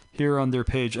 and here on their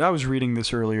page, I was reading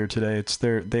this earlier today.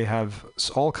 They have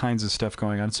all kinds of stuff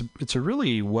going on. It's a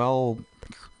really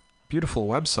beautiful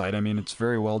website. I mean, it's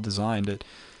very well designed. It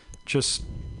just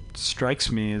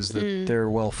strikes me as that they're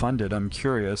well funded. I'm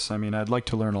curious. I mean, I'd like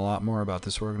to learn a lot more about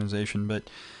this organization, but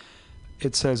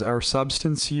it says our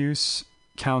substance use,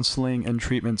 counseling, and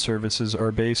treatment services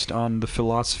are based on the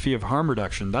philosophy of harm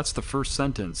reduction. That's the first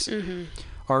sentence.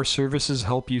 Our services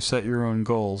help you set your own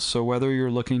goals. So whether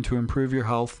you're looking to improve your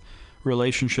health,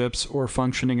 relationships, or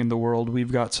functioning in the world,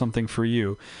 we've got something for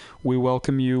you. We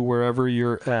welcome you wherever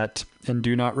you're at and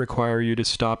do not require you to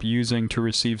stop using to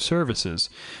receive services.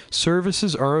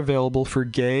 Services are available for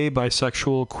gay,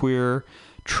 bisexual, queer,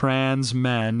 trans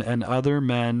men, and other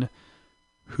men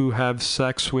who have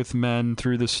sex with men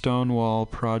through the Stonewall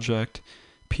Project,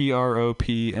 PROP,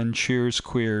 and Cheers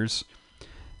Queers,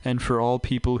 and for all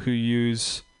people who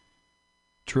use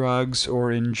drugs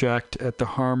or inject at the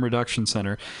Harm Reduction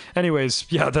Center. Anyways,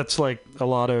 yeah, that's like a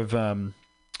lot of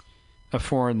a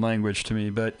foreign language to me,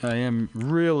 but I am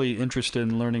really interested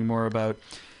in learning more about,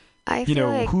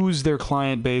 who's their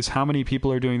client base, how many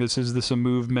people are doing this, is this a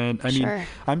movement? I mean,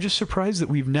 I'm just surprised that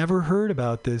we've never heard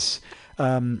about this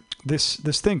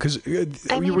this thing, because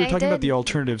we were talking about the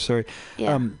alternative,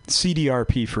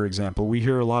 CDRP, for example. We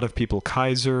hear a lot of people,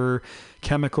 Kaiser,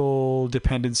 chemical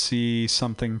dependency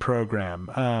something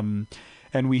program.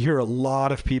 And we hear a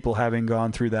lot of people having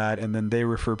gone through that, and then they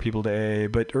refer people to AA.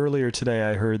 But earlier today,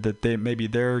 I heard that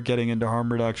they're getting into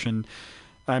harm reduction.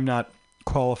 I'm not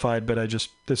qualified, but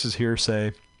this is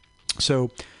hearsay.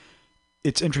 So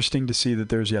it's interesting to see that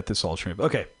there's yet this alternative.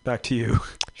 Okay, back to you,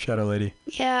 Shadow Lady.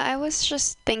 Yeah, I was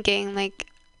just thinking, like,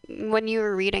 when you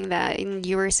were reading that, and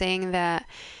you were saying that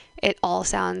it all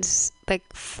sounds like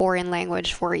foreign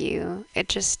language for you, it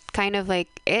just kind of like,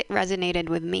 it resonated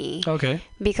with me. Okay.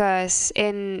 Because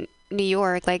in New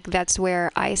York, like, that's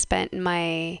where I spent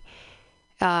my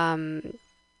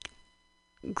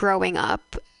growing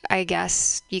up, I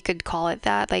guess you could call it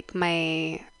that, like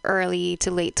my early to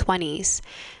late 20s.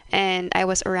 And I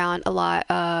was around a lot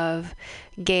of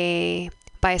gay,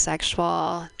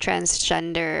 bisexual,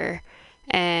 transgender,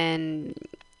 and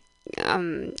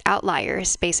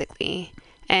outliers, basically.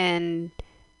 And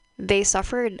they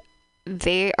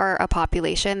are a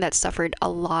population that suffered a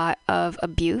lot of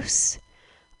abuse,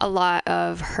 a lot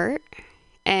of hurt.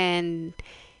 And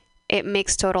it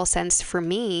makes total sense for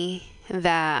me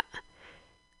that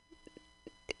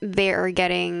they are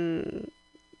getting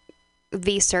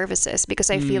these services, because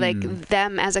I feel like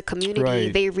them as a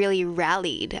community, they really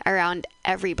rallied around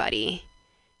everybody.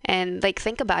 And like,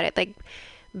 think about it, like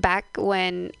back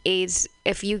when AIDS,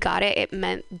 if you got it, it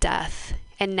meant death,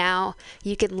 and now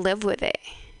you can live with it.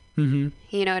 You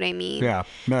know what I mean? Yeah,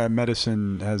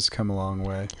 medicine has come a long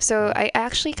way. So I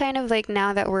actually kind of like,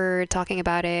 now that we're talking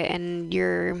about it and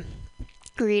you're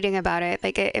reading about it,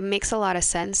 like it makes a lot of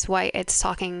sense why it's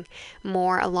talking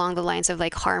more along the lines of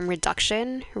like harm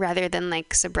reduction rather than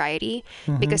like sobriety,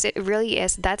 because it really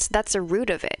is, that's the root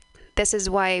of it. This is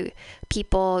why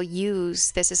people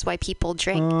use, this is why people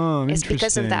drink, is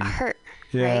because of that hurt.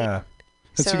 Right?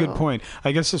 That's a good point.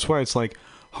 I guess that's why it's like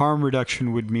harm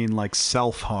reduction would mean like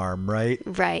self-harm, right?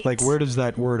 Right. Like, where does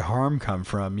that word harm come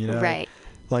from, Right.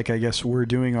 Like, I guess we're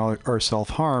doing our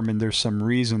self-harm, and there's some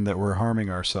reason that we're harming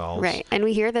ourselves. Right. And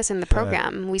we hear this in the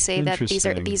program. We say that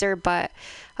these are but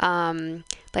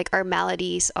like our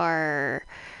maladies are,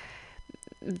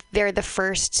 they're the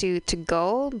first to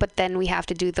go, but then we have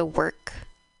to do the work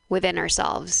within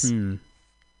ourselves.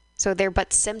 So they're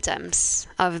but symptoms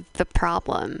of the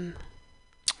problem.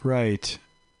 Right.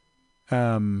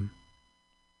 There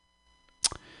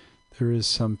is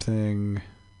something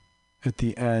at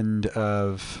the end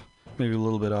of, maybe a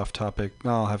little bit off topic.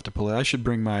 I'll have to pull it. I should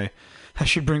bring my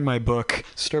book.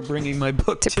 Start bringing my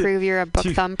book to prove you're a book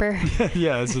thumper.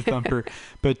 Yeah, as a thumper.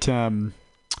 But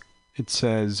it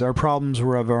says, our problems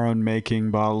were of our own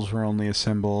making. Bottles were only a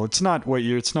symbol. It's not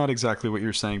exactly what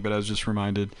you're saying, but I was just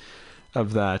reminded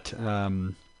of that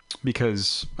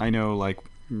because I know, like,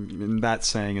 in that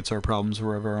saying, it's our problems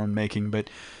were of our own making, but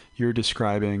you're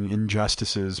describing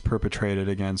injustices perpetrated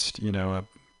against,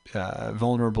 a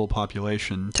vulnerable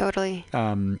population. Totally.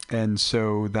 And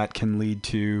so that can lead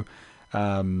to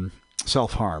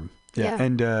self-harm.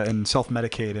 And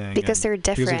self-medicating. Because they're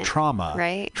different. Because of trauma.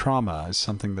 Right. Trauma is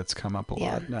something that's come up a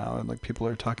lot now. And like, people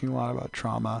are talking a lot about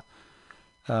trauma.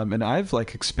 And I've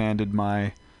like expanded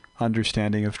my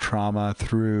understanding of trauma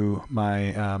through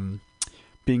my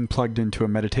being plugged into a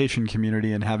meditation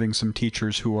community and having some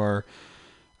teachers who are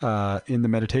in the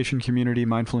meditation community,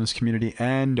 mindfulness community,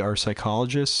 and are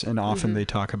psychologists, and often they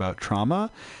talk about trauma.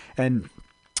 And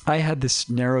I had this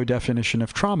narrow definition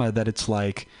of trauma, that it's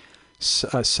like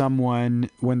someone,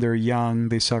 when they're young,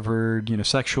 they suffered,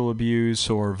 sexual abuse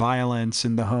or violence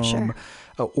in the home,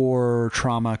 or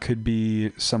trauma could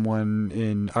be someone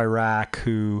in Iraq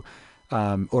or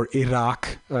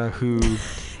Iraq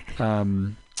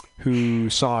who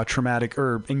saw a traumatic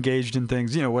or engaged in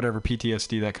things, whatever,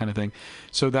 PTSD, that kind of thing.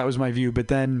 So that was my view. But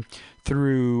then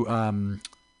through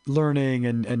learning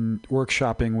and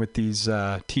workshopping with these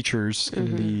teachers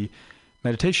in the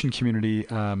meditation community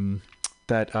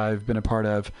that I've been a part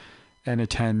of and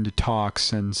attend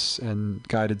talks and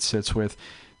guided sits with,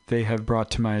 they have brought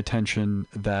to my attention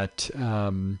that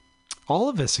all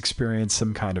of us experience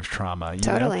some kind of trauma.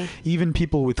 Totally. Even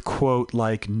people with, quote,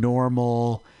 like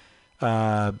normal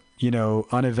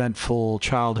uneventful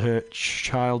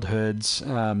childhoods.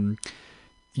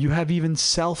 You have even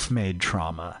self-made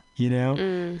trauma,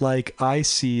 like I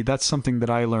see, that's something that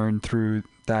I learned through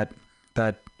that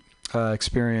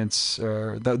experience,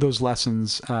 or those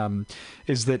lessons,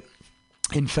 is that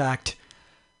in fact,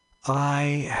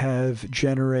 I have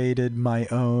generated my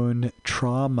own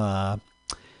trauma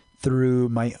through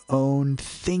my own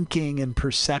thinking and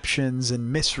perceptions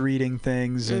and misreading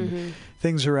things and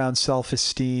things around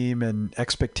self-esteem and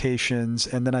expectations.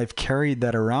 And then I've carried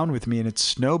that around with me, and it's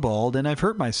snowballed, and I've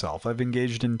hurt myself.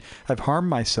 I've harmed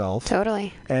myself.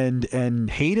 Totally. And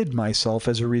hated myself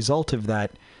as a result of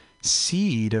that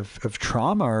seed of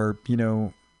trauma, or,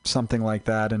 something like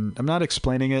that. And I'm not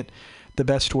explaining it the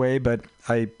best way, but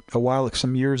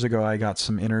some years ago, I got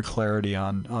some inner clarity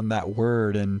on that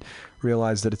word and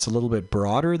realized that it's a little bit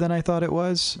broader than I thought it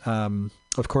was.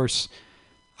 Of course,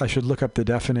 I should look up the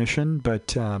definition,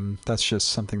 but that's just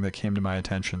something that came to my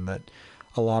attention, that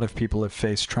a lot of people have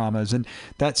faced traumas, and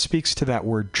that speaks to that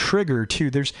word trigger too.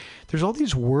 There's all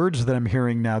these words that I'm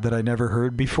hearing now that I never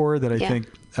heard before, that I think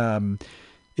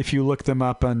if you look them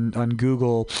up on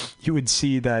Google, you would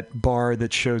see that bar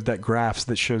that shows that graphs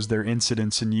that shows their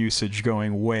incidence and usage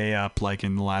going way up, like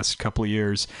in the last couple of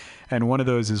years. And one of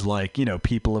those is like,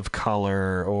 people of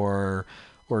color, or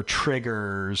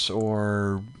triggers,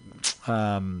 or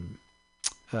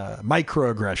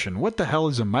microaggression. What the hell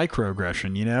is a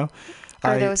microaggression,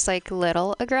 Are those like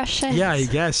little aggressions? Yeah, I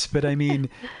guess. But I mean,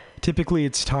 typically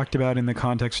it's talked about in the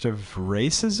context of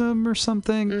racism or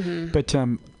something. But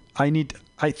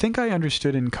I think I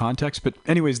understood in context, but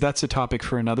anyways, that's a topic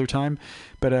for another time.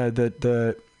 But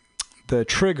the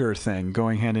trigger thing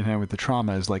going hand in hand with the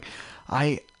trauma is like,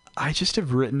 I just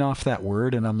have written off that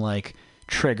word, and I'm like,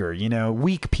 trigger,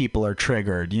 weak people are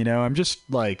triggered, I'm just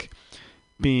like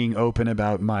being open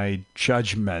about my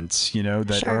judgments,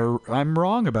 that I'm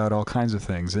wrong about all kinds of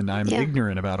things, and I'm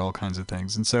ignorant about all kinds of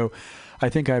things. And so I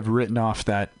think I've written off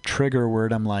that trigger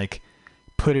word. I'm like,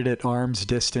 put it at arm's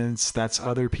distance. That's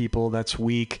other people. That's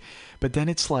weak. But then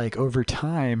it's like, over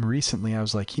time, recently, I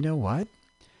was like, you know what?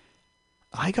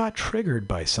 I got triggered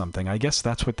by something. I guess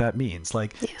that's what that means.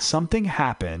 Like something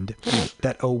happened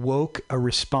that awoke a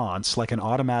response, like an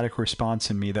automatic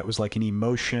response in me that was like an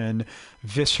emotion,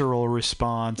 visceral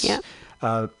response.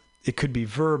 It could be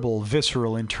verbal,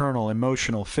 visceral, internal,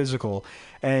 emotional, physical.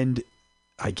 And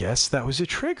I guess that was a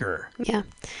trigger. Yeah.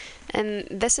 And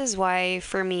this is why,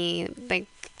 for me, like,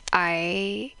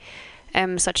 I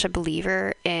am such a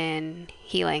believer in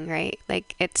healing, right?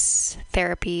 Like, it's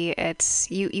therapy. It's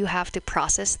you have to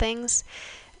process things.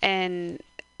 And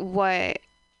what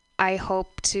I hope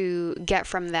to get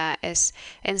from that is,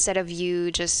 instead of you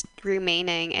just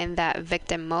remaining in that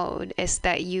victim mode, is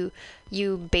that you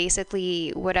basically,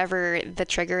 whatever the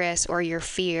trigger is, or your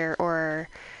fear, or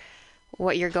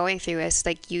what you're going through is,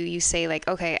 like, you say, like,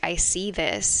 okay, I see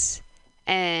this,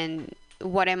 and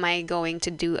what am I going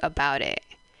to do about it?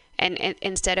 And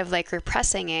instead of like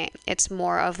repressing it, it's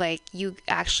more of like, you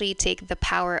actually take the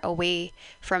power away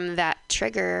from that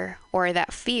trigger or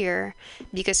that fear,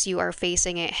 because you are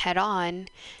facing it head on,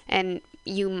 and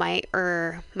you might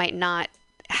or might not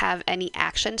have any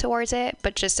action towards it,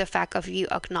 but just the fact of you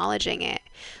acknowledging it,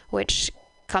 which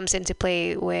comes into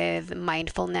play with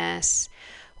mindfulness,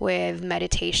 with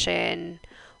meditation,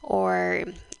 or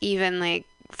even like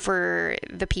for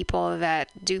the people that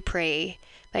do pray,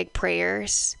 like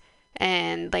prayers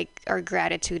and like our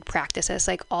gratitude practices,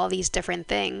 like all these different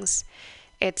things.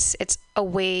 It's a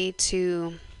way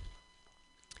to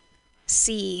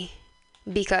see,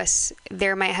 because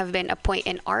there might have been a point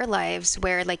in our lives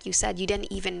where, like you said, you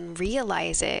didn't even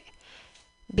realize it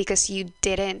because you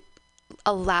didn't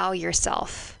allow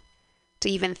yourself to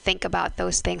even think about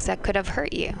those things that could have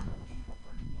hurt you.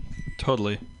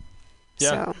 Totally. Yeah.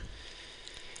 So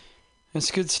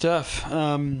it's good stuff.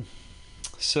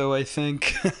 So I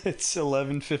think it's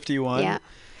 11:51. Yeah.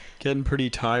 Getting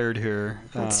pretty tired here.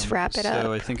 Let's wrap it up.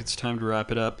 So I think it's time to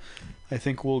wrap it up. I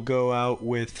think we'll go out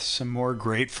with some more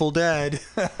Grateful Dead.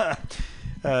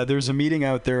 There's a meeting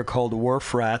out there called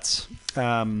Wharf Rats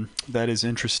that is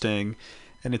interesting,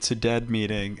 and it's a Dead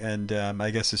meeting, and I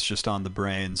guess it's just on the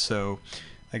brain. So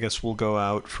I guess we'll go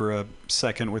out for a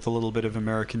second with a little bit of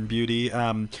American Beauty.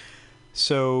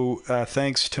 So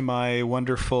thanks to my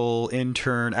wonderful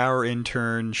intern, our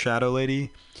intern, Shadow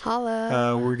Lady.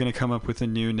 Holla. We're going to come up with a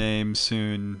new name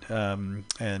soon,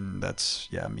 and that's,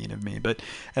 mean of me.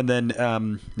 And then,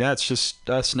 it's just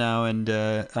us now, and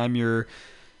I'm your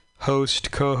co-host,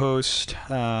 Jay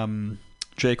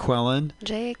Quellen.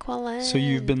 Jay Quellen. So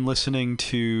you've been listening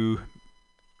to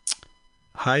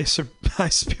High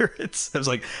Spirits. I was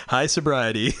like, High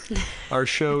Sobriety. Our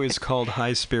show is called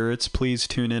High Spirits. Please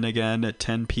tune in again at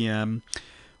 10 p.m.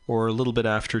 or a little bit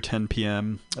after 10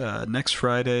 p.m. Next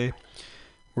Friday,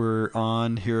 we're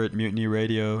on here at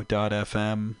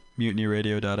MutinyRadio.fm.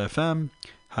 MutinyRadio.fm.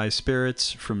 High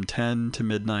Spirits from 10 to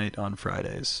midnight on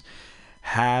Fridays.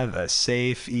 Have a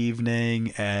safe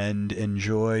evening and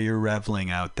enjoy your reveling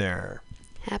out there.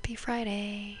 Happy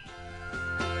Friday.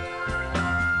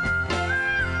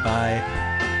 Bye.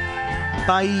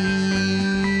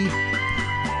 Bye.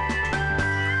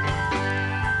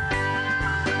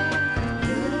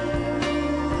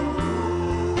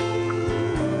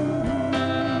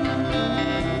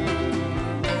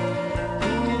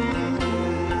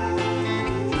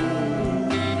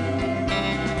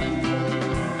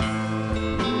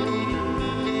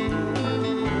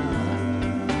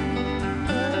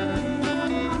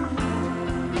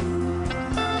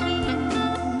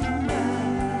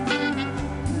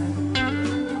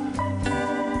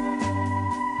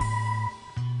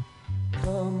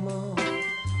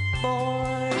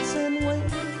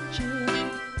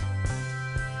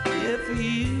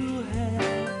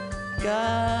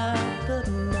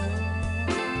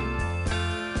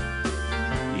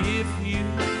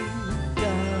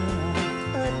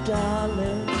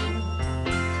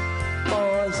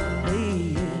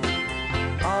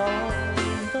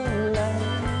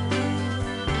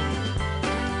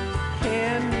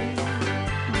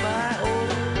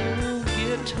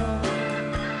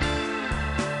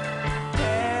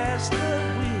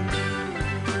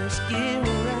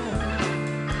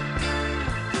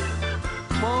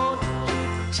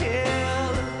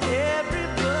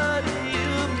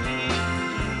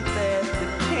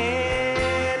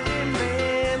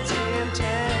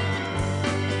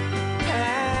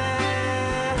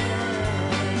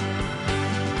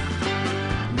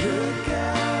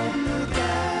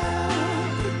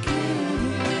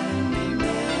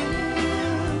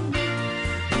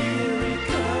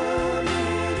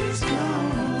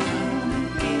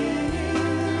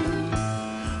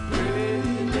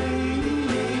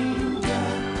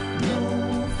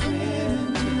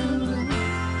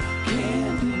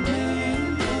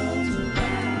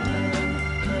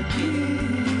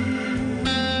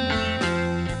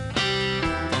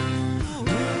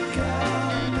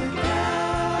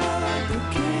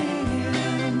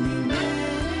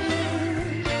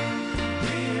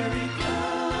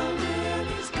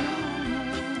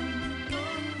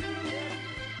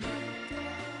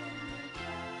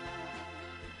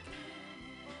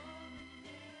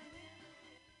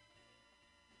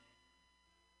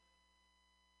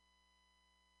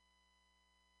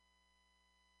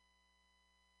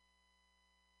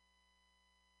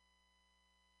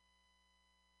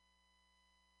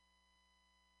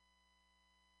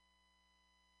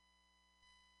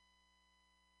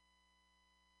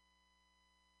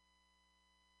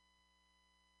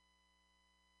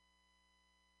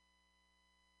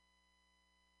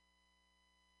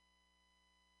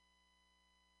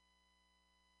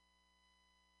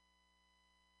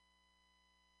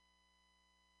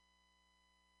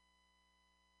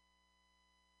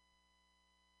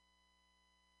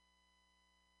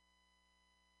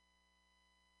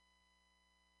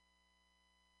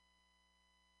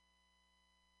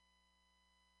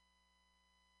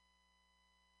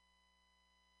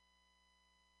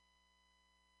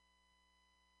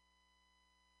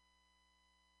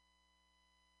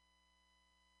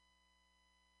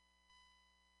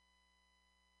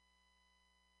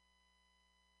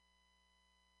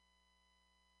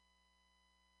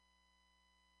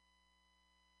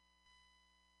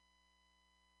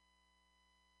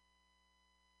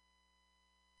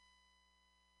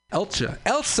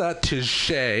 Elsa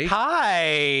Touche.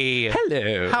 Hi.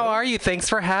 Hello. How are you? Thanks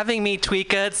for having me,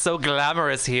 Tweeka. It's so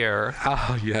glamorous here.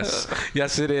 Oh, yes.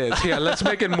 Yes, it is. Yeah, let's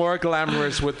make it more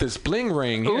glamorous with this bling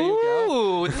ring. Here you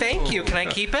go. Ooh, thank you. Can I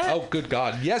keep it? Oh, good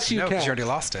God. Yes, you can. No, because you already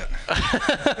lost it.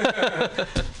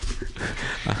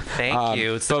 Thank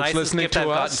you. It's the folks nicest listening gift I've to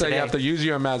gotten us, you today. have to use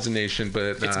your imagination, but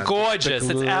it's gorgeous.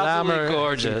 It's absolutely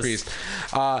gorgeous. Increased.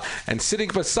 And sitting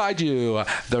beside you,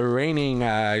 the reigning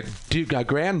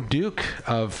Grand Duke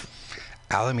of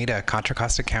Alameda, Contra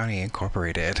Costa County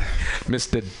Incorporated.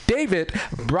 Mr. David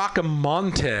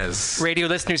Bracamontes. Radio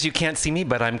listeners, you can't see me,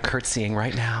 but I'm curtsying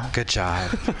right now. Good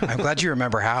job. I'm glad you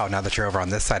remember how, now that you're over on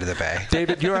this side of the bay.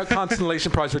 David, your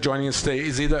consolation prize for joining us today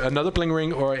is either another bling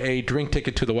ring or a drink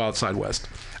ticket to the Wild Side West.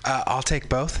 I'll take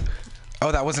both.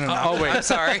 Oh, that wasn't enough. Oh, wait. I'm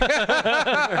sorry.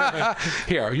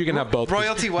 Here, you can have both.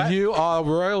 Royalty what? You are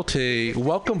royalty.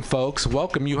 Welcome, folks.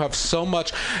 Welcome. You have so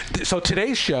much. So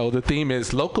today's show, the theme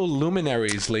is local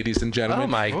luminaries, ladies and gentlemen.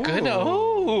 Oh, my goodness. Oh.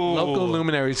 Local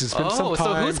luminaries. It's been some time.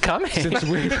 So who's coming? Since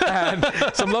we've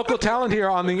had some local talent here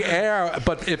on the air.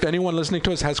 But if anyone listening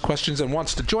to us has questions and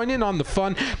wants to join in on the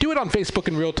fun, do it on Facebook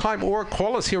in real time or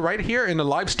call us here right here in the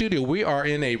live studio. We are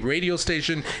in a radio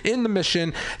station in the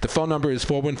Mission. The phone number is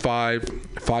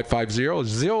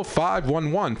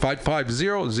 415-550-0511.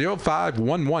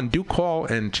 550-0511. Do call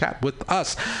and chat with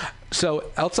us. So,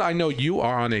 Elsa, I know you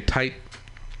are on a tight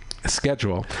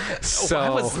schedule.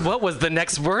 So what was the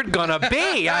next word gonna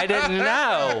be? I didn't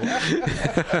know.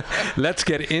 Let's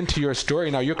get into your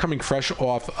story now. You're coming fresh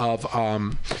off of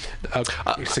a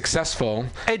successful.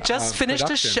 I just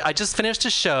finished I just finished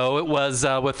a show. It was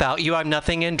Without You, I'm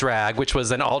Nothing in Drag, which was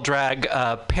an all drag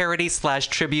parody /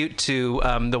 tribute to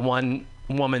the one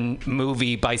woman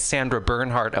movie by Sandra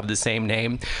Bernhardt of the same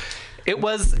name. It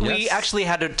was, yes. We actually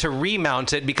had to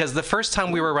remount it because the first time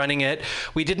we were running it,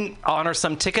 we didn't honor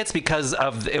some tickets because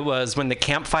it was when the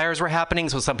campfires were happening,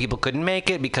 so some people couldn't make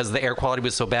it because the air quality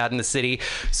was so bad in the city.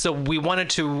 So we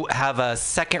wanted to have a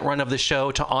second run of the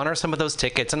show to honor some of those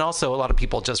tickets, and also a lot of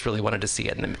people just really wanted to see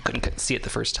it and couldn't see it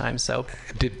the first time. So,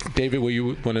 David, were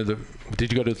you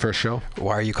did you go to the first show?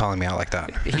 Why are you calling me out like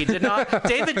that? He did not.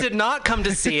 David did not come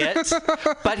to see it,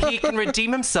 but he can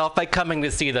redeem himself by coming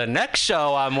to see the next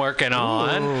show I'm working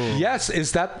on. Ooh. Yes,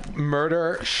 is that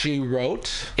Murder, She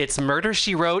Wrote? It's Murder,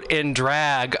 She Wrote in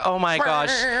drag. Oh my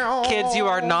gosh. Kids, you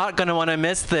are not going to want to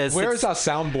miss this. Where is our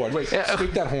soundboard? Wait,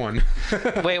 squeak that horn.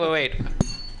 Wait.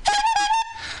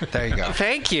 There you go.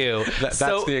 Thank you. That's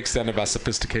the extent of our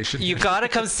sophistication. You got to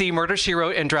come see Murder, She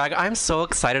Wrote in drag. I'm so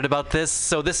excited about this.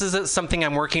 So this is something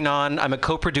I'm working on. I'm a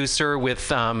co-producer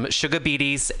with Sugar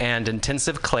Beaties and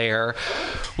Intensive Claire.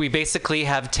 We basically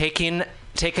have taken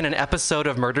an episode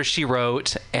of Murder, She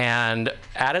Wrote and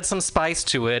added some spice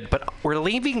to it, but we're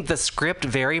leaving the script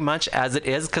very much as it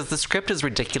is because the script is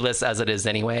ridiculous as it is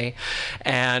anyway.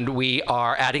 And we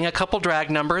are adding a couple drag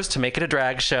numbers to make it a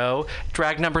drag show,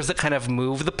 drag numbers that kind of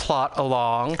move the plot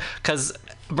along because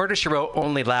Murder, She Wrote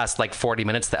only lasts like 40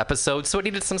 minutes the episode, so it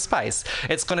needed some spice.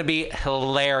 It's going to be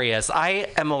hilarious. I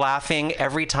am laughing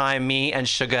every time me and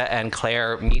Suga and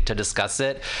Claire meet to discuss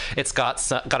it. It's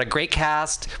got a great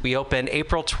cast. We open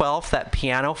April 12th at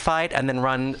Piano Fight and then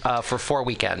run for 4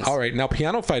 weekends. All right. Now,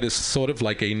 Piano Fight is sort of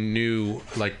like a new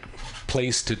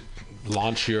place to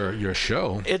launch your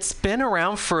show. It's been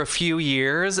around for a few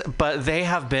years, but they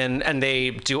have been, and they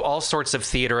do all sorts of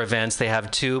theater events. They have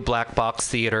 2 black box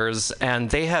theaters, and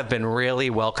they have been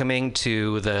really welcoming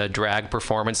to the drag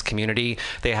performance community.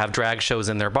 They have drag shows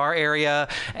in their bar area,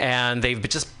 and they've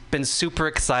just been super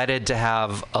excited to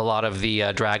have a lot of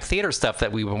the drag theater stuff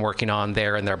that we've been working on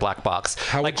there in their black box.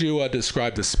 How would you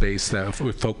describe the space that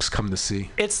folks come to see?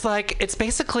 It's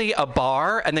basically a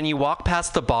bar, and then you walk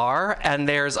past the bar, and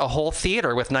there's a whole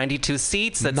theater with 92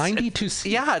 seats. 92 seats?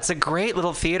 Yeah, it's a great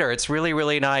little theater. It's really,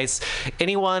 really nice.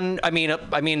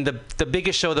 The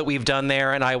biggest show that we've done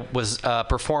there, and I was a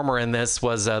performer in this,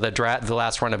 was the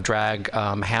last run of Drag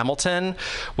Hamilton,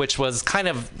 which was kind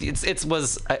of, it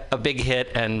was a big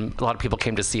hit, and a lot of people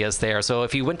came to see us there. So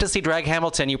if you went to see Drag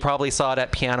Hamilton, you probably saw it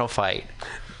at Piano Fight.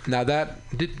 Now that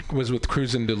was with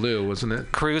Cruz and DeLu, wasn't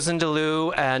it? Cruz and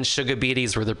DeLu and Sugar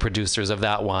Beaties were the producers of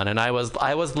that one, and I was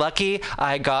lucky.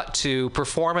 I got to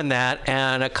perform in that,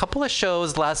 and a couple of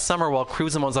shows last summer while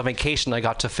Cruz was on vacation, I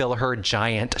got to fill her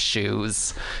giant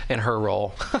shoes in her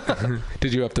role.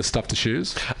 Did you have to stuff the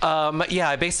shoes? Yeah,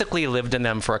 I basically lived in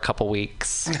them for a couple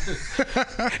weeks.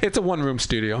 It's a one-room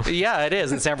studio. Yeah, it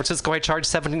is. In San Francisco, I charge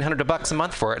 $1,700 a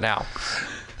month for it now.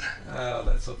 Oh,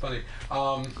 that's so funny.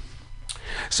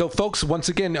 So, folks, once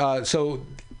again, so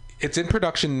it's in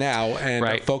production now, and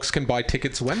right. Folks can buy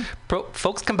tickets when?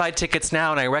 Folks can buy tickets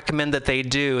now, and I recommend that they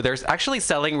do. They're actually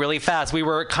selling really fast. We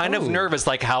were kind of nervous,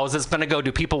 like, how is this going to go?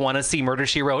 Do people want to see Murder,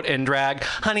 She Wrote in drag?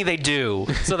 Honey, they do.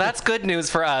 So that's good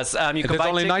news for us. You can buy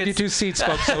only tickets. 92 seats,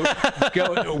 folks.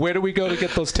 So where do we go to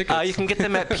get those tickets? You can get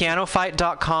them at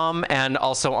pianofight.com and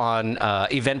also on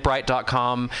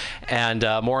eventbrite.com.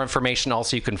 And more information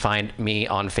also, you can find me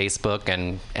on Facebook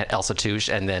and Elsa Touche,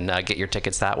 and then get your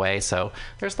tickets that way. So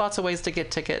there's lots lots of ways to get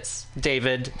tickets.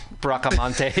 David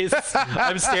Bracamontes.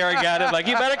 I'm staring at him like,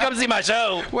 you better come see my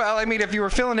show. Well, I mean, if you were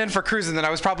filling in for Cruisin', then I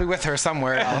was probably with her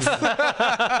somewhere else.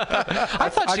 I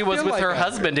thought she was with her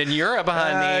husband in Europe,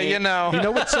 honey. You know. You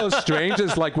know what's so strange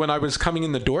is like when I was coming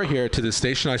in the door here to the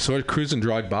station, I saw her cruising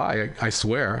drive by. I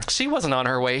swear. She wasn't on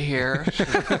her way here.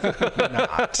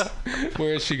 Not.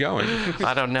 Where is she going?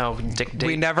 I don't know.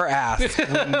 We never asked. We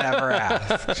never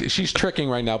asked. She's tricking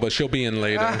right now, but she'll be in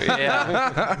later.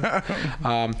 Yeah.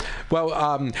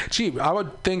 Gee, I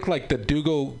would think like the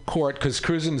Dougal court, because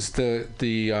Cruisin's the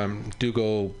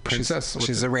Dougal princess.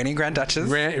 She's the reigning Grand Duchess.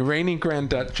 Reigning Grand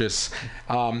Duchess.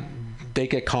 They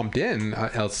get comped in,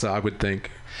 Elsa, I would think.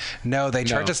 No, they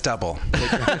charge us double.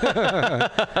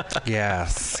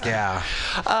 Yes, yeah.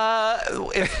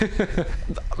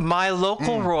 My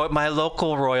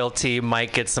local royalty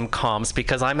might get some comps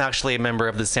because I'm actually a member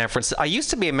of the San Francisco. I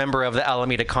used to be a member of the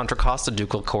Alameda Contra Costa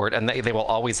Ducal Court, and they will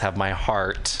always have my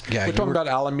heart. Yeah, we're talking about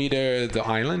Alameda, the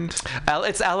island.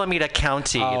 It's Alameda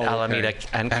County, Alameda okay.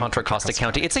 and Contra Costa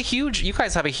County. It's a huge. You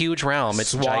guys have a huge realm.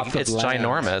 It's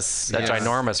ginormous. Yes. A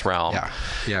ginormous realm.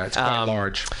 Yeah, it's quite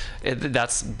large.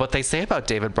 That's what they say about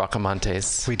David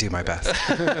Bracamontes. We do my best.